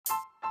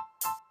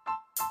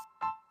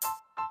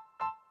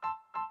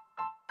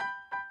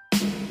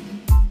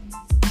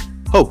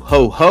Ho,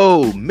 ho,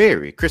 ho!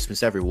 Merry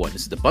Christmas, everyone.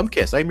 This is the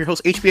BumCast. I'm your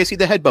host, HBSC,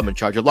 the head bum in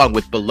charge, along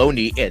with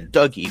Baloney and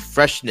Dougie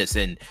Freshness.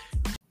 And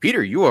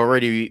Peter, you are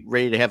already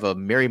ready to have a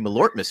Merry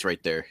Malortmas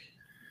right there.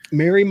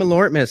 Merry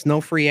Malortmas.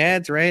 No free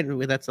ads, right?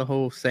 That's the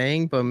whole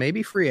saying, but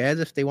maybe free ads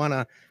if they want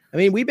to. I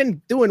mean, we've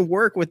been doing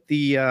work with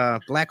the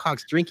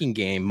Blackhawks drinking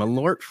game.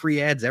 Malort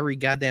free ads every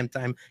goddamn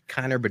time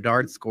Connor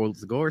Bedard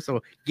scores a goal.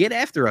 So get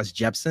after us,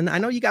 Jepson. I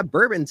know you got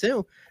bourbon,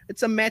 too.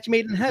 It's a match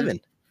made in heaven.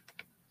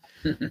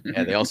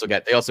 Yeah, they also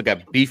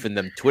got beef in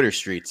them Twitter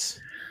streets.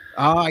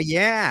 Oh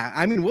yeah,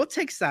 I mean we'll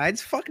take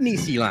sides. Fuck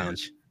Nisi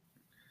Lounge.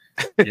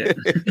 Yeah.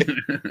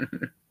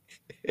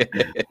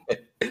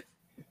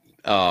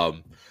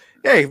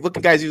 Hey,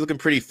 looking guys, you're looking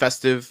pretty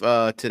festive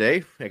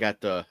today. I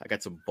got a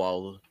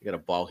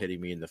ball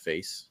hitting me in the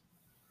face.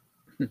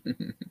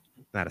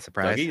 Not a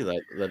surprise. Dougie,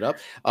 let up.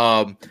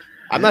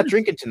 I'm not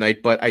drinking tonight,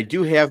 but I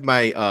do have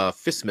my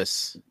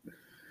Fistmas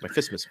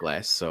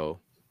glass. So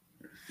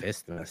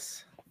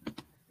Fistmas.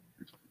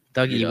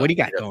 Dougie, what do you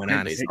got going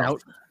on?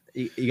 Stout?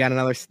 You got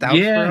another stout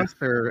for us,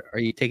 or are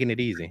you taking it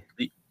easy?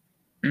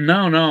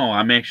 No.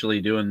 I'm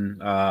actually doing.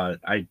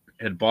 I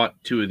had bought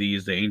two of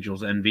these, the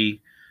Angels Envy,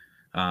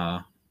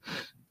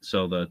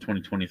 so the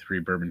 2023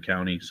 Bourbon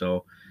County.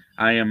 So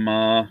I am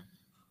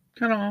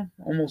kind of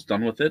almost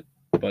done with it,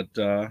 but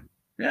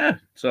yeah,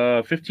 it's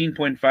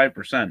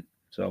 15.5%.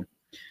 So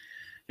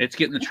it's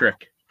getting the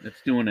trick.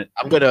 It's doing it.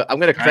 I'm gonna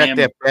crack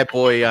that bad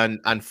boy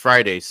on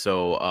Friday.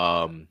 So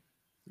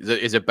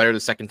Is it better the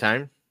second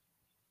time?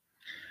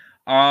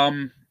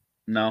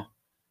 No.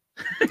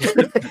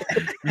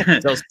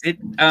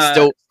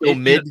 Still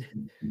mid.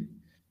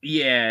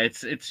 Yeah,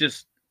 it's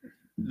just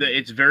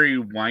it's very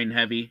wine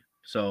heavy.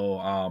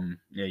 So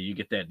yeah, you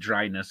get that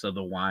dryness of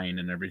the wine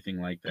and everything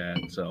like that.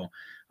 So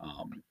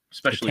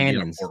especially the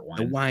tannins, port wine.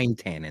 The wine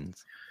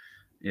tannins.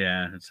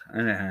 Yeah, it's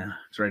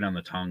right on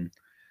the tongue.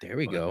 There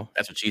we go.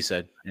 That's what she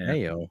said. Yeah.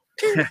 Hey yo.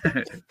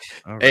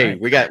 Hey,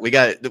 we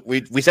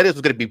said this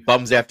was gonna be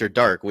Bums After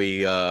Dark.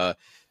 We're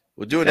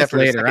doing that for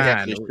later the second on.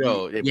 half of the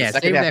show. Yeah,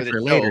 save that for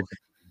later.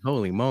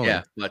 Holy moly.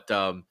 Yeah, but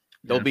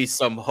there'll be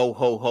some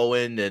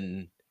ho-ho-hoing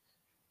and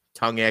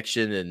tongue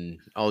action and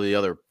all the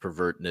other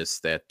pervertness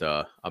that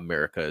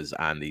America is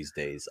on these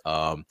days.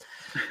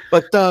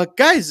 But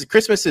guys,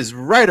 Christmas is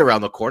right around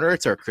the corner.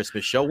 It's our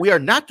Christmas show. We are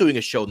not doing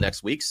a show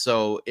next week,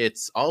 so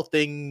it's all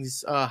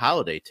things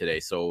holiday today.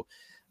 So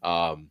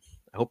I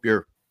hope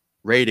you're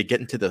ready to get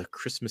into the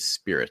Christmas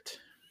spirit.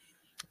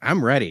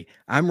 I'm ready.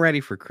 I'm ready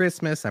for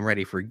Christmas. I'm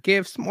ready for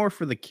gifts, more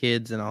for the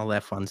kids and all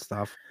that fun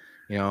stuff,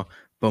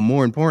 But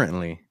more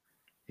importantly,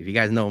 if you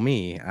guys know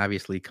me,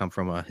 obviously come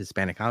from a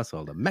Hispanic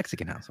household, a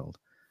Mexican household.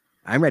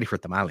 I'm ready for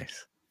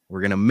tamales. We're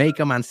going to make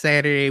them on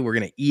Saturday. We're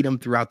going to eat them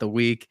throughout the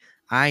week.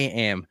 I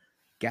am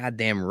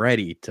goddamn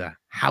ready to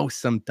house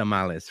some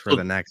tamales for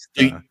the next.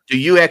 Do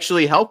you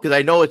actually help? Because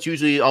I know it's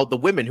usually all the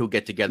women who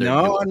get together.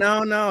 No.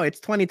 It's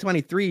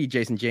 2023,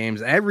 Jason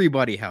James.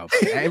 Everybody helps.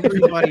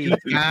 Everybody,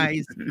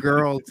 guys,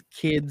 girls,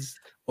 kids,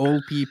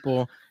 old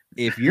people.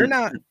 If you're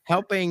not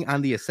helping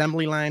on the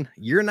assembly line,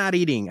 you're not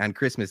eating on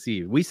Christmas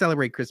Eve. We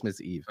celebrate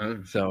Christmas Eve.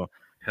 So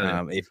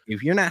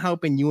if you're not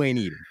helping, you ain't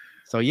eating.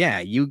 So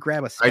yeah, you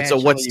grab a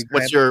spatula. All right,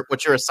 so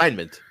what's your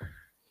assignment?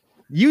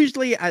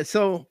 Usually,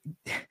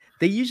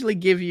 they usually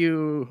give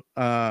you,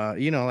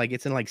 like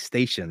it's in like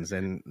stations,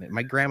 and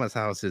my grandma's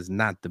house is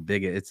not the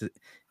biggest.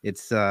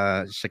 It's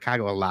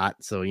Chicago a lot,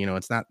 so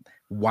it's not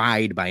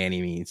wide by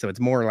any means. So it's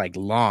more like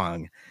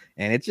long,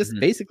 and it's just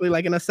basically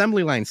like an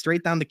assembly line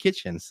straight down the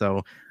kitchen.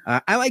 So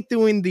I like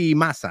doing the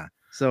masa.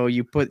 So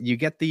you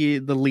get the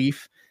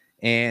leaf,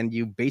 and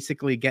you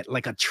basically get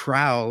like a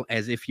trowel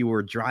as if you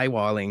were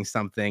drywalling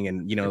something,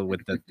 and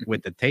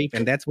with the tape,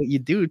 and that's what you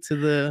do to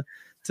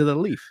the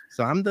leaf.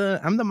 So I'm the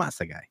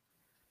masa guy.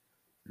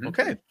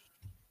 Okay.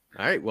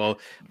 All right. Well,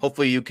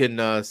 hopefully you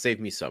can save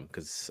me some,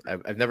 because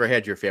I've never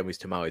had your family's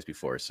tamales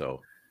before,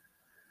 so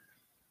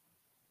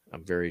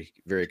I'm very,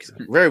 very,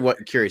 very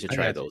curious to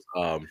try those.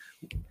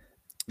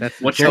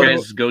 What's your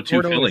guys'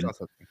 go-to filling?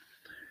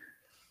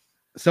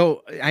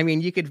 So, I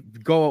mean, you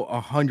could go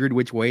 100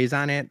 which ways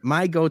on it.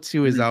 My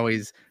go-to is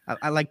always,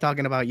 I like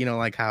talking about,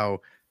 like how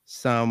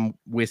some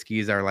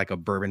whiskeys are like a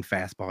bourbon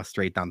fastball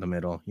straight down the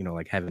middle,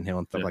 like Heaven Hill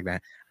and stuff like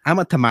that. I'm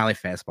a tamale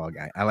fastball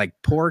guy. I like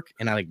pork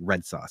and I like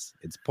red sauce.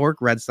 It's pork,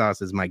 red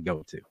sauce is my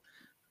go-to.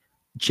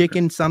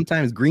 Chicken,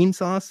 sometimes green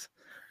sauce,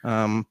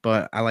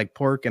 but I like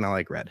pork and I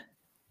like red.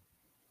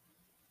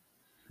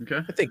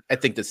 Okay. I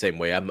think the same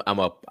way. I'm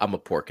a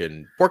pork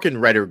and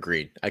red or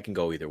green. I can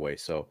go either way.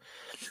 So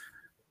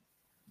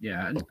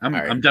yeah,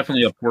 I'm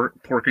definitely a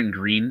pork and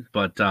green,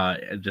 but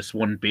just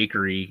one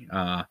bakery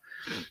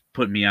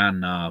put me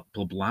on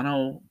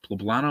poblano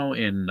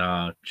and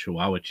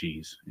Chihuahua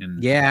cheese.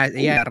 And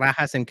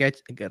rajas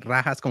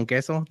con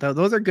queso.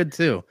 Those are good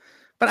too.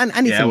 But I need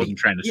some meat. I wasn't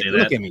trying to say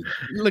that.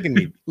 Look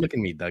at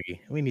me, Dougie.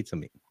 We need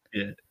some meat.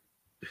 Yeah.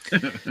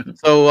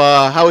 So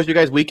how was your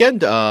guys'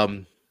 weekend?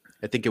 I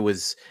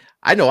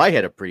know I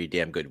had a pretty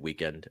damn good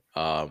weekend.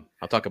 I'll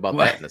talk about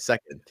that in a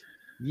second.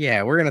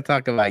 Yeah, we're gonna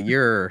talk about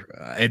your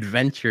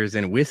adventures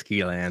in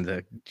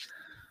Whiskeyland.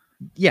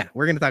 Yeah,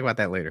 we're gonna talk about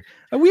that later.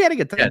 We had a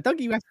good time. Yeah.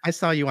 Dougie, I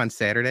saw you on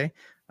Saturday.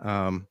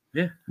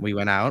 Yeah. We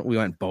went out. We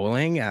went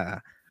bowling.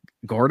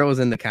 Gordo's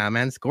in the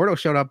comments. Gordo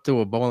showed up to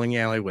a bowling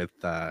alley with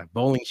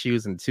bowling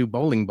shoes and 2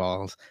 bowling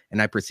balls,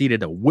 and I proceeded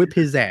to whip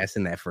his ass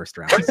in that first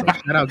round. So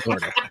shout out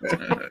Gordo.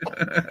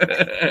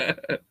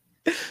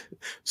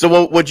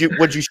 So what'd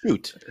you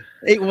shoot?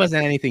 It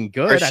wasn't anything Or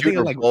good. I shoot think it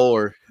or was like bowl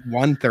or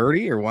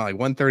 130 or like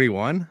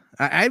 131.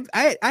 I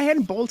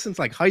hadn't bowled since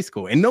like high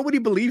school, and nobody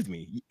believed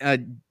me.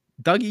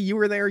 Dougie, you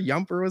were there.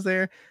 Yumper was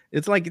there.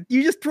 It's like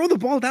you just throw the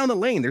ball down the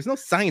lane. There's no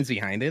science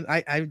behind it.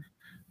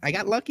 I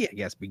got lucky, I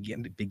guess,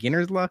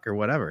 beginner's luck or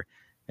whatever.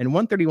 And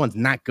 131's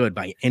not good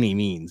by any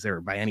means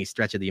or by any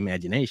stretch of the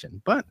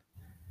imagination, but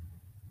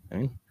I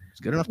mean,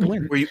 it's good enough to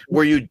win.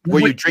 were you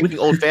drinking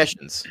old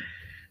fashions?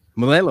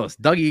 Modelos.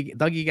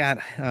 Dougie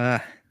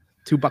got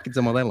 2 buckets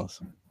of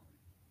Modelos.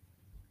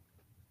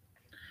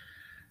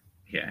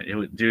 Yeah,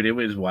 it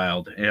was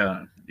wild.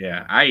 Yeah.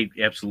 I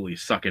absolutely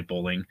suck at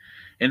bowling.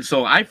 And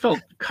so I felt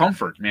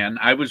comfort, man.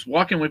 I was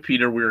walking with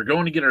Peter. We were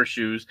going to get our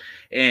shoes,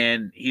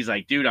 and he's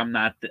like, dude, I'm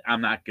not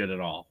good at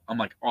all. I'm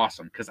like,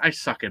 awesome, because I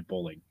suck at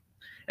bowling.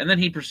 And then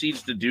he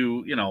proceeds to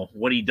do,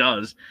 what he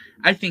does.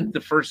 I think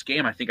the first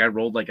game, I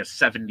rolled like a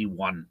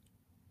 71.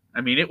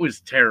 I mean, it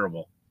was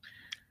terrible.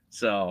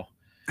 So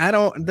I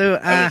don't do.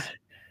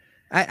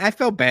 I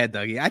felt bad,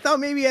 Dougie. I thought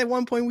maybe at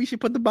one point we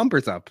should put the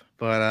bumpers up,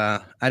 but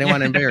I didn't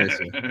want to embarrass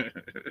you.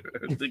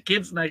 The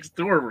kids next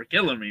door were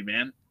killing me,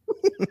 man.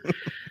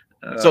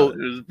 So,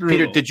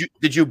 Peter,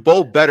 did you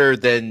bowl better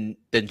than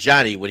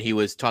Johnny when he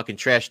was talking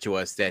trash to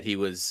us that he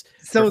was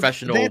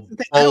professional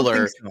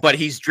bowler, but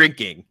he's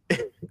drinking?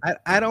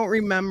 I don't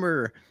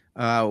remember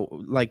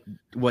like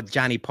what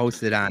Johnny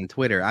posted on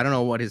Twitter. I don't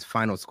know what his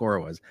final score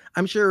was.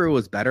 I'm sure it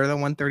was better than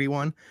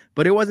 131,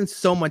 but it wasn't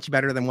so much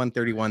better than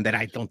 131 that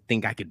I don't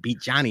think I could beat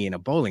Johnny in a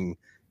bowling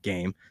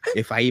game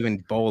if I even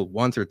bowl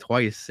once or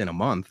twice in a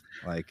month.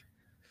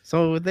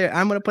 So there,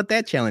 I'm going to put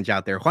that challenge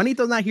out there.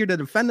 Juanito's not here to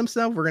defend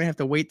himself. We're going to have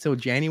to wait till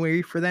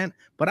January for that,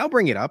 but I'll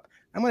bring it up.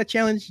 I'm going to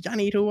challenge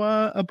Johnny to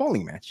a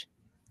bowling match.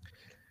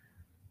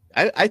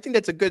 I think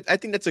that's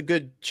a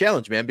good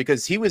challenge, man,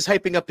 because he was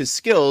hyping up his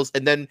skills,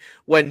 and then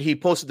when he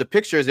posted the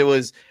pictures, it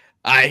was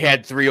I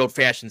had 3 old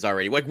fashions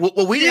already. Like,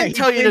 well, we didn't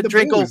tell you to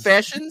drink old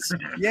fashions.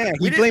 Yeah,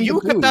 you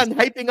kept on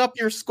hyping up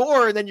your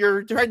score, and then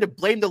you're trying to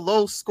blame the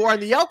low score on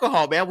the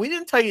alcohol, man. We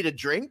didn't tell you to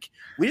drink.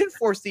 We didn't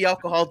force the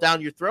alcohol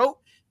down your throat.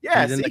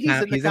 Yeah, he's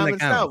in the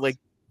comments now. Like,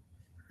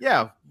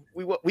 yeah,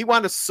 we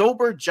want a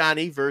sober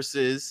Johnny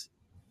versus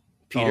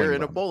Peter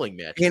in a bowling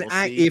match. And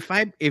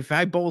if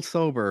I bowl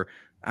sober,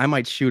 I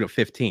might shoot a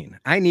 15.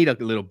 I need a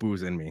little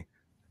booze in me.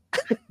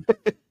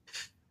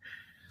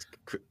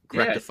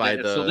 Rectify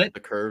the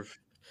curve.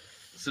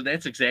 So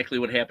that's exactly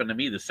what happened to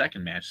me the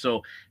second match.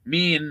 So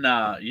me and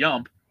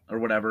Yump or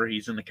whatever,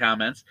 he's in the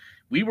comments,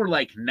 we were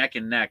like neck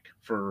and neck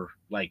for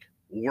like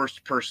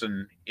worst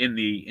person in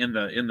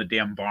the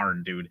damn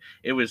barn, dude.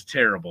 It was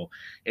terrible.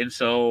 And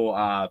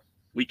so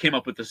we came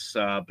up with this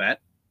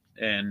bet,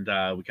 and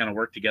we kind of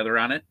worked together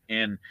on it.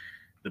 And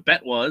the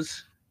bet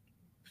was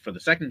for the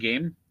second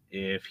game,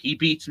 if he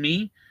beats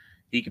me,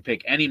 he could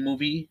pick any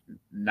movie,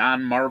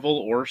 non-Marvel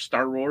or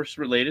Star Wars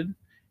related,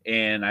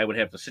 and I would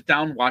have to sit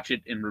down, watch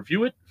it, and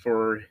review it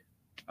for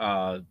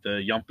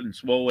the Yump and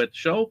Swow at the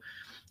show.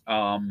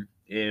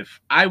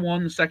 If I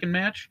won the second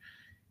match,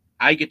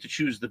 I get to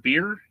choose the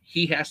beer.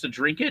 He has to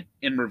drink it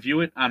and review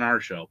it on our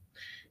show.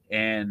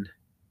 And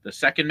the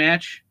second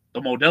match,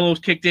 the Modelo's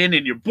kicked in,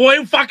 and your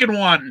boy fucking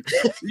won.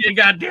 You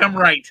goddamn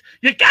right.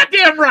 You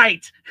goddamn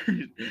right.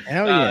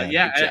 Hell yeah.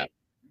 Yeah.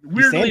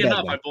 Weirdly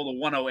enough, I bowled a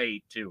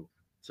 108 too.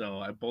 So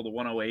I bowled a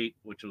 108,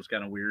 which was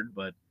kind of weird,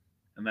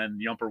 and then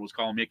Yumper was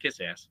calling me a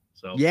kiss ass.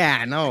 So yeah,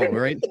 I know,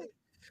 right?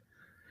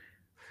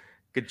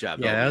 Good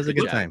job. Yeah, that was a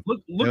good time.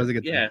 That was a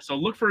good time. So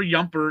look for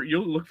Yumper.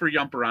 You'll look for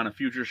Yumper on a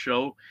future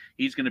show.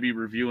 He's going to be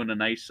reviewing a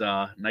nice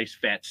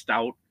fat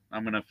stout.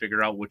 I'm going to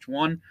figure out which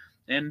one,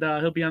 and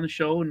he'll be on the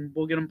show, and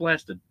we'll get him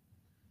blasted.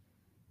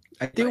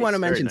 I do want to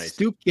mention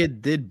Stoop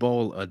Kid did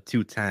bowl a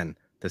 210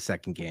 the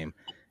second game.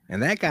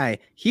 And that guy,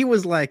 he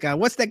was like,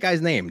 what's that guy's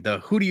name? The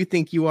who do you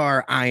think you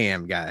are? I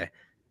am guy.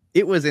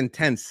 It was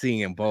intense seeing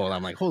him bowl.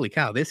 I'm like, holy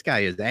cow, this guy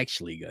is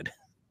actually good.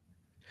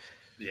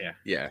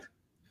 Yeah.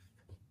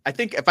 I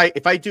think if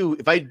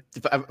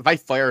I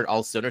fire at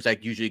all cylinders, I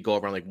usually go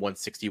around like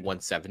 160,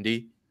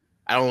 170.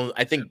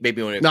 I think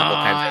maybe only a couple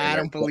times. I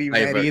don't believe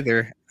that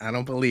either. I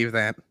don't believe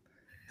that.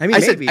 I mean, I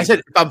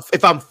said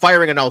if I'm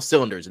firing on all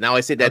cylinders. Now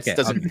I say that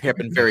doesn't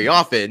happen very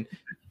often.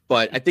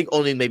 But I think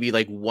only maybe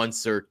like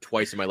once or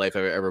twice in my life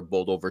I've ever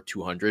bowled over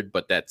 200.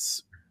 But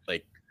that's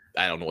like,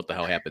 I don't know what the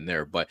hell happened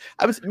there. But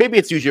maybe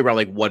it's usually around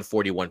like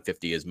 140,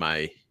 150 is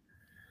my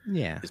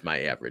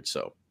average.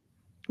 So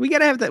we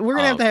gotta have that. We're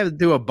gonna have to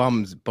do a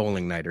bums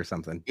bowling night or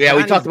something. Yeah,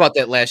 we talked about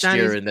that last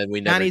year, and then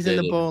we never Johnny's did.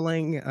 in the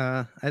bowling.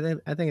 I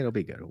think it'll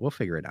be good. We'll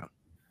figure it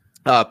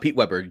out. Pete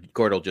Weber,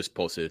 Gordo just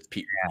posted.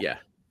 Pete, yeah.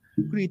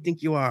 Who do you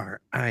think you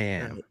are? I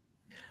am.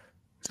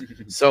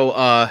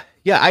 So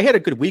yeah, I had a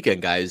good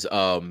weekend, guys.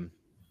 I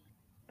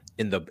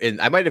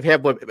might have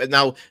had one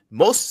now.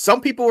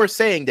 Some people were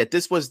saying that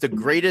this was the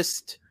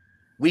greatest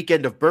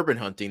weekend of bourbon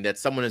hunting that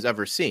someone has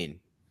ever seen.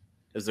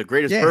 It was the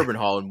greatest Yeah. bourbon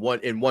haul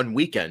in one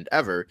weekend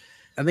ever.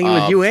 I think it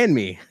was you and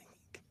me.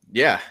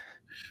 Yeah.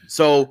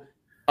 So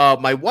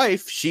my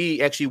wife,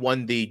 she actually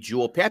won the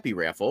Jewel Pappy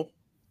raffle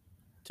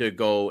to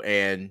go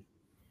and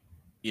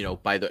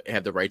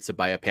have the rights to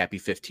buy a Pappy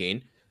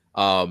 15.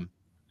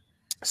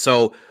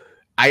 So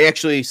I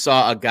actually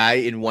saw a guy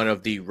in one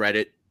of the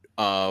Reddit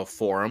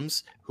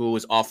forums who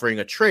was offering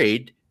a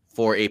trade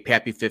for a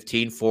Pappy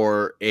 15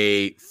 for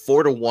a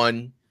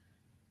 4-to-1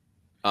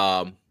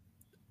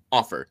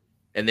 offer,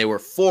 and they were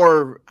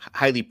 4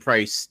 highly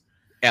priced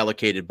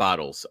allocated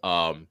bottles.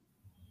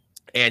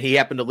 And he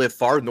happened to live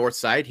far north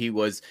side. He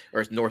was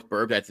or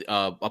Northburg, that's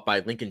up by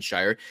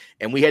Lincolnshire,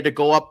 and we had to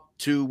go up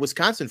to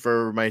Wisconsin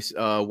for my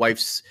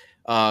wife's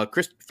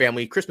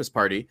family Christmas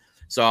party.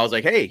 So I was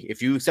like, "Hey,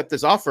 if you accept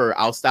this offer,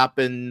 I'll stop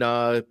and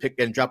pick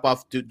and drop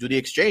off to do the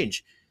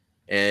exchange."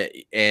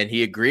 And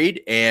he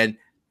agreed, and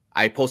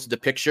I posted the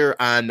picture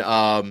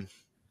on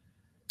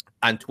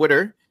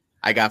Twitter.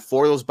 I got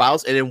 4 of those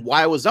bottles, and then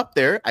while I was up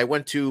there, I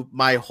went to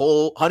my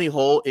honey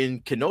hole in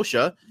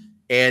Kenosha,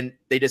 and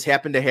they just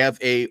happened to have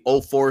a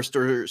Old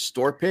Forester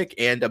store pick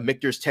and a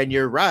Michter's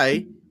 10-year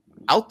rye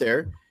out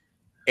there,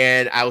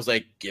 and I was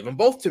like, "Give them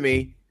both to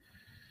me."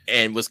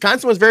 And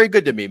Wisconsin was very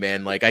good to me,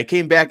 man. Like I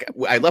came back,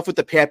 I left with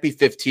the Pappy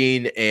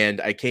 15,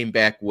 and I came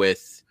back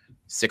with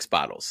 6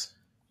 bottles.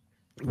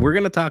 We're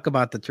gonna talk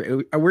about the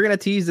trade. We're gonna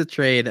tease the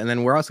trade, and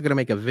then we're also gonna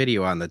make a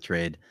video on the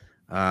trade.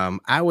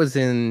 I was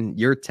in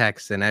your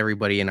text and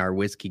everybody in our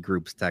whiskey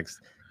group's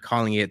text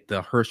calling it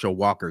the Herschel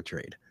Walker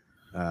trade.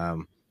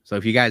 So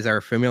if you guys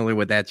are familiar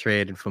with that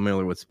trade and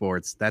familiar with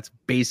sports, that's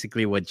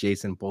basically what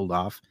Jason pulled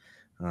off.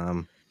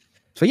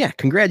 So yeah,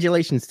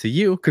 congratulations to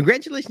you.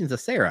 Congratulations to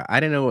Sarah. I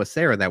didn't know it was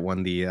Sarah that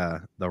won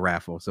the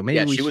raffle. So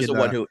maybe she was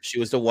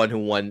the one who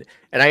won.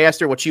 And I asked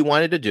her what she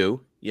wanted to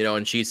do,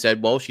 and she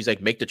said, well, she's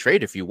like, make the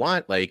trade if you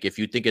want. Like if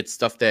you think it's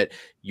stuff that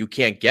you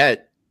can't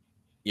get,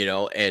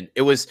 and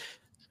it was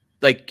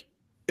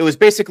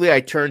basically I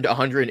turned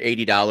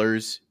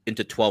 $180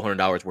 into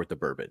 $1,200 worth of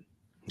bourbon.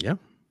 Yeah.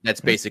 That's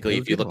basically,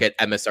 if you look at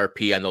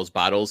MSRP on those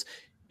bottles,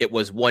 it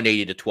was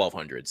 $180 to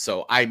 $1,200.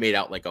 So I made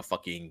out like a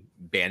fucking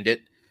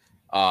bandit.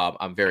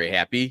 I'm very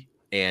happy,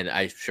 and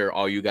I'm sure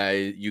all you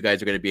guys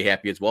are going to be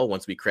happy as well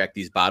once we crack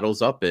these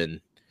bottles up.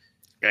 And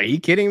are you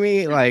kidding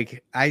me?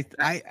 Like I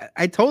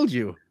told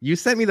you, you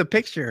sent me the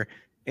picture,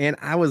 and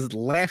I was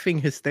laughing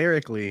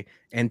hysterically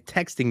and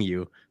texting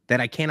you that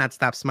I cannot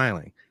stop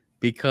smiling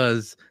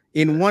because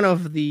in one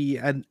of the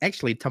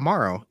actually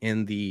tomorrow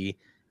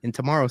in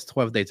tomorrow's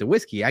 12 Days of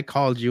Whiskey, I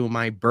called you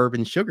my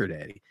bourbon sugar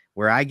daddy,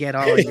 where I get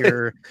all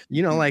your,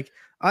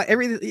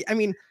 everything. I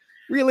mean,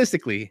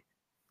 realistically,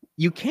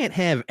 you can't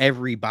have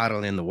every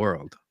bottle in the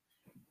world.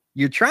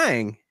 You're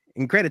trying,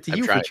 and credit to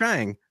you for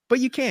trying, but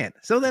you can't.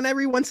 So then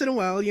every once in a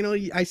while,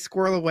 I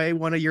squirrel away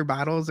one of your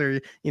bottles, or,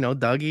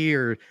 Dougie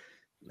or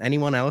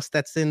anyone else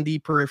that's in the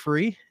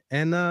periphery.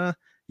 And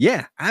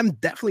yeah, I'm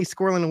definitely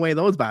squirreling away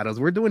those bottles.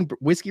 We're doing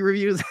whiskey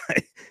reviews.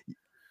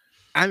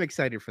 I'm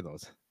excited for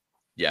those.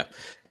 Yeah.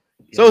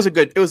 So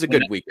it was a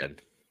good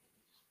weekend.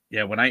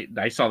 Yeah, when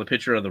I saw the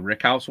picture of the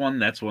Rick House one,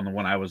 that's when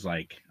I was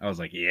like,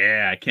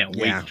 yeah, I can't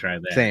wait to try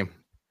that.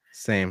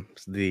 Same.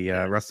 The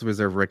Russell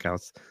Reserve Rick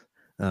House.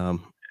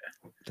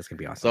 That's gonna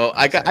be awesome. So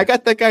I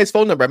got that guy's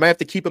phone number. I might have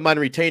to keep him on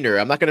retainer.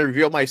 I'm not gonna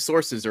reveal my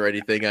sources or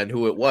anything on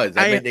who it was.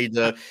 I might need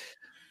to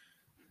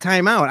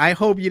time out. I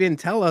hope you didn't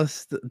tell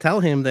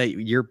him that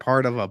you're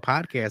part of a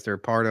podcast or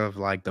part of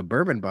like the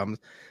Bourbon Bums.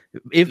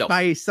 If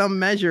by some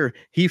measure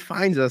he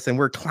finds us and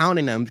we're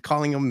clowning him,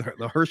 calling him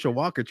the Herschel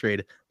Walker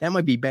trade, that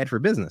might be bad for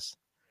business.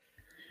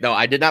 No,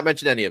 I did not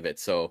mention any of it.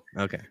 So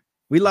okay,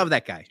 we love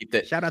that guy.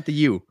 Shout out to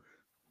you,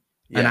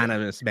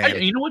 anonymous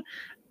man. You know what?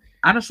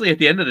 Honestly, at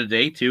the end of the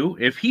day, too,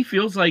 if he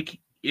feels like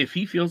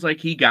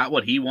he got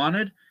what he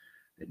wanted,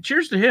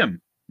 cheers to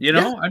him.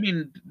 I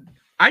mean,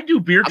 I do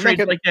beer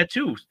trades like that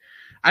too.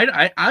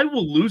 I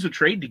will lose a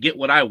trade to get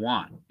what I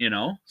want.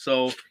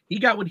 So he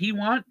got what he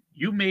want.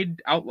 You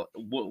made out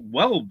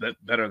well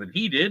better than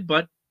he did,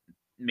 but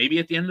maybe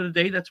at the end of the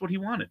day, that's what he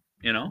wanted.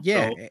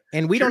 Yeah, so,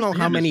 and we don't know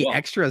how many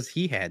extras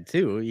he had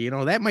too.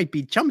 That might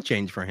be chump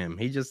change for him.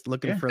 He's just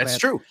looking for that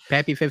true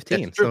Pappy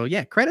 15. So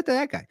yeah, credit to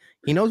that guy.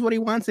 He knows what he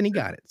wants and he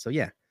got it. So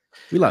yeah,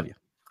 we love you.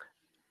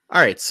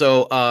 All right.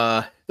 So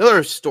the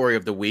other story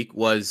of the week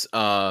was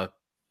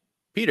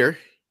Peter,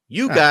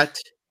 you got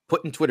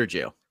put in Twitter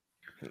jail.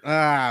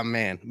 Ah,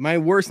 man, my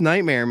worst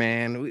nightmare,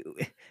 man.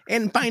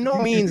 And by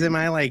no means am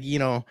I like,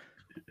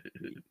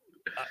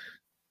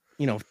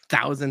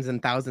 thousands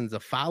and thousands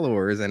of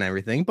followers and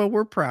everything, but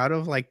we're proud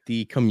of like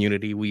the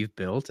community we've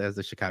built as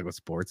the Chicago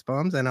Sports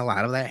Bums, and a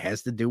lot of that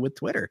has to do with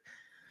Twitter.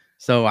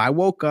 So I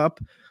woke up,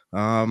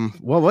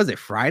 what was it,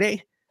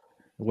 Friday,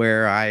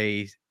 where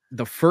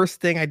the first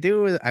thing I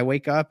do is I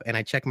wake up and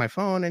I check my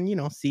phone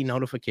and see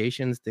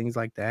notifications, things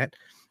like that.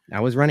 I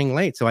was running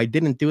late, so I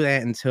didn't do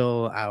that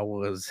until I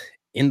was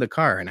in the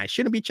car, and I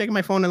shouldn't be checking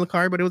my phone in the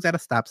car, but it was at a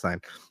stop sign.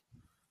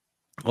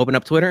 Open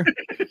up Twitter.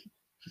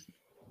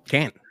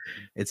 Can't.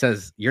 It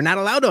says you're not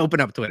allowed to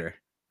open up Twitter.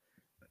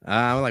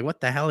 I'm like,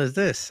 what the hell is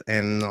this?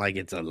 And like,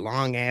 it's a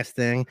long ass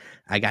thing.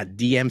 I got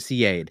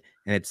DMCA'd,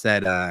 and it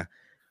said,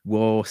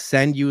 we'll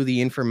send you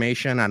the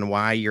information on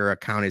why your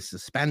account is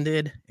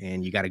suspended,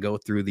 and you got to go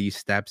through these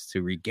steps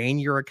to regain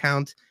your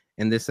account,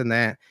 and this and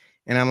that.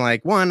 And I'm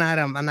like, one,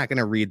 I'm not going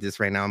to read this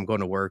right now. I'm going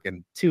to work.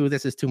 And two,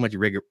 this is too much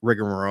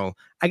rigmarole.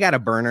 I got a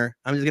burner.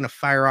 I'm just going to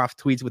fire off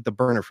tweets with the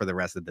burner for the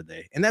rest of the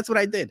day. And that's what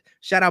I did.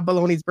 Shout out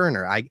Baloney's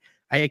burner. I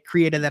had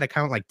created that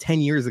account like 10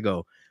 years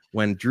ago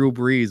when Drew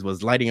Brees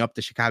was lighting up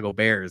the Chicago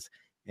Bears.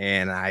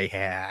 And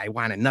I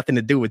wanted nothing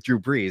to do with Drew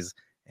Brees.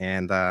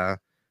 And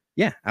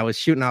yeah, I was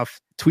shooting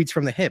off tweets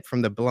from the hip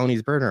from the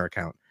Baloney's burner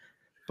account.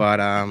 But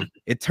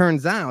it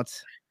turns out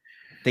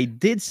they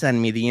did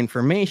send me the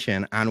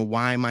information on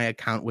why my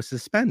account was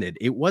suspended.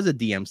 It was a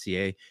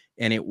DMCA,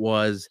 and it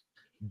was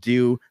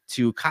due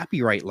to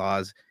copyright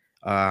laws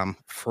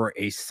for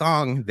a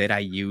song that I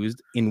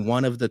used in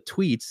one of the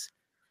tweets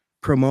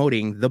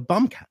promoting the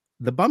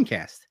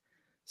BumCast.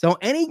 So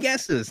any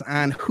guesses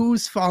on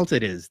whose fault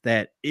it is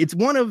that it's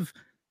one of,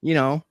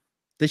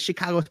 the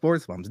Chicago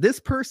sports bums?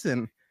 This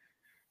person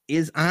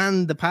is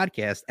on the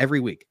podcast every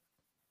week.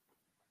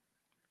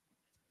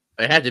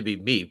 It had to be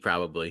me,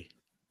 probably.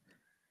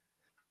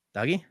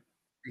 Dougie?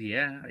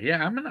 Yeah.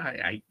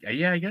 I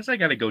guess I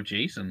gotta go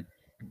Jason.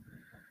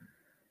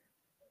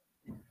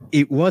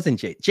 It wasn't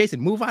Jason.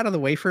 Jason, move out of the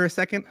way for a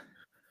second.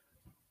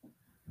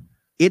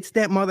 It's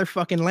that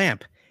motherfucking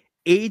lamp.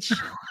 HLIC.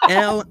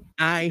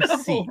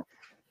 No.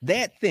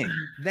 That thing,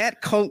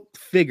 that cult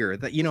figure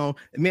that,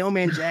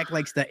 Mailman Jack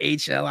likes the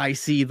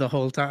HLIC the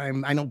whole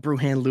time. I know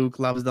Brewhand Luke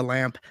loves the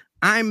lamp.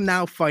 I'm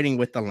now fighting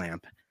with the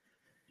lamp.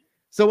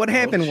 So what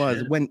happened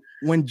was when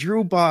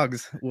Drew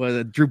Boggs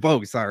was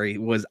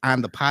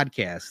on the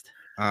podcast,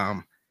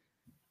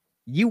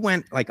 you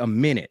went like a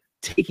minute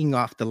taking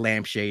off the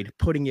lampshade,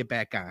 putting it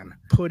back on,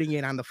 putting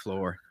it on the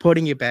floor,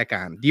 putting it back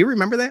on. Do you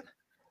remember that?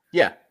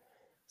 Yeah.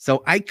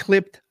 So I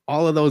clipped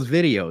all of those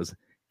videos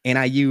and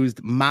I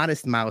used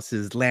Modest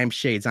Mouse's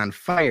Lampshades on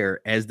Fire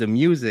as the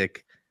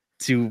music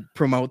to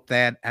promote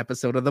that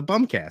episode of the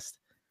BumCast.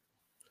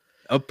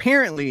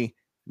 Apparently,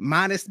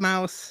 Modest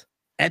Mouse,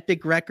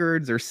 Epic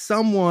Records, or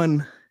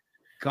someone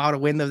got a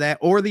wind of that,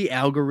 or the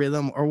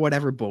algorithm, or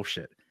wwhatever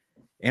bullshit.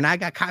 And I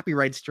got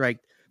copyright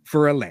striked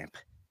for a lamp.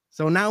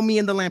 So now me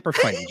and the lamp are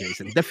fighting,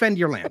 Jason. Defend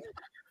your lamp.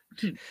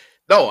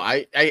 No,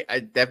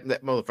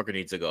 that motherfucker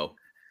needs to go.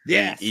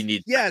 Yes. He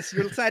needs. Yes,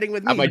 you're siding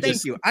with me.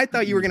 Thank you. I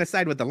thought you were going to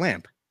side with the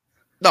lamp.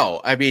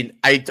 No, I mean,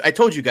 I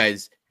told you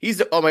guys,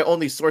 he's my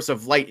only source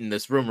of light in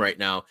this room right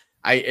now.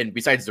 And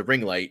besides the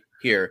ring light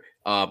here,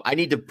 I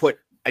need to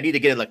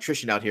get an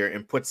electrician out here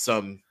and put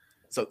a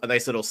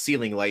nice little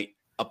ceiling light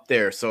up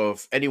there. So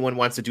if anyone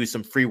wants to do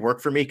some free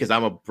work for me, because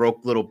I'm a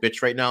broke little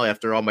bitch right now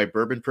after all my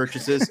bourbon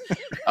purchases,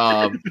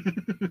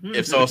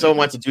 if someone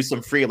wants to do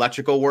some free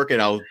electrical work,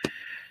 and I'll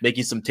make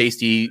you some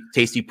tasty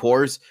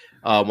pours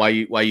while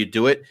you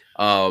do it.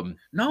 No,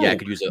 yeah, I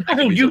could use a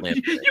lamp. You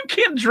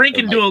can't drink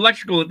and do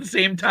electrical at the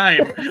same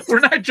time. We're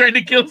not trying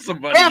to kill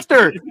somebody.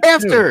 After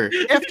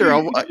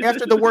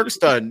the work's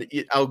done,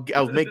 I'll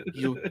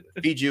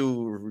feed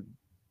you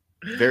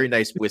very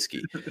nice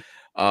whiskey.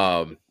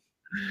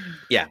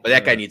 Yeah, but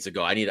that guy needs to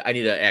go. I need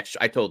an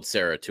extra. I told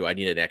Sarah too. I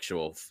need an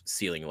actual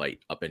ceiling light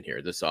up in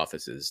here. This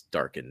office is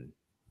darkened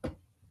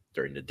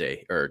during the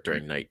day or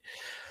during night.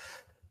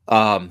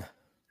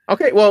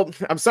 Okay, well,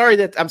 I'm sorry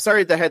that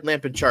the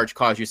headlamp in charge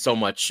caused you so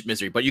much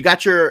misery, but you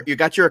got your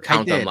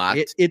account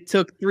unlocked. It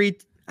took 3.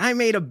 I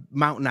made a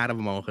mountain out of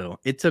a molehill.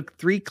 It took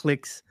 3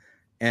 clicks,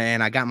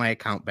 and I got my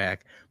account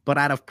back. But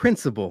out of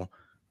principle,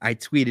 I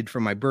tweeted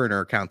from my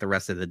burner account the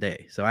rest of the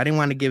day. So I didn't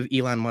want to give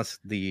Elon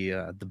Musk the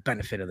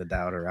benefit of the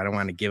doubt, or I don't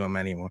want to give him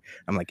any more.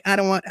 I'm like, I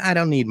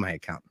don't need my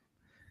account.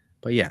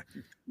 But yeah.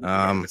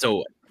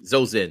 So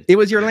Zo's in. It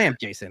was your lamp,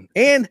 Jason.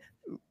 And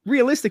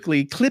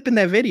realistically, clipping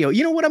that video,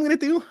 you know what I'm gonna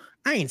do?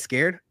 I ain't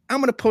scared. I'm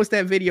gonna post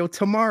that video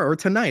tomorrow or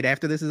tonight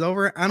after this is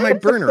over on my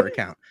burner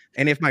account.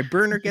 And if my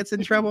burner gets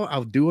in trouble,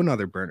 I'll do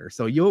another burner.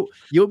 So you'll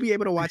be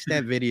able to watch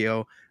that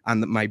video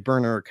on my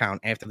burner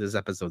account after this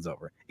episode's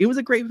over. It was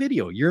a great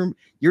video.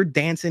 You're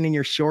dancing in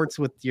your shorts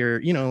with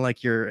your,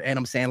 like your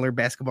Adam Sandler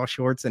basketball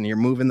shorts, and you're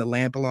moving the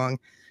lamp along.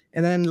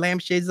 And then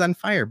Lampshades on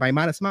Fire by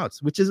Modest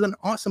Mouse, which is an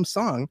awesome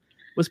song,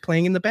 was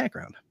playing in the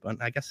background. But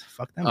I guess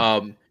fuck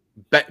them.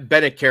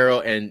 Bennett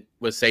Carroll and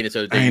was saying it,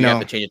 so that you have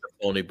to change it to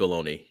phony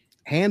baloney.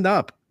 Hand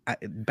up.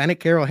 Bennett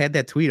Carroll had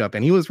that tweet up,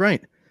 and he was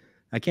right.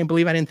 I can't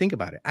believe I didn't think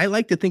about it. I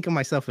like to think of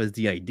myself as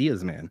the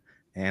ideas man,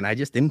 and I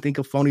just didn't think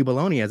of phony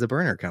baloney as a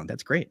burner account.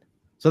 That's great.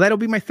 So that'll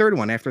be my third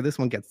one after this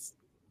one gets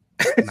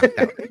knocked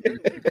out.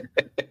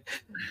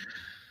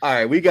 All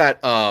right, we got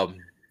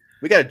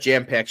a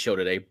jam-packed show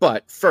today,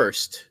 but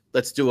first,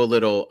 let's do a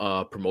little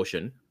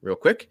promotion real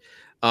quick.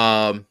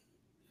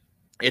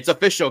 It's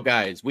official,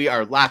 guys. We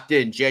are locked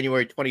in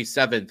January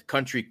 27th,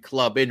 Country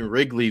Club in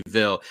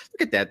Wrigleyville.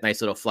 Look at that nice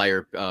little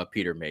flyer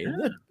Peter made.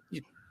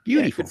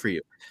 Beautiful. Yeah, good for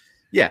you.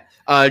 Yeah.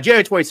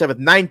 January 27th,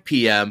 9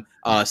 p.m.,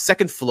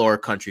 second floor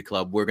country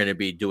club. We're going to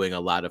be doing a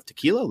lot of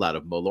tequila, a lot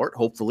of Malort,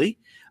 hopefully.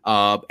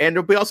 And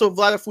there'll be also a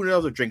lot of food and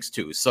other drinks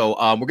too. So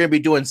we're going to be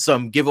doing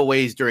some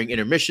giveaways during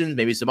intermission,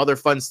 maybe some other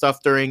fun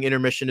stuff during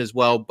intermission as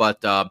well.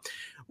 But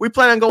we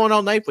plan on going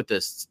all night with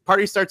this.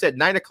 Party starts at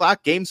 9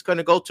 o'clock. Game's going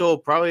to go till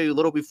probably a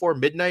little before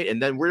midnight.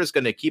 And then we're just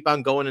going to keep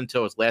on going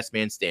until it's last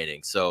man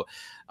standing. So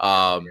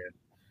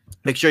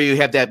make sure you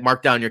have that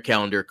marked down your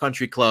calendar.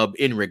 Country Club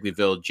in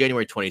Wrigleyville,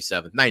 January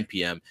 27th, 9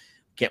 p.m.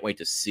 Can't wait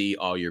to see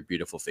all your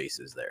beautiful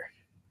faces there.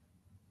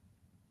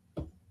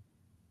 I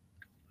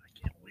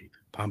can't wait.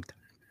 Pumped.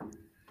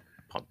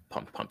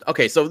 Pumped.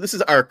 Okay, so this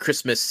is our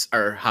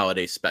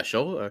holiday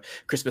special,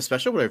 Christmas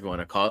special, whatever you want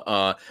to call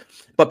it.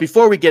 But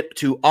before we get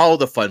to all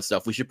the fun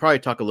stuff, we should probably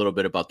talk a little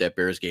bit about that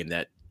Bears game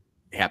that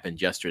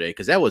happened yesterday,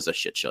 because that was a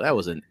shit show. That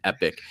was another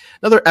epic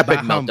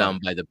meltdown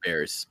by the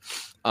Bears.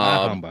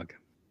 Humbug.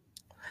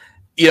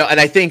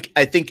 And I think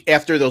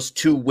after those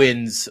two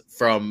wins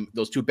from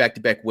those two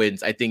back-to-back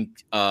wins, I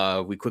think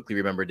we quickly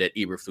remembered that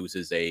Eberflus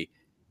is a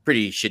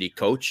pretty shitty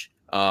coach.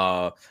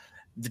 The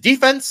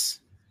defense,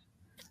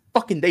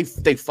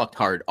 they fucked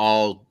hard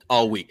all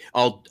week,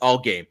 all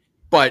game,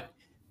 but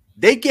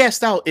they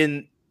gassed out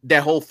in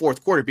that whole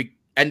fourth quarter,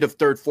 end of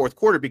fourth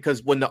quarter,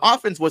 because when the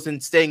offense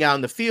wasn't staying out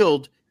on the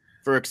field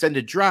for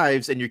extended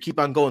drives and you keep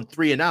on going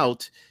 3 and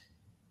out,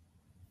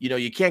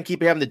 you can't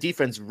keep having the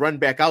defense run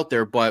back out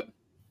there. But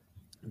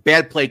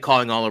bad play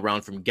calling all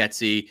around from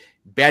Getsy,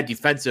 bad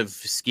defensive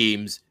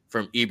schemes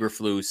from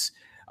Eberflus.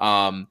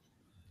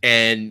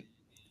 And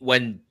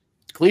when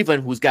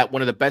Cleveland, who's got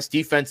one of the best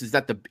defenses,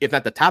 if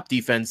not the top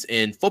defense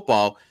in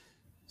football,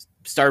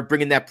 started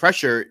bringing that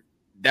pressure,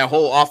 that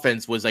whole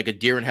offense was like a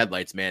deer in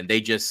headlights, man. They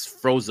just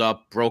froze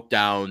up, broke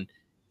down.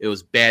 It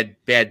was bad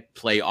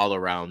play all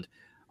around.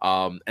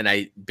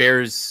 And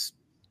Bears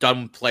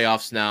done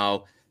playoffs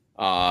now.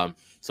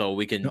 So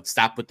we can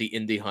stop with the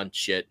Indy hunt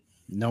shit.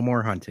 No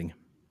more hunting.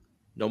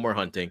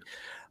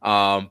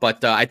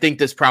 But I think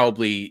this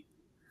probably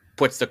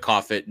puts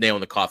the nail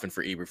in the coffin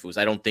for Eberflus.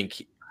 I don't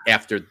think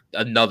after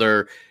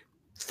another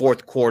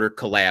fourth quarter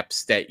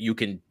collapse that you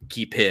can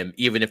keep him,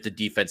 even if the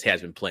defense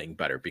has been playing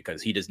better,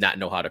 because he does not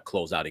know how to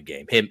close out a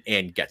game. Him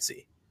and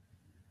Getsy.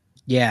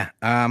 Yeah.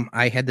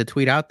 I had the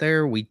tweet out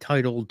there. We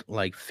titled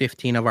like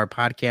 15 of our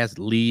podcasts,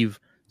 "Leave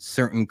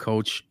certain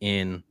coach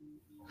in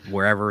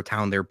wherever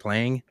town they're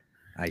playing."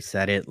 I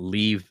said it,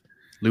 leave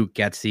Luke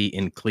Getsy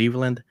in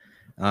Cleveland.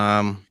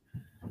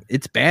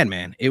 It's bad,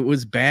 man. It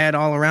was bad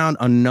all around.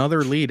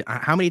 Another lead.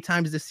 How many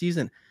times this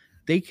season?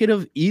 They could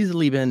have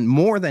easily been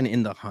more than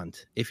in the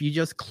hunt if you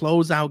just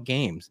close out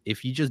games,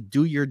 if you just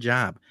do your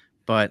job.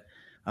 But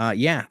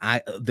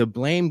the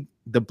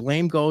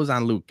blame goes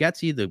on Luke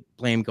Getsy. The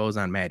blame goes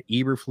on Matt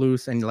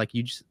Eberflus. And like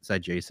you just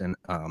said, Jason,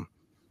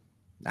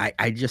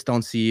 I just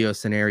don't see a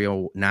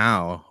scenario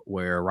now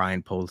where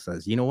Ryan Poles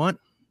says, you know what?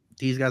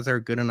 These guys are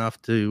good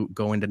enough to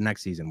go into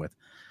next season with.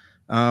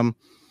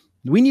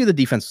 We knew the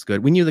defense was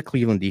good. We knew the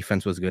Cleveland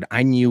defense was good.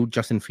 I knew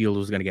Justin Fields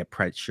was going to get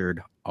pressured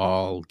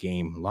all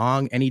game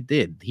long, and he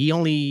did. He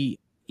only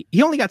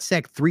got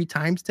sacked 3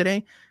 times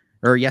today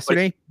or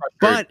yesterday,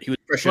 but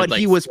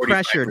he was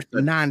pressured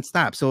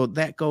nonstop. So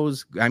that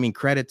goes,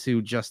 credit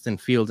to Justin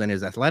Fields and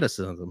his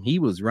athleticism. He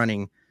was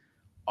running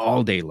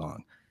all day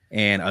long.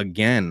 And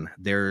again,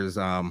 there's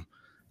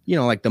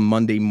like the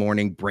Monday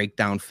morning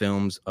breakdown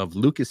films of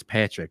Lucas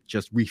Patrick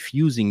just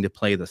refusing to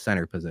play the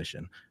center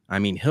position.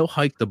 He'll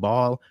hike the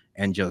ball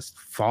and just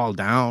fall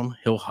down.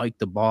 He'll hike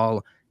the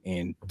ball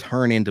and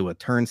turn into a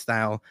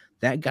turnstile.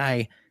 That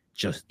guy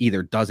just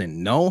either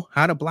doesn't know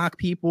how to block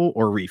people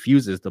or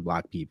refuses to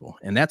block people.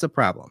 And that's a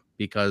problem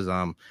because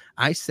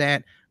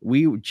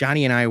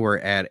Johnny and I were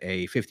at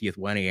a 50th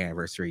wedding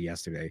anniversary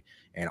yesterday,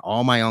 and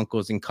all my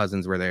uncles and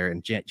cousins were there.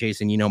 And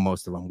Jason,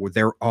 most of them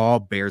they're all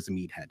Bears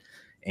meathead.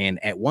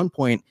 And at one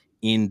point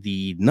in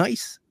the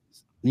nice,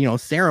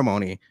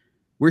 ceremony,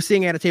 we're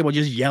sitting at a table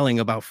just yelling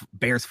about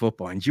Bears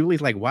football. And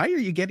Julie's like, why are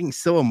you getting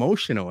so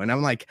emotional? And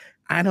I'm like,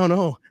 I don't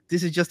know.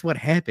 This is just what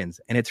happens.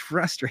 And it's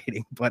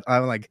frustrating. But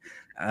I'm like,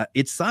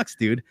 it sucks,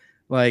 dude.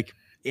 Like,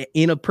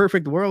 in a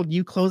perfect world,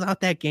 you close out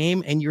that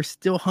game and you're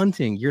still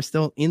hunting. You're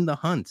still in the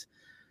hunt.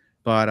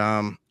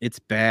 But it's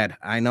bad.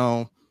 I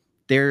know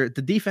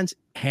the defense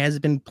has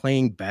been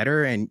playing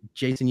better. And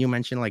Jason, you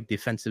mentioned like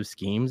defensive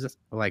schemes.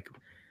 Like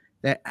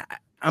that,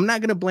 I'm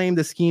not going to blame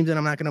the schemes, and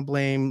I'm not going to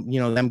blame,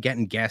 them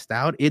getting gassed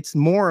out. It's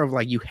more of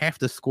like, you have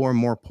to score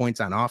more points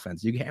on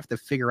offense. You have to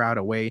figure out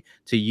a way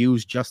to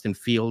use Justin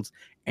Fields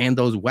and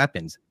those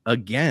weapons.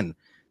 Again,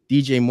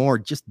 DJ Moore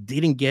just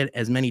didn't get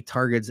as many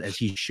targets as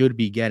he should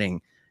be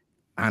getting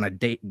on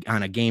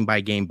a game by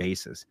game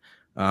basis.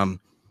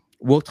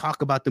 We'll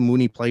talk about the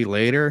Mooney play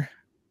later,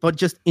 but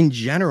just in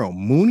general,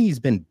 Mooney's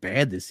been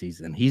bad this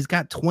season. He's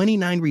got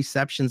 29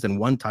 receptions and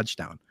 1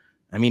 touchdown.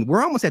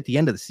 We're almost at the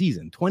end of the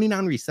season.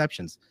 29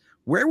 receptions.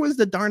 Where was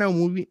the Darnell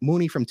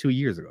Mooney from 2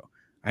 years ago?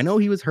 I know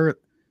he was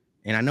hurt,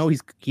 and I know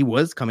he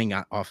was coming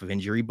off of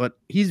injury, but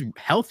he's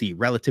healthy,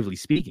 relatively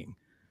speaking.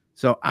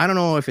 So I don't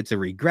know if it's a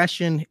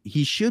regression.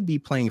 He should be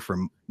playing for,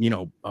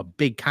 a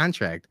big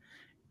contract,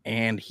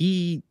 and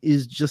he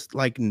is just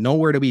like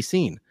nowhere to be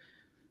seen.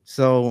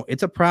 So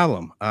it's a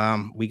problem.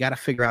 We got to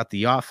figure out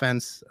the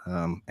offense,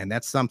 and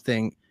that's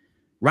something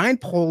Ryan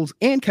Poles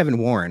and Kevin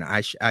Warren,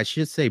 I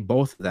should say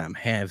both of them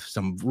have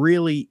some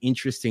really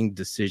interesting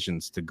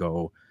decisions to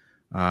go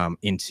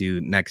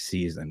into next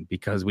season,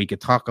 because we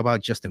could talk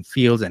about Justin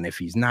Fields and if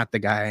he's not the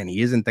guy and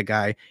he isn't the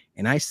guy.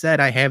 And I said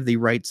I have the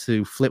right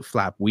to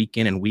flip-flop week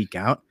in and week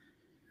out.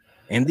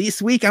 And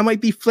this week I might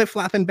be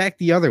flip-flopping back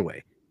the other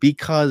way,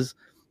 because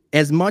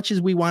as much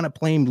as we want to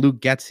blame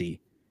Luke Getsy,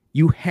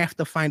 you have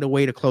to find a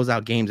way to close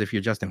out games if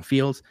you're Justin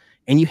Fields,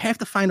 and you have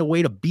to find a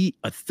way to beat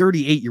a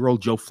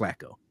 38-year-old Joe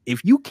Flacco.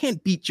 If you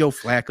can't beat Joe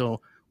Flacco,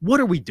 what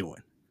are we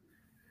doing?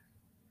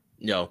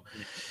 No.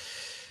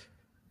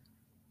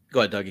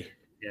 Go ahead, Dougie.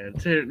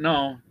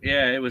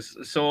 Yeah, it was.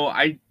 So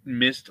I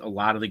missed a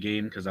lot of the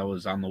game because I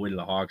was on the way to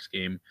the Hawks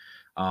game,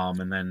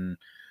 and then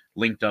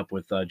linked up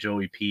with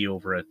Joey P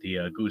over at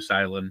the Goose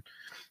Island,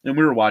 and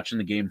we were watching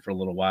the game for a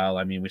little while.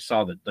 I mean, we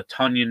saw the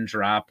Tunyon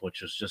drop,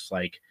 which was just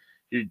like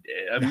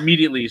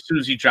immediately as soon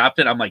as he dropped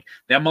it, I'm like,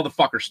 that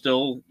motherfucker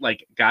still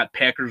like got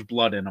Packers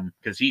blood in him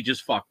because he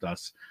just fucked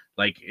us.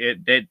 Like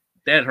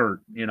that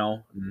hurt,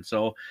 And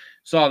so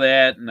saw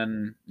that, and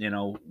then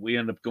we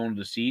ended up going to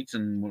the seats,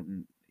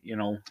 and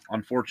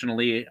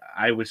unfortunately,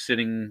 I was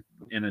sitting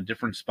in a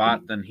different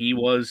spot than he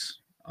was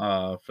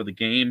for the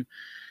game.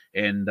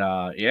 And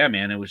yeah,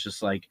 man, it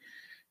was like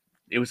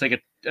a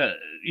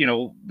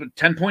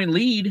 10-point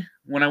lead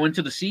when I went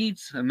to the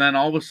seats, and then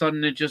all of a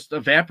sudden it just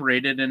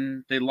evaporated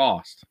and they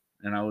lost.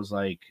 And I was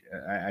like,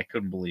 I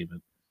couldn't believe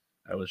it.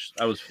 I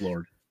was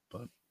floored.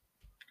 But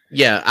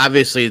yeah,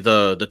 obviously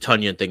the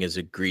Tunyon thing is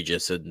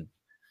egregious, and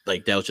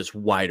like that was just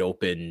wide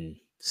open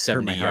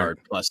 70-yard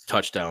plus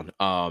touchdown.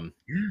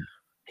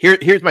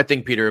 Here's my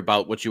thing, Peter,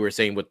 about what you were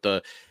saying with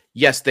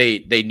yes, they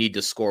need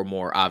to score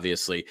more.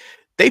 Obviously,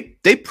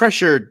 they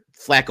pressured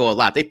Flacco a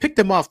lot. They picked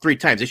him off 3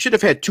 times. They should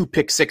have had 2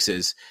 pick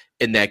sixes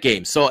in that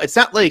game. So it's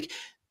not like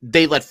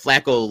they let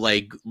Flacco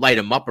like light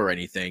him up or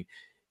anything.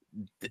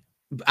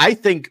 I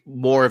think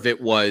more of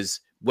it was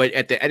when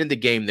at the end of the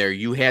game there,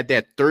 you had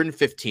that 3rd and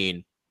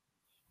 15.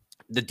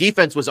 The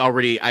defense was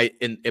already,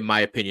 in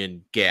my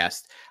opinion,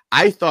 gassed.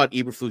 I thought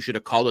Eberflus should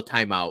have called a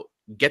timeout,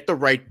 get the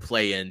right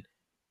play in,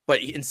 but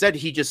instead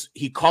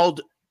he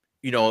called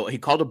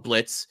a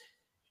blitz,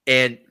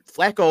 and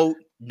Flacco,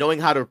 knowing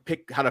how to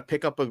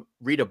pick up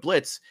read a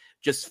blitz,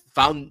 just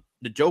found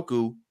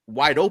Njoku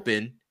wide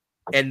open,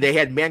 and they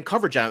had man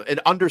coverage on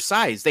and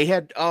undersized. They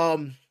had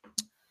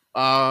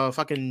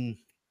fucking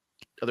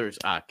others.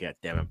 God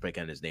damn, I'm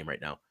breaking his name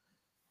right now.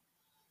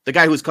 The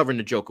guy who was covering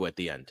Njoku at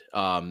the end.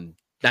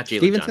 Not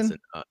Jalen Johnson.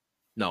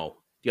 No,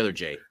 the other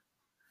Jay.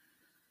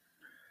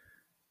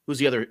 Who's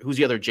the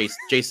other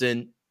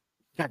Jason?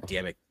 God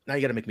damn it. Now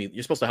you got to make me.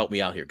 You're supposed to help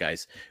me out here,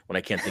 guys, when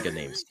I can't think of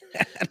names.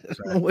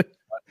 I'm looking.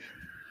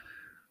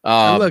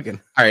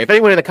 All right. If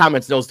anyone in the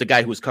comments knows the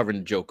guy who was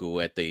covering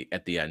Njoku at the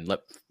end,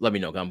 let me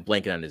know. I'm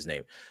blanking on his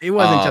name. It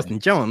wasn't Justin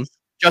Jones.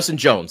 Justin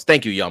Jones.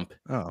 Thank you, Yump.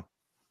 Oh.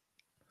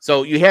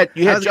 So you had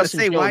I was Justin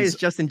Jones. Why is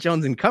Justin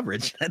Jones in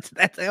coverage?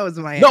 That was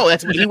my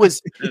that's what he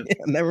was.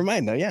 Never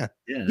mind though. Yeah.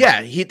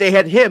 They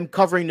had him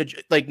covering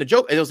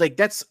Njoku. It was like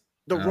that's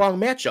the wrong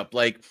matchup.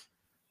 Like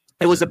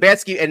it was a bad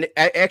scheme. And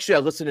actually, I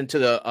was listening to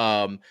the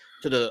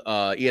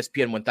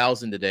ESPN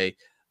 1000 today.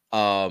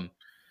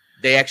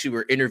 They actually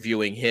were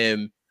interviewing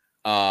him,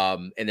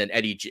 and then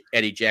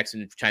Eddie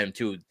Jackson chimed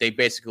too. They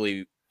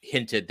basically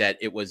hinted that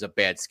it was a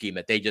bad scheme,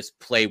 that they just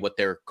play what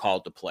they're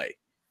called to play.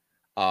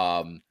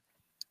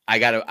 I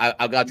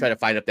gotta try to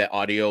find up that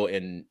audio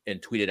and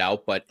tweet it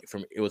out, but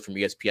it was from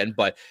ESPN,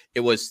 but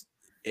it was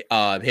him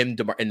and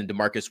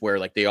DeMarcus, where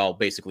like they all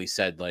basically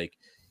said like,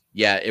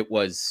 yeah, it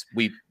was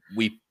we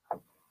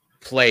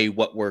play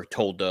what we're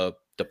told to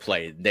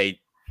play.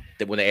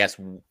 When they asked,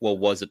 well,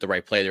 was it the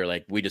right play? They're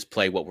like, we just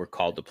play what we're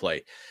called to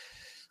play.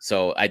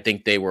 So I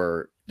think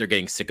they're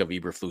getting sick of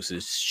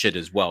Eberflus's shit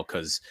as well,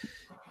 because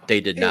they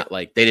did not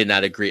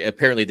agree.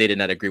 Apparently, they did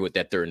not agree with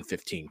that 3rd and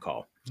 15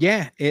 call.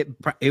 Yeah, it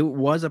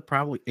was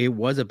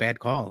a bad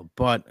call,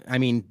 but I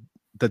mean,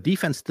 the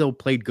defense still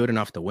played good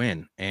enough to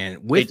win. And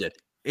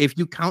if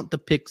you count the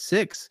pick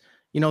 6,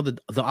 the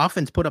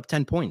offense put up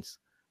 10 points.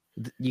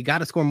 You got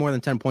to score more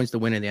than 10 points to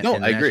win in the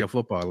National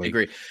Football League.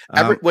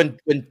 I agree. When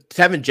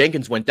Tevin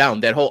Jenkins went down,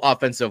 that whole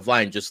offensive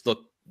line just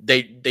looked.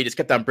 They just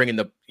kept on bringing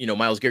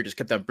Myles Garrett just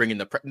kept on bringing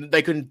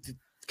they couldn't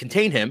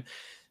contain him.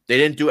 They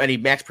didn't do any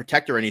max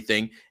protect or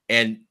anything,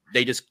 and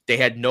they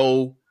had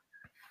no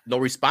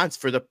response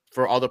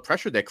for all the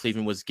pressure that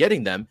Cleveland was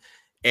getting them.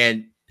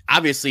 And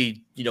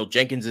obviously,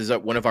 Jenkins is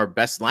one of our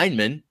best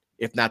linemen,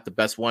 if not the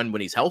best one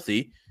when he's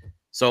healthy.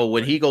 So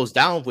when he goes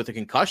down with a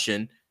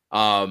concussion,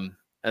 and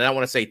I don't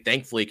want to say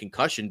thankfully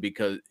concussion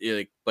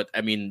but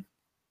I mean,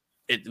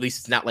 at least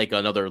it's not like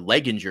another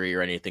leg injury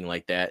or anything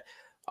like that.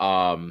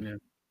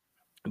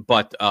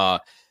 But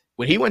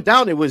when he went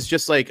down, it was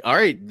just like, all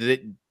right,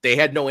 they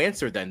had no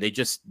answer then. They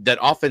just, that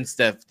offense,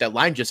 that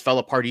line just fell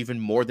apart even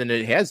more than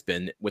it has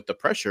been with the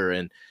pressure.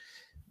 And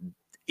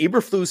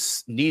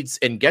Eberflus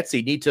and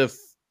Getsy need to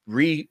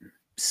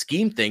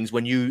re-scheme things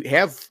when you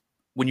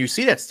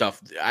see that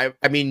stuff. I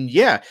mean,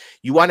 yeah,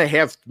 you want to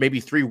have maybe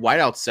 3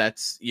 wideout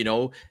sets, you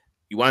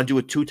want to do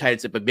a 2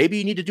 tight set, but maybe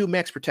you need to do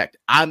max protect.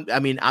 I'm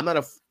not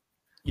a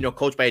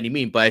coach by any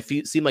means, but I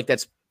seem like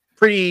that's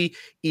pretty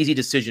easy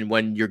decision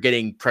when you're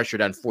getting pressured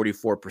on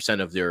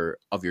 44% of your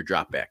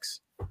dropbacks.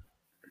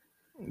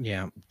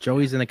 Yeah,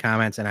 Joey's in the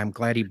comments, and I'm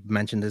glad he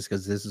mentioned this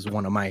because this is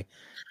one of my,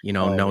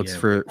 notes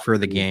for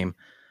the game.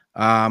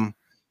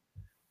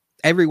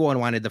 Everyone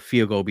wanted the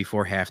field goal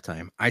before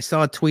halftime. I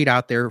saw a tweet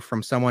out there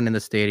from someone in the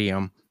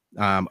stadium.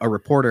 A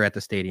reporter at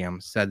the stadium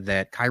said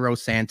that Cairo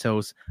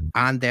Santos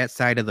on that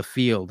side of the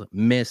field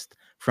missed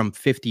from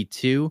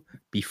 52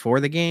 before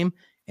the game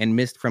and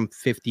missed from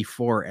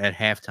 54 at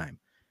halftime.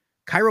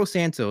 Cairo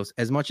Santos,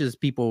 as much as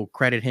people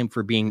credit him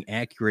for being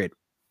accurate,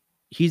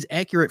 he's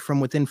accurate from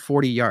within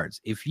 40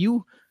 yards. If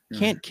you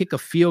can't kick a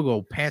field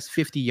goal past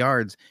 50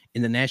 yards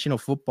in the National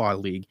Football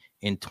League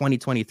in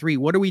 2023,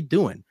 what are we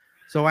doing?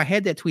 So I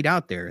had that tweet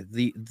out there.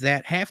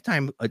 That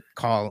halftime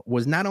call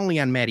was not only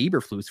on Matt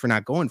Eberflus for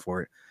not going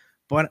for it,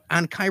 but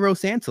on Cairo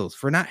Santos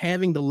for not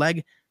having the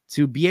leg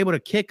to be able to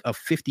kick a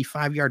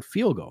 55-yard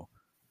field goal.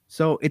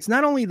 So it's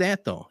not only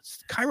that, though.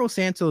 Cairo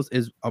Santos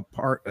is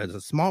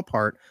a small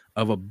part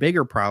of a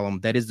bigger problem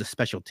that is the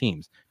special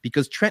teams.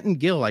 Because Trenton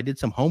Gill, I did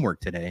some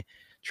homework today.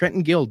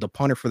 Trenton Gill, the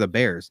punter for the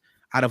Bears,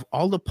 out of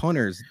all the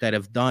punters that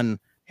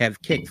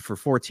have kicked for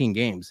 14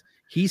 games,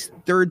 he's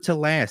third to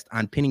last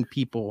on pinning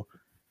people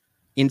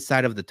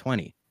inside of the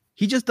 20.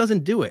 He just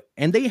doesn't do it.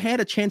 And they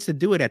had a chance to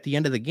do it at the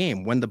end of the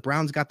game. When the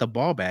Browns got the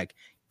ball back,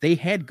 they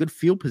had good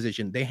field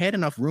position. They had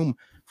enough room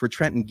for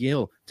Trenton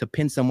Gill to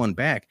pin someone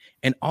back.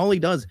 And all he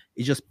does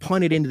is just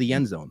punt it into the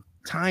end zone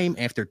time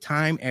after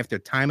time after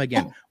time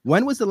again.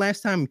 When was the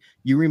last time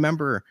you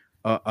remember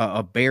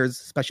a Bears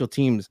special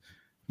teams,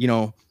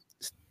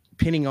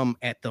 pinning them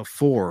at the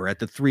 4, at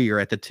the 3, or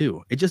at the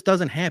 2? It just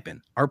doesn't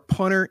happen. Our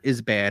punter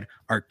is bad.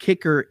 Our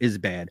kicker is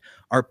bad.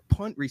 Our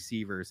punt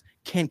receivers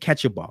can't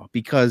catch a ball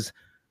because,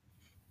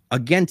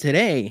 again,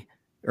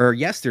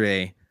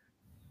 yesterday,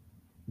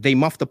 they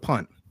muffed a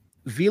punt.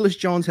 Velus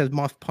Jones has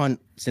muffed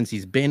punt since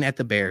he's been at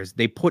the Bears.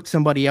 They put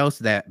somebody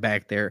else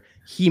back there.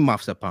 He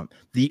muffs a punt.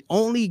 The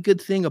only good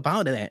thing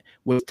about that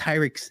was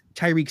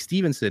Tyreek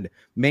Stevenson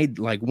made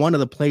like one of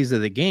the plays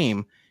of the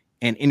game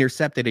and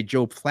intercepted a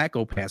Joe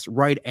Flacco pass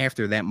right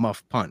after that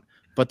muffed punt.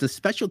 But the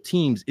special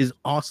teams is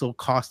also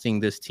costing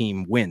this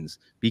team wins,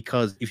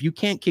 because if you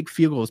can't kick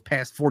field goals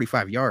past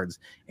 45 yards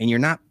and you're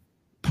not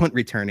punt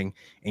returning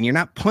and you're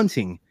not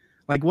punting,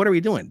 like, what are we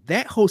doing?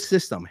 That whole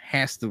system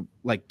has to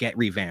get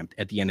revamped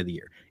at the end of the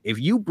year. If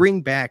you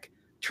bring back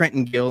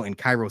Trenton Gill and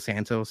Cairo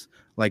Santos,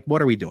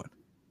 what are we doing?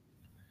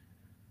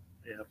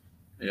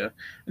 Yeah.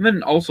 And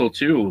then also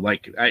too,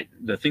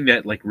 the thing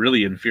that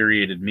really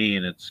infuriated me,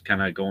 and it's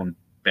kind of going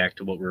back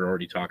to what we were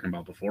already talking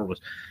about before,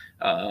 was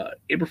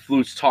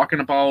Eberflus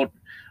talking about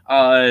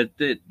how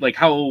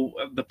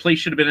the play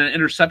should have been an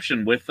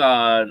interception with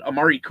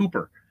Amari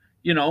Cooper,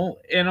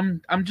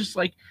 and I'm just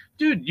like,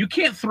 dude, you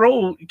can't,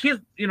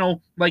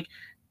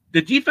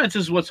 the defense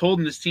is what's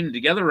holding this team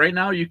together right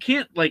now. You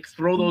can't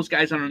throw those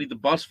guys underneath the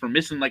bus for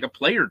missing a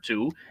play or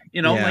two,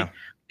 and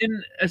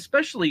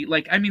especially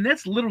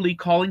that's literally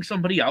calling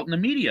somebody out in the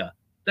media.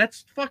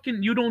 That's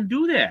fucking, you don't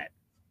do that.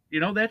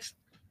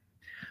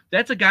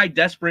 That's a guy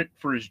desperate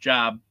for his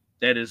job.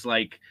 That is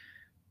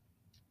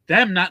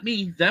them, not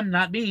me,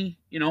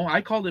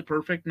 I called it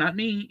perfect, not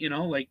me,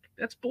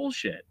 that's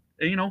bullshit.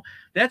 And,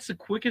 that's the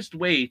quickest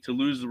way to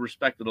lose the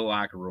respect of the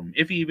locker room,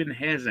 if he even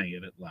has any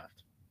of it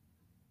left.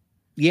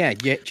 Yeah,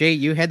 Jay,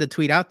 you had the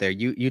tweet out there.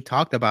 You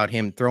talked about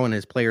him throwing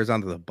his players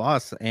onto the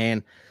bus,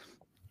 and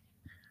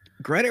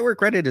credit where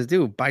credit is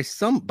due. By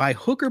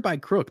hook or by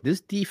crook,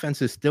 this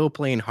defense is still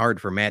playing hard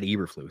for Matt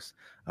Eberflus.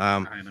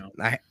 I know.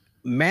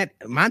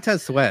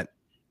 Montez Sweat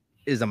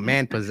is a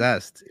man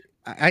possessed.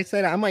 I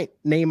said I might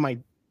name my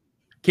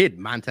kid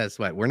Montez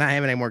Sweat. We're not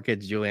having any more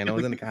kids, Julianne. I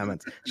was in the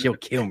comments. She'll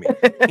kill me.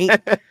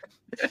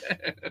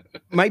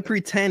 My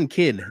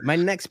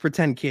next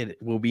pretend kid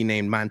will be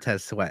named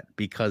Montez Sweat,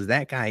 because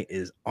that guy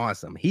is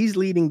awesome. He's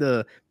leading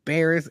the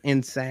Bears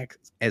in sacks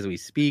as we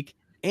speak,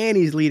 and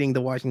he's leading the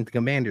Washington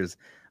Commanders.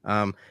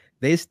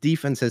 This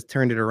defense has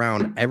turned it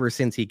around ever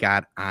since he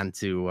got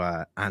onto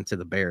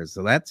the Bears.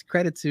 So that's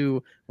credit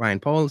to Ryan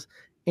Poles,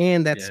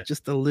 and that's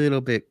just a little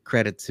bit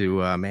credit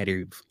to Matt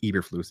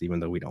Eberflus, even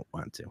though we don't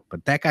want to.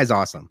 But that guy's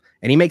awesome,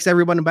 and he makes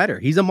everyone better.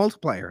 He's a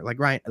multiplier, like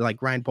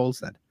Ryan Poles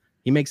said.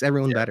 He makes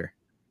everyone better.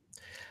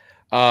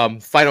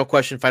 Final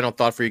question, final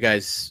thought for you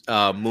guys.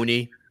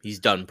 Mooney, he's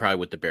done probably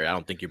with the Bears. I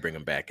don't think you bring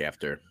him back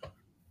after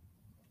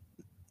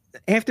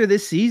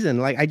this season.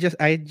 Like I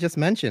just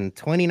mentioned,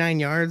 29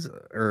 yards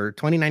or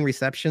 29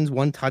 receptions,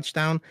 1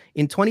 touchdown.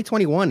 In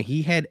 2021,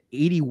 he had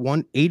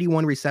 81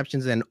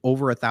 receptions and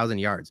over 1,000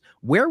 yards.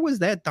 Where was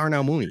that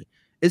Darnell Mooney,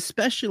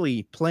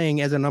 especially playing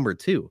as a number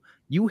 2?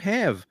 You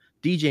have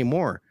DJ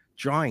Moore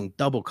drawing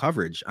double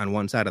coverage on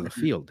one side of the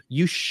field.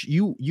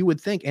 You would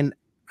think, and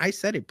I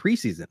said it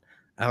preseason,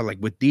 like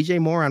with DJ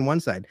Moore on one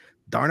side,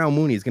 Darnell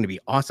Mooney is going to be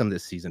awesome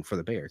this season for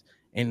the Bears,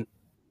 and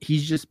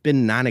he's just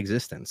been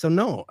non-existent. So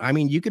no, I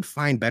mean, you could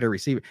find better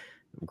receivers.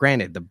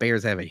 Granted, the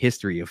Bears have a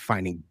history of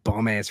finding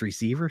bum-ass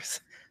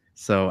receivers.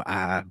 So,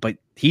 but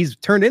he's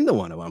turned into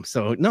one of them.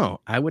 So no,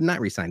 I would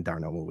not resign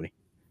Darnell Mooney.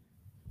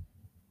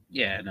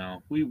 Yeah,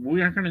 no,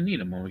 we aren't going to need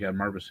him when we got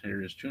Marvis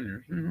Harris Jr.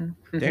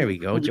 There we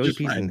go. Joey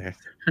P's in there.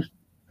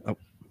 Oh,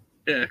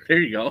 yeah, there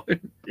you go.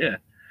 Yeah.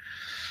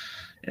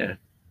 It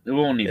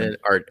won't need him.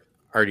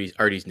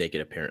 Artie's naked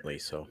apparently.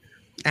 So,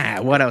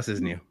 what else is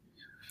new?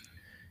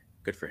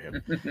 Good for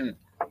him.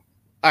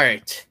 All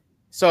right.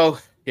 So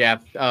yeah,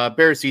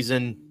 Bears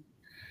season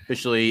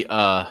officially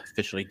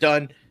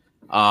done.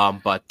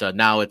 But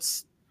now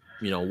it's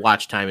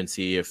watch time and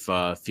see if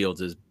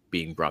Fields is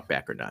being brought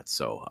back or not.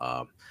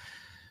 So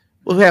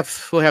we'll have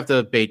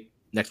the debate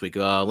next week.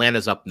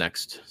 Atlanta's up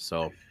next,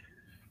 so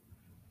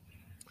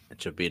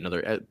it should be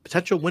another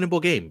potential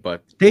winnable game.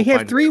 But they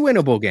have 3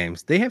 winnable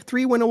games. They have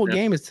 3 winnable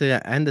games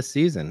to end the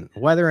season.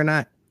 Whether or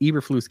not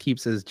Eberflus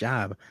keeps his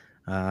job,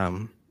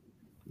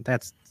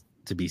 that's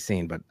to be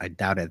seen. But I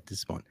doubt it at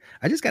this point.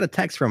 I just got a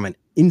text from an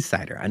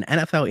insider, an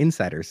NFL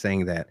insider,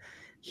 saying that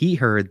he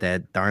heard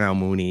that Darnell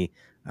Mooney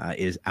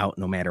is out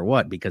no matter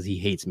what because he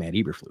hates Matt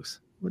Eberflus,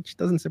 which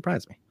doesn't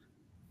surprise me.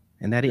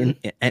 And that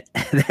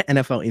that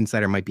NFL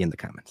insider might be in the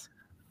comments.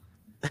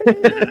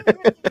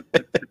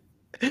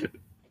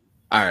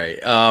 All right,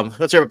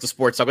 let's wrap up the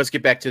sports talk. Let's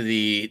get back to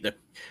the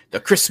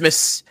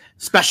Christmas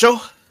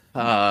special.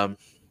 My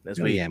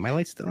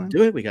light's still on.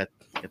 Do it. We got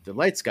the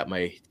lights. Got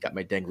my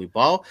dangly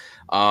ball.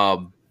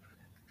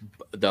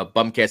 The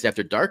BumCast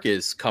After Dark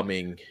is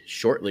coming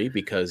shortly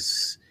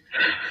because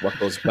what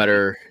goes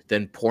better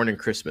than porn and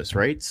Christmas,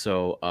 right?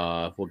 So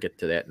we'll get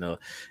to that in a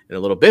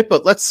little bit.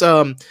 But let's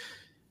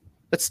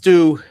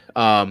do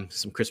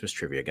some Christmas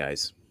trivia,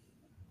 guys.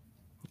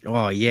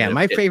 Oh yeah,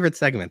 my favorite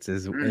segments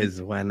is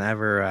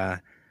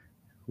whenever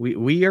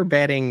we are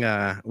batting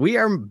we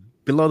are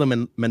below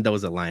the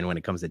Mendoza line when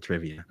it comes to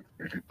trivia.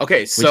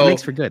 Okay, so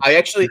makes for good. I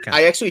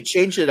actually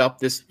changed it up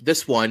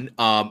this one.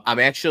 I'm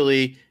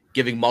actually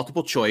giving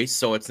multiple choice,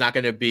 so it's not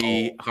going to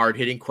be hard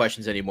hitting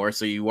questions anymore.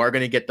 So you are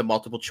going to get the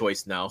multiple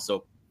choice now.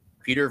 So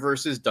Peter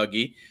versus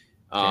Dougie,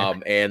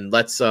 and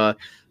let's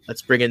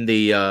bring in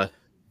the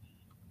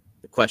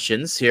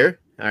questions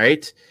here. All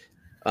right.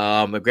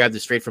 I grabbed it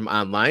straight from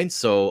online,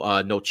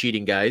 so no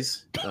cheating,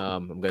 guys.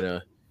 I'm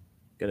gonna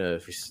go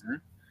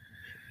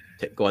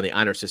on the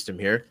honor system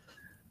here.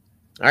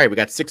 All right, we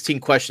got 16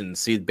 questions.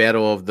 See the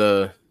battle of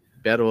the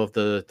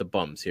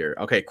bums here.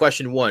 Okay,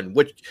 question 1: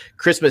 which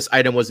Christmas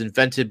item was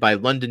invented by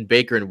London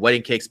baker and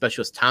wedding cake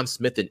specialist Tom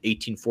Smith in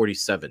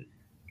 1847?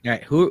 All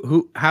right,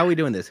 who? How are we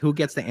doing this? Who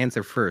gets to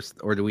answer first,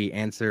 or do we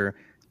answer?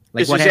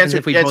 Like, What what happens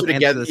if we both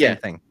together? answer the same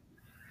thing?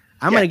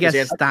 I'm gonna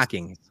guess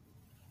stockings.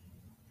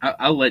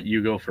 I'll let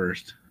you go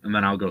first, and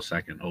then I'll go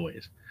second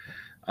always.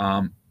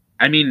 I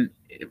mean,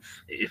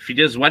 if he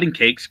does wedding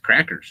cakes,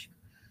 crackers.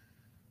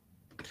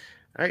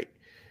 All right,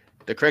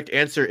 the correct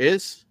answer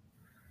is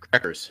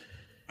crackers.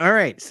 All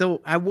right,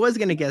 so I was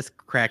gonna guess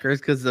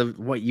crackers because of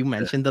what you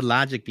mentioned, the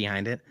logic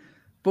behind it.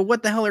 But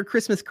what the hell are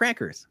Christmas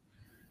crackers?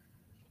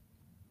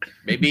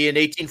 Maybe in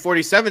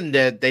 1847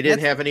 that they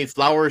didn't have any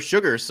flour or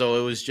sugar, so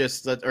it was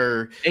just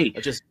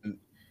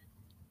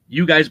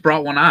you guys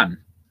brought one on.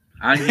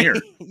 I'm here.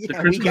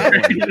 Yeah, we got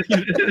one.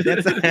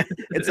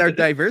 It's our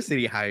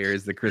diversity hire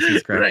is the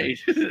Christmas cracker. Right.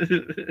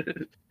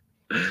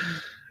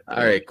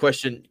 All right,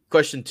 question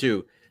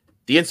 2.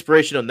 The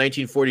inspiration of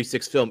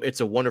 1946 film It's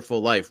a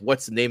Wonderful Life.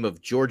 What's the name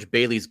of George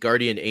Bailey's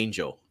guardian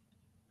angel?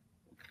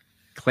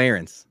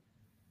 Clarence.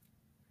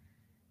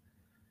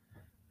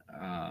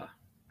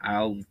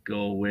 I'll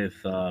go with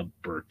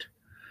Bert.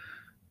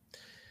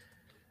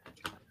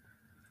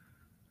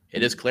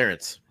 It is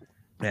Clarence.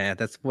 Yeah,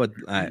 that's what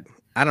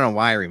I don't know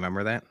why I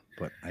remember that,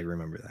 but I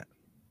remember that.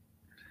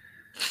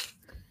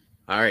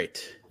 All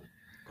right.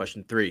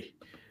 Question 3.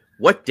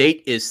 What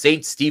date is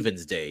St.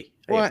 Stephen's Day?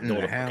 I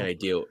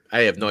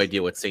have no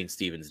idea what St.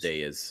 Stephen's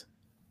Day is.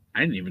 I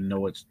didn't even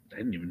know.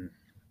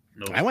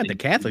 I went to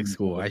Catholic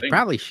school. I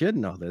probably should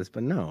know this,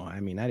 but no.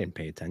 I mean, I didn't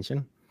pay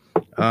attention.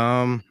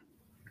 I'm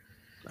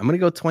gonna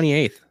go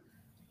 28th.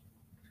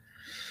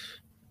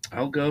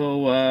 I'll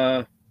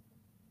go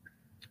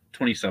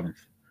 27th.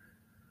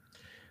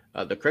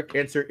 The correct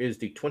answer is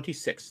the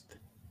 26th.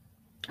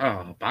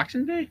 Oh,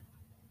 Boxing Day?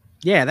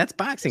 Yeah, that's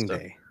Boxing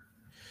Day.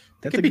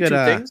 That's a good.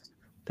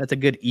 That's a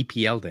good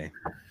EPL day.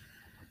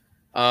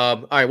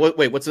 All right.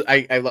 Wait. What's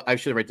I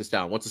should write this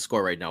down. What's the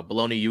score right now?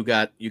 Baloney, you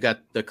got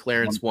the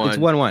Clarence one. It's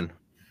 1-1.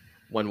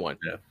 1-1.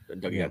 Yeah.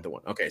 Dougie got the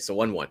one. Okay, so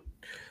 1-1. All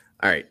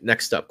right.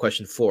 Next up,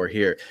 question 4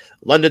 here.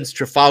 London's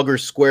Trafalgar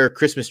Square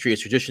Christmas tree is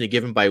traditionally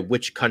given by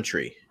which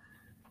country?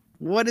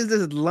 What is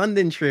this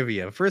London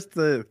trivia? First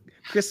the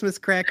Christmas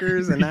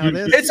crackers, and now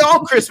this. It's all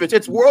Christmas.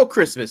 It's world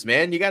Christmas,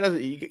 man. You gotta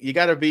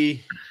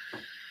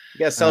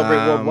celebrate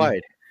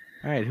worldwide.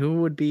 All right,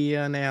 who would be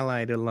an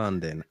ally to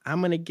London?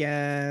 I'm gonna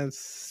guess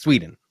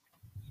Sweden.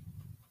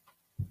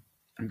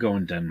 I'm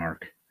going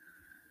Denmark.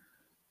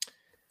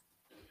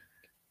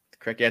 The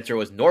correct answer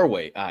was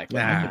Norway. I put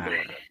Ah. the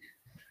one.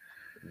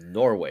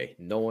 Norway.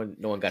 No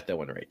one got that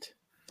one right.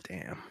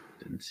 Damn.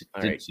 Didn't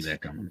see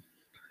that coming.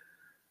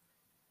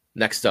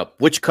 Next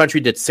up, which country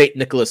did Saint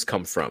Nicholas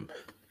come from?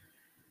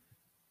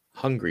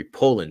 Hungary,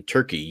 Poland,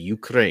 Turkey,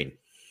 Ukraine.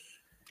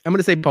 I'm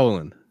gonna say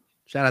Poland.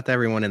 Shout out to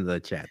everyone in the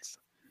chats.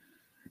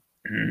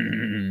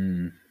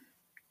 I'm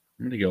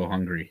gonna go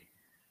Hungary.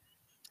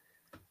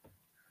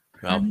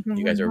 Well,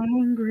 you guys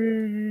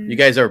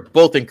are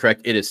both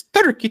incorrect. It is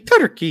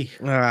Turkey.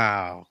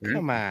 Oh,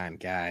 come on,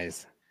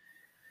 guys.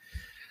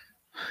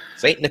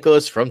 Saint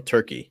Nicholas from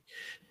Turkey.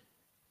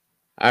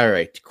 All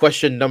right.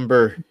 Question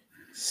number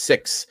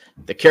 6.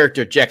 The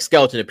character Jack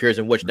Skeleton appears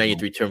in which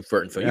 93 Tim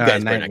Burton film? You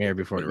guys Nightmare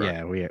Before.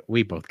 Yeah,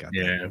 we both got that.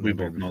 Yeah, we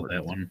both know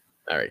that one.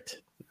 All right.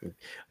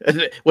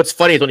 What's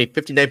funny is only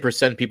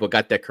 59% of people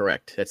got that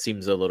correct. That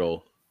seems a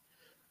little.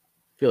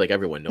 I feel like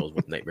everyone knows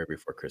what Nightmare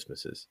Before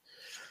Christmas is.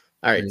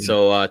 All right,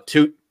 so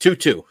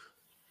 2-2.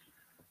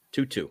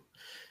 2-2.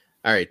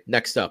 All right,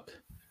 next up.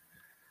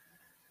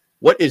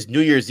 What is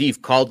New Year's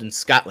Eve called in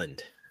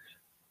Scotland?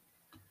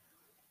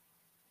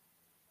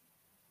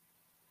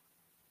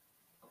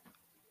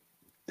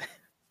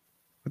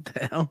 What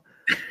the hell?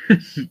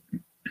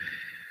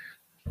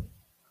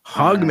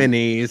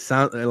 Hogmanay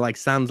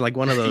sounds like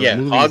one of those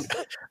movies.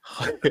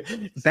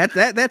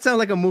 That sounds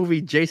like a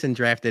movie Jason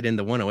drafted in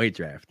the 108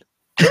 draft.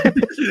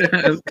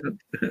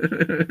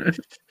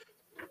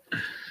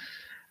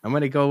 I'm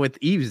gonna go with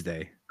Eve's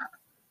Day.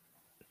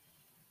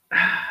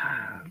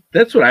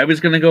 That's what I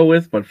was gonna go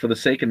with, but for the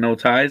sake of no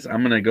ties,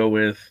 I'm gonna go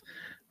with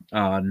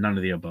none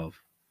of the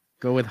above.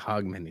 Go with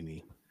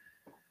Hogmanay.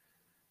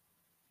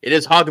 It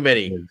is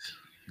Hogmanay.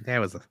 That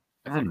was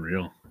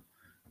unreal.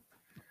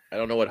 I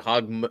don't know what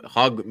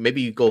hog.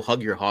 Maybe you go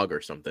hug your hog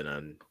or something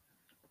on.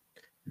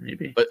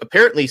 Maybe. But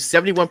apparently,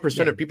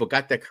 71% of people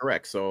got that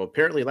correct. So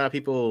apparently, a lot of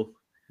people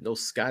know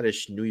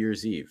Scottish New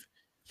Year's Eve.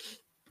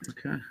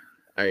 Okay.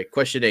 All right.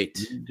 Question 8.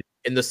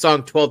 In the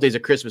song 12 Days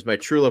of Christmas, my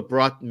true love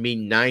brought me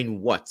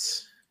 9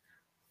 whats.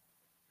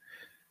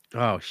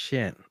 Oh,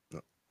 shit.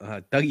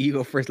 Doug, you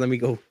go first. Let me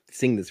go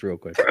sing this real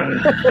quick.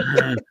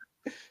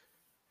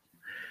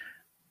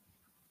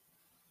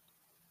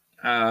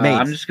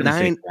 I'm just gonna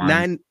say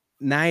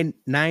nine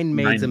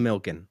maids of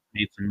milking.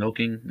 Maids of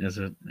milking, is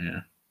it?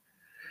 Yeah.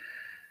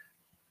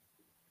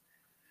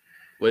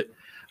 What?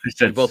 I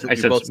said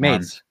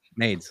swans.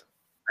 Maids.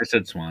 I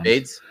said swans.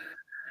 Maids?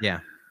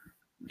 Yeah.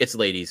 It's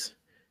ladies.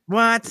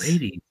 What?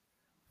 Ladies.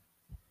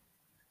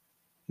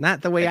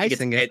 Not the way I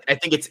sing it. I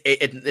think it's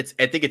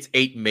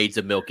 8 maids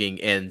of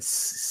milking and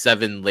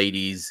 7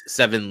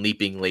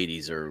 leaping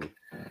ladies. Or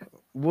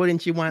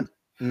wouldn't you want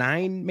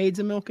 9 maids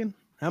of milking?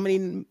 How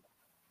many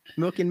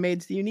milking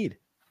maids do you need?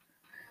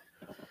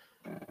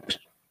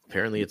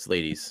 Apparently, it's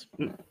ladies.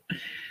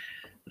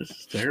 This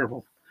is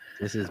terrible.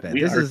 This is bad.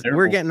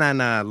 We're getting on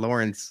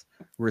Lawrence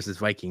versus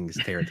Vikings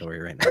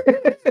territory right now.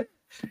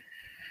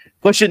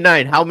 Question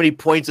 9. How many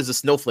points does a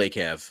snowflake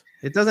have?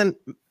 It doesn't.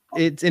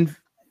 It's in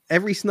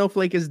every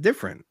snowflake is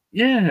different.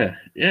 Yeah.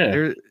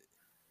 There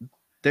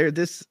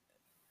is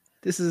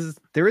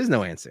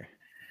no answer.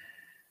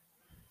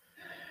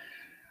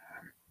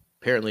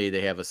 Apparently,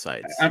 they have a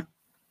sides.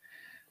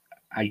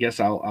 I guess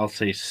I'll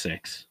say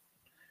 6.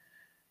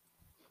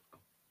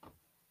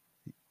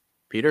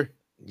 Peter?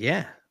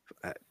 Yeah.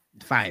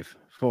 5,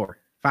 4,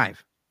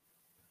 5.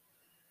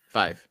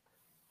 5.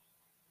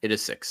 It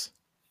is 6.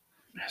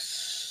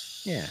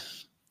 Yes. Yeah.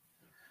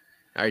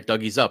 All right,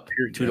 Dougie's up.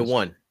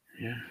 2-1.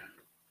 Yeah.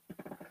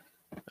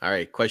 All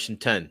right, question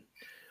 10.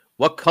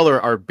 What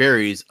color are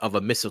berries of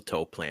a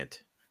mistletoe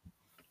plant?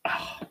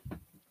 Oh.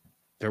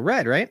 They're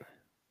red, right?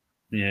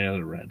 Yeah,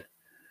 they're red.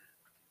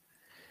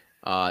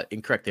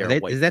 Incorrect. They are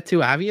white. Is that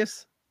too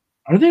obvious?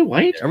 Are they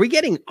white? Are we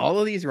getting all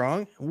of these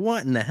wrong?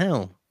 What in the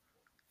hell?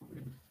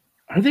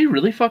 Are they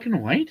really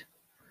fucking white?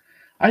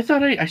 I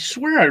thought I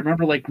swear I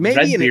remember like maybe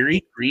red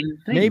berry, green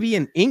thing. Maybe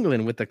in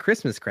England with the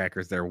Christmas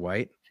crackers, they're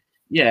white.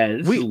 Yeah,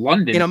 this is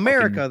London. In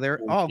America,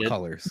 they're all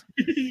colors.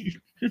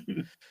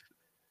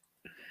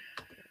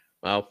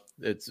 Well,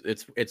 it's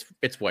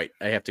white.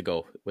 I have to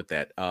go with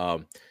that.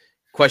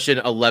 Question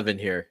 11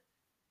 here.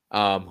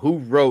 Who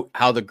wrote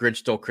How the Grinch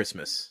Stole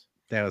Christmas?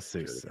 That was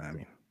Seuss. I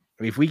mean,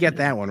 if we get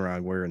that one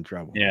wrong, we're in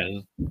trouble.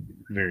 Yeah,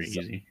 very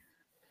easy.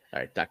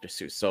 All right, Dr.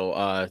 Seuss. So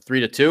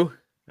 3-2.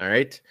 All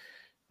right.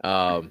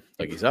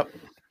 Dougie's up.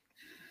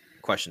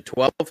 Question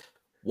 12.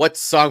 What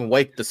song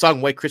the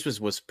song White Christmas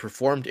was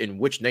performed in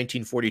which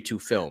 1942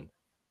 film?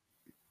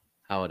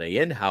 Holiday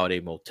Inn, Holiday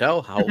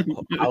Motel,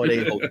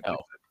 Holiday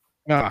Hotel.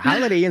 Oh,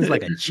 Holiday Inn's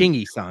like a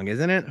Chingy song,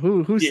 isn't it?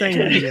 Who sang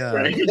the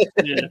right?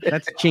 Yeah.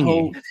 That's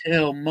Chingy.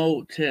 Hotel,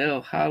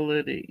 motel,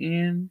 Holiday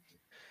Inn.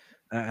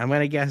 I'm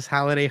gonna guess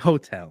Holiday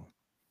Hotel.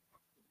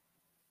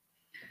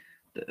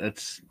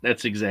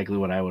 That's exactly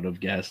what I would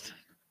have guessed.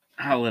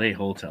 Holiday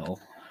Hotel.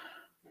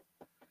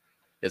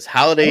 It's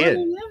Holiday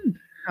Inn.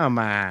 Come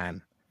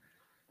on.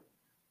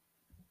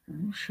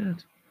 Oh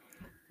shit.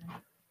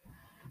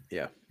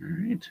 Yeah. All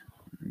right.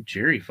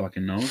 Jerry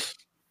fucking knows.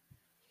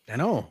 I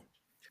know.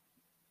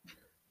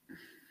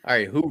 All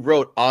right. Who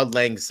wrote Auld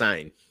Lang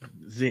Syne?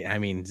 I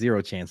mean,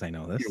 zero chance I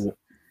know this.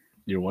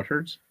 Your what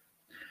hurts?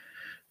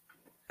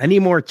 I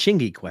need more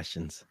Chingy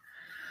questions.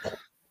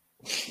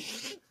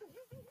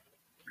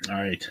 All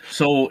right.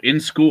 So in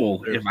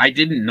school, if I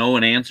didn't know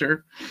an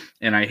answer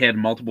and I had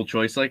multiple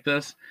choice like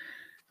this,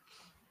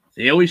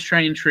 they always try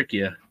and trick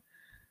you.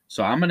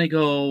 So I'm gonna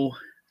go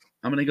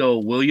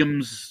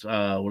Williams.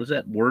 What is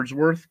that?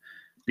 Wordsworth,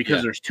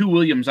 because there's two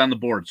Williams on the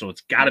board, so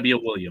it's got to be a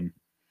William.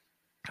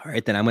 All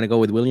right, then I'm gonna go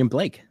with William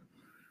Blake.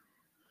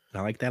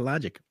 I like that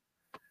logic.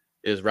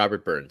 It was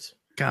Robert Burns.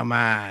 Come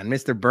on,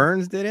 Mr.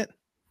 Burns did it.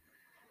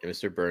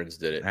 Mr. Burns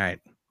did it. All right.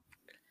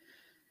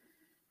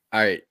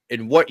 All right.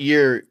 In what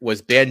year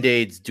was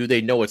Band-Aid's "Do They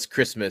Know It's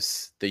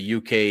Christmas" the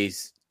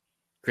UK's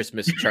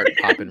Christmas chart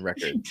popping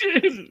record?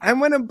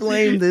 I'm gonna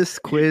blame this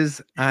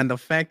quiz on the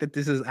fact that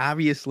this is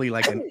obviously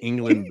like an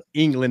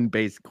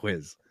England-based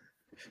quiz.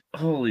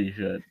 Holy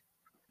shit!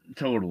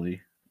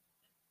 Totally.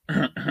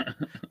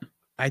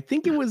 I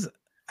think it was.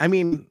 I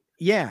mean,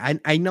 yeah,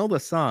 I know the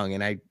song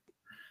and I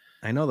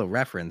know the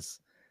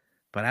reference,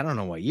 but I don't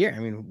know what year. I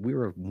mean, we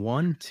were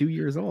 1-2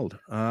 years old.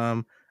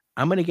 I'm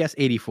gonna guess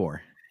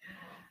 84.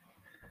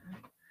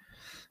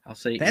 I'll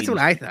say that's what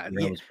I thought. I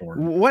Yeah. was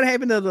born. What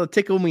happened to the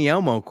Tickle Me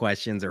Elmo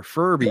questions or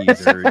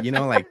Furbies or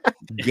like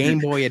Game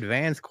Boy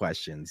Advance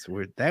questions?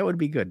 That would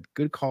be good.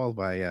 Good call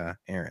by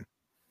Aaron.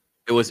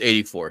 It was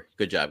 84.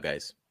 Good job,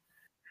 guys.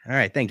 All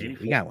right, thank you.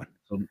 84. We got one.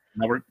 So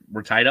now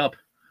we're tied up.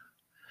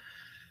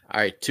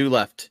 All right, two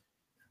left.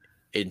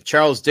 In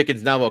Charles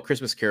Dickens' novel "A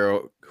Christmas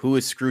Carol," who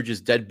is Scrooge's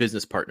dead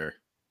business partner?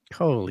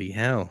 Holy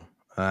hell.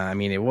 I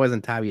mean, it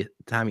wasn't Tiny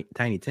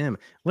Tim.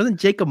 Wasn't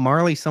Jacob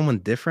Marley someone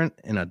different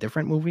in a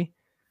different movie?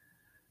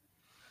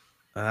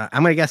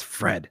 I'm going to guess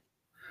Fred.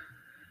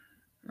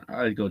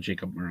 I'd go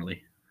Jacob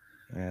Marley.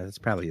 That's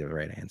probably the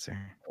right answer.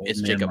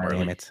 It's Jacob Marley.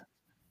 Damn it.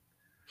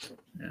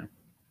 Yeah.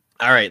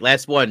 All right,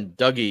 last one.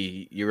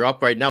 Dougie, you're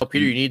up right now.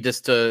 Peter, you need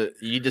this to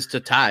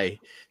tie.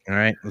 All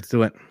right, let's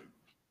do it.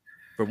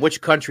 From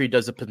which country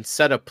does the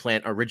poinsettia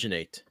plant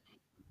originate?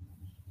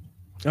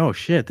 Oh,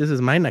 shit. This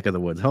is my neck of the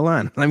woods. Hold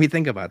on. Let me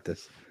think about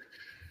this.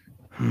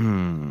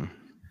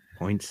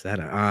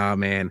 Poinsettia. Oh,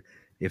 man.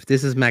 If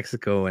this is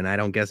Mexico and I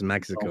don't guess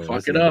Mexico,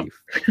 fuck it up.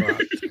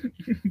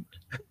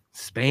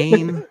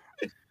 Spain.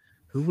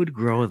 Who would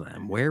grow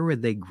them? Where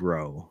would they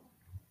grow?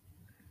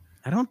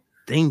 I don't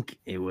think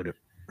it would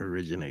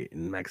originate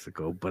in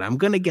Mexico, but I'm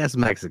going to guess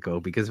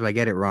Mexico because if I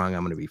get it wrong,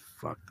 I'm going to be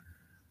fucked.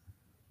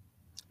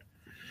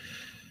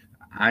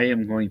 I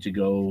am going to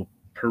go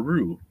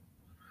Peru.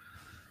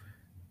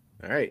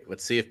 All right,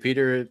 let's see if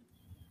Peter.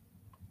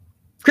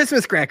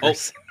 Christmas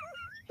crackers.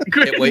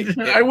 Wait,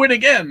 I win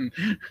again.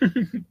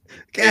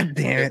 God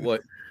damn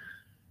it.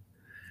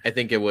 I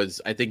think it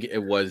was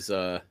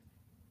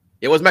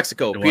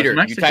Mexico. Peter,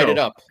 you tied it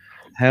up.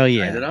 Hell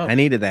yeah. I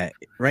needed that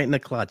right in the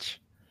clutch.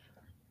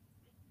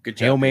 Good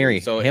job. Hail Mary.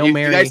 So Hail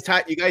Mary.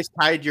 You guys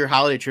tied your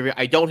holiday trivia.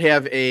 I don't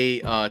have a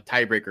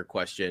tiebreaker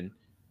question.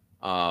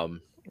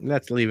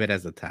 Let's leave it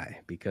as a tie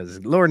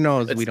because Lord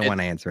knows we don't want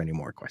to answer any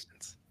more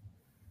questions.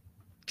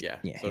 Yeah.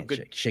 So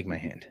good. Shake my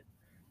hand.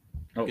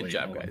 Good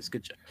job, guys.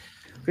 Good job.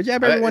 Good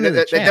job, everyone in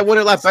the chat. That went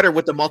a lot better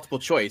with the multiple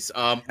choice.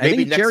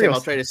 Maybe next Jerry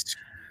time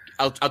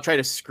I'll try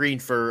to screen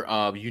for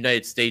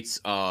United States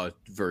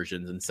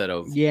versions instead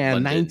of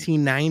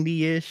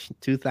 1990-ish,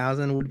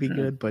 2000 would be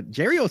good. But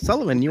Jerry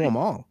O'Sullivan knew them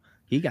all.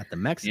 He got the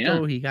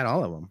Mexico. He got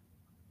all of them.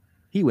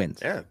 He wins.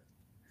 Yeah.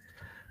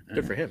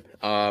 Good for him.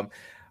 All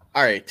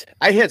right.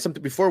 I had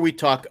something before we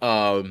talk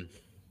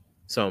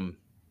some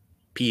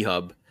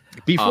P-Hub.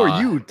 Before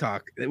you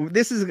talk,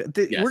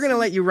 we're gonna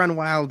let you run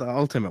wild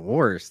Ultimate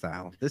Warrior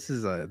style. This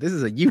is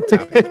a you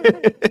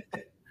topic.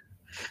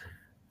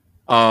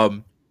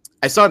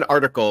 I saw an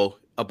article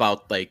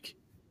about like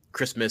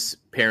Christmas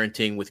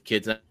parenting with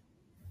kids.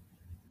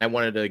 I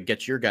wanted to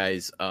get your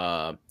guys'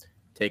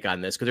 take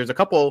on this because there's a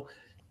couple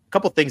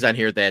things on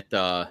here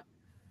that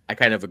I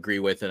kind of agree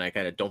with and I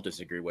kind of don't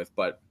disagree with.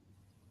 But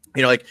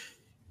like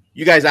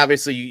you guys have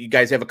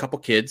a couple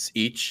kids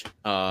each,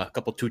 a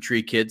couple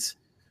 2-3 kids.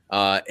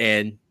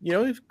 And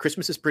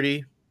Christmas is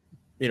pretty,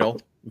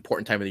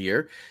 important time of the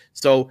year.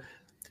 So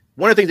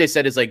one of the things they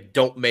said is like,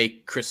 don't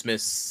make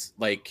Christmas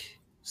like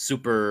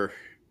super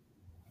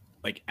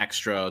like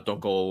extra.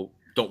 Don't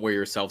wear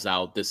yourselves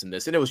out, this and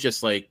this. And it was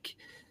just like,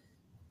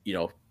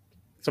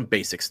 some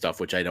basic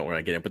stuff, which I don't want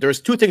to get in, but there was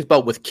 2 things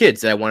about with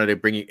kids that I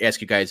wanted to ask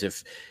you guys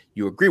if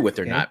you agree with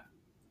or not.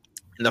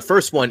 And the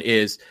first one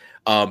is,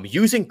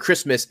 using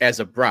Christmas as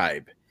a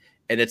bribe.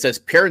 And it says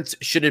parents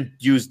shouldn't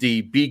use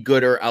the "be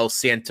good or else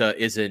Santa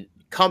isn't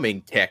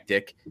coming"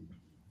 tactic.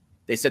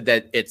 They said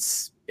that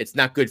it's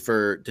not good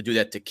to do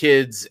that to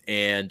kids,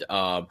 and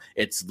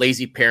it's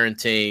lazy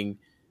parenting.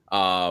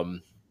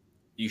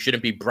 You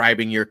shouldn't be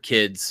bribing your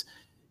kids,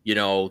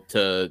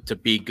 to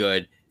be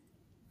good.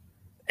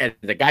 And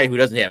the guy who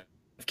doesn't have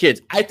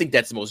kids, I think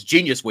that's the most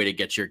genius way to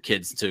get your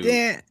kids to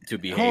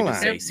behave and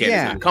say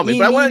Santa's not coming.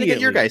 But I wanted to get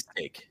your guys'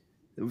 take.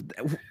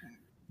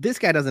 This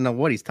guy doesn't know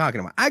what he's talking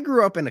about. I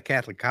grew up in a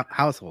Catholic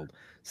household.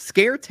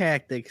 Scare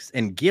tactics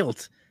and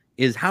guilt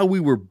is how we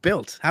were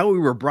built, how we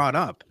were brought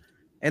up.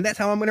 And that's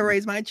how I'm going to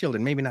raise my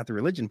children. Maybe not the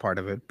religion part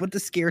of it, but the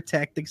scare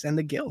tactics and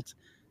the guilt.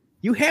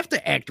 You have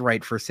to act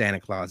right for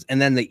Santa Claus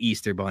and then the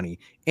Easter Bunny.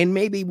 And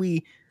maybe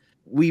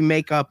we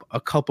make up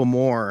a couple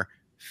more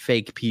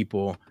fake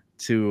people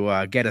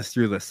to get us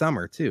through the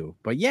summer too.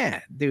 But yeah,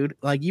 dude,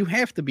 like you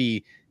have to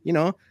be,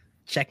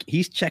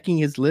 he's checking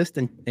his list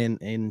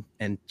and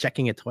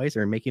checking it twice,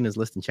 or making his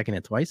list and checking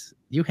it twice.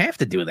 You have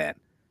to do that.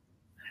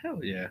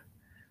 Hell yeah.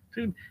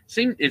 Dude,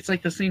 it's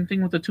like the same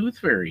thing with the tooth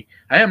fairy.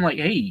 I am like,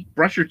 hey,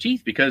 brush your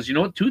teeth, because you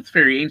know what? Tooth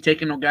fairy ain't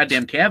taking no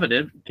goddamn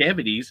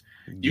cavities.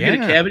 You get a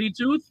cavity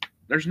tooth,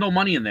 there's no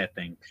money in that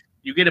thing.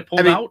 You get it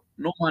pulled out,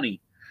 no money.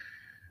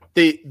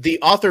 The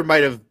author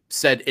might have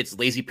said it's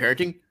lazy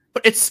parenting,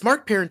 but it's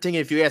smart parenting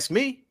if you ask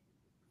me.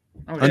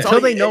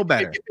 Until they know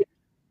better.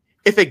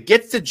 If it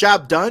gets the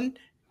job done,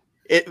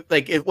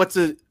 what's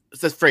the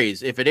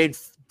phrase? If it ain't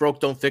broke,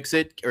 don't fix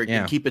it, or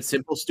you keep it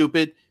simple,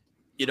 stupid.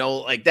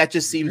 That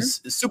just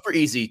seems super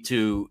easy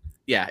to,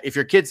 if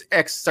your kids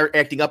start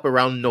acting up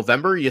around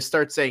November, you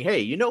start saying,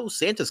 hey,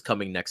 Santa's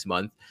coming next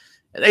month.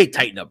 And they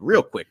tighten up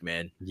real quick,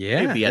 man.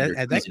 Yeah. The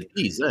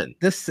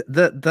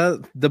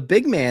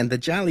big man, the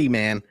jolly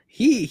man,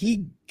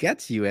 he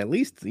gets you at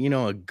least,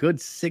 a good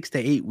 6 to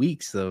 8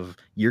 weeks of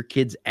your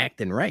kids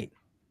acting right.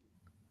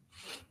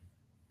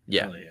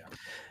 Yeah.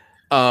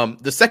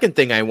 The second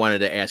thing I wanted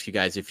to ask you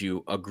guys, if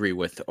you agree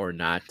with or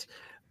not,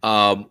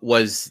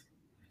 was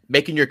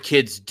making your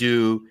kids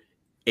do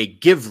a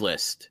give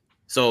list.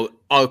 So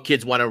all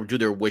kids want to do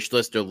their wish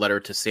list, their letter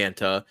to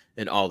Santa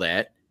and all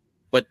that.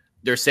 But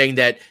they're saying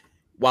that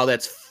while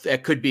that's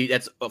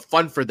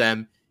fun for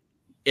them,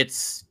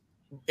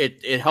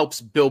 it helps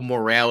build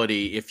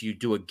morality if you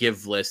do a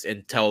give list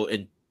and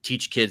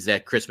teach kids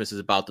that Christmas is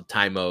about the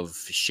time of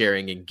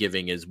sharing and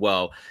giving as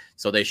well.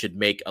 So they should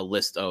make a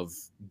list of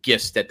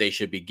gifts that they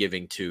should be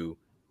giving to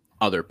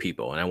other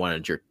people. And I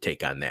wanted your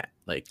take on that.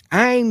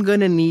 I'm going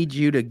to need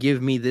you to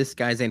give me this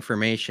guy's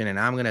information, and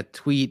I'm going to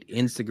tweet,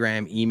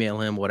 Instagram, email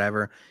him,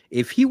 whatever.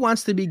 If he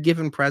wants to be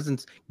given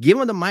presents, give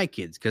them to my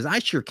kids, because I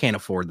sure can't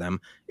afford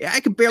them. I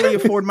could barely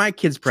afford my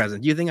kids'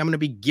 presents. You think I'm going to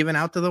be giving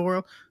out to the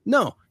world?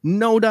 No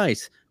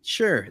dice.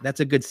 Sure, that's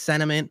a good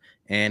sentiment.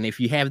 And if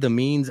you have the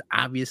means,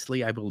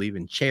 obviously, I believe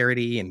in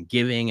charity and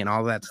giving and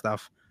all that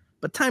stuff.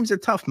 But times are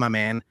tough, my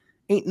man.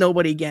 Ain't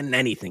nobody getting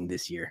anything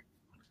this year.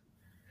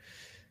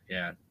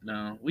 Yeah,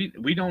 no,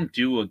 we don't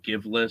do a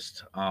give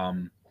list.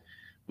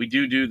 We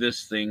do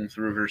this thing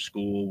through her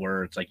school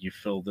where it's like you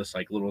fill this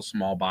little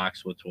small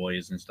box with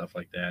toys and stuff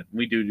like that.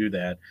 We do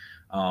that.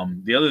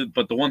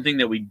 But the one thing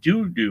that we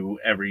do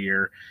every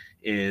year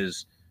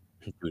is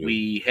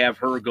we have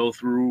her go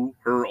through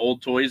her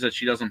old toys that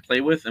she doesn't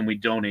play with, and we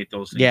donate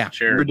those things to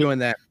charity. We're doing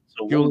that.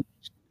 So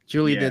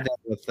Julie did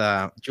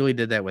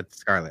that with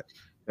Scarlett,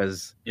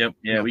 because we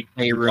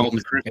call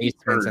the Christmas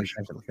purge and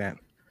stuff like that.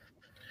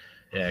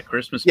 Yeah,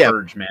 Christmas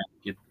purge, man.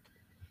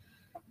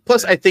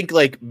 Plus, I think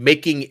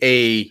making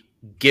a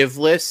give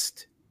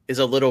list is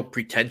a little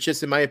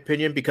pretentious in my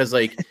opinion, because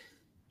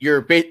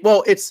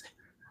it's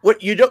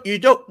what you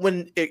don't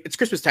when it's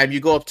Christmas time, you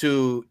go up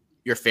to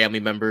your family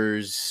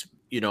members,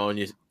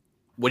 and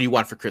what do you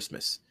want for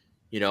Christmas?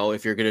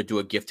 If you're gonna do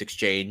a gift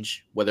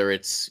exchange, whether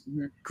it's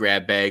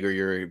grab bag or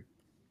you're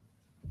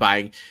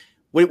buying.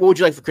 What would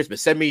you like for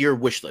Christmas? Send me your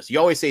wish list. You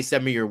always say,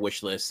 send me your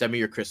wish list. Send me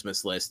your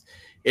Christmas list.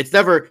 It's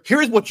never,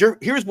 here's what you're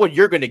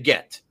going to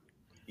get.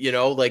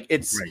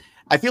 It's, right.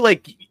 I feel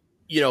like,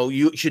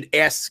 you should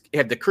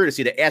have the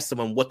courtesy to ask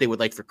someone what they would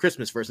like for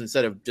Christmas first,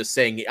 instead of just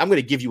saying, I'm going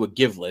to give you a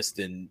give list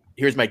and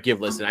here's my give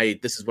list. And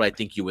this is what I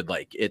think you would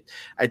like it.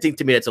 I think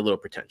to me, that's a little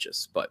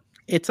pretentious, but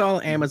it's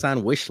all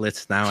Amazon wish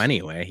lists now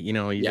anyway.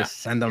 You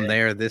just send them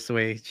there this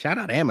way. Shout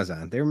out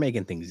Amazon. They're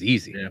making things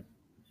easy. Yeah.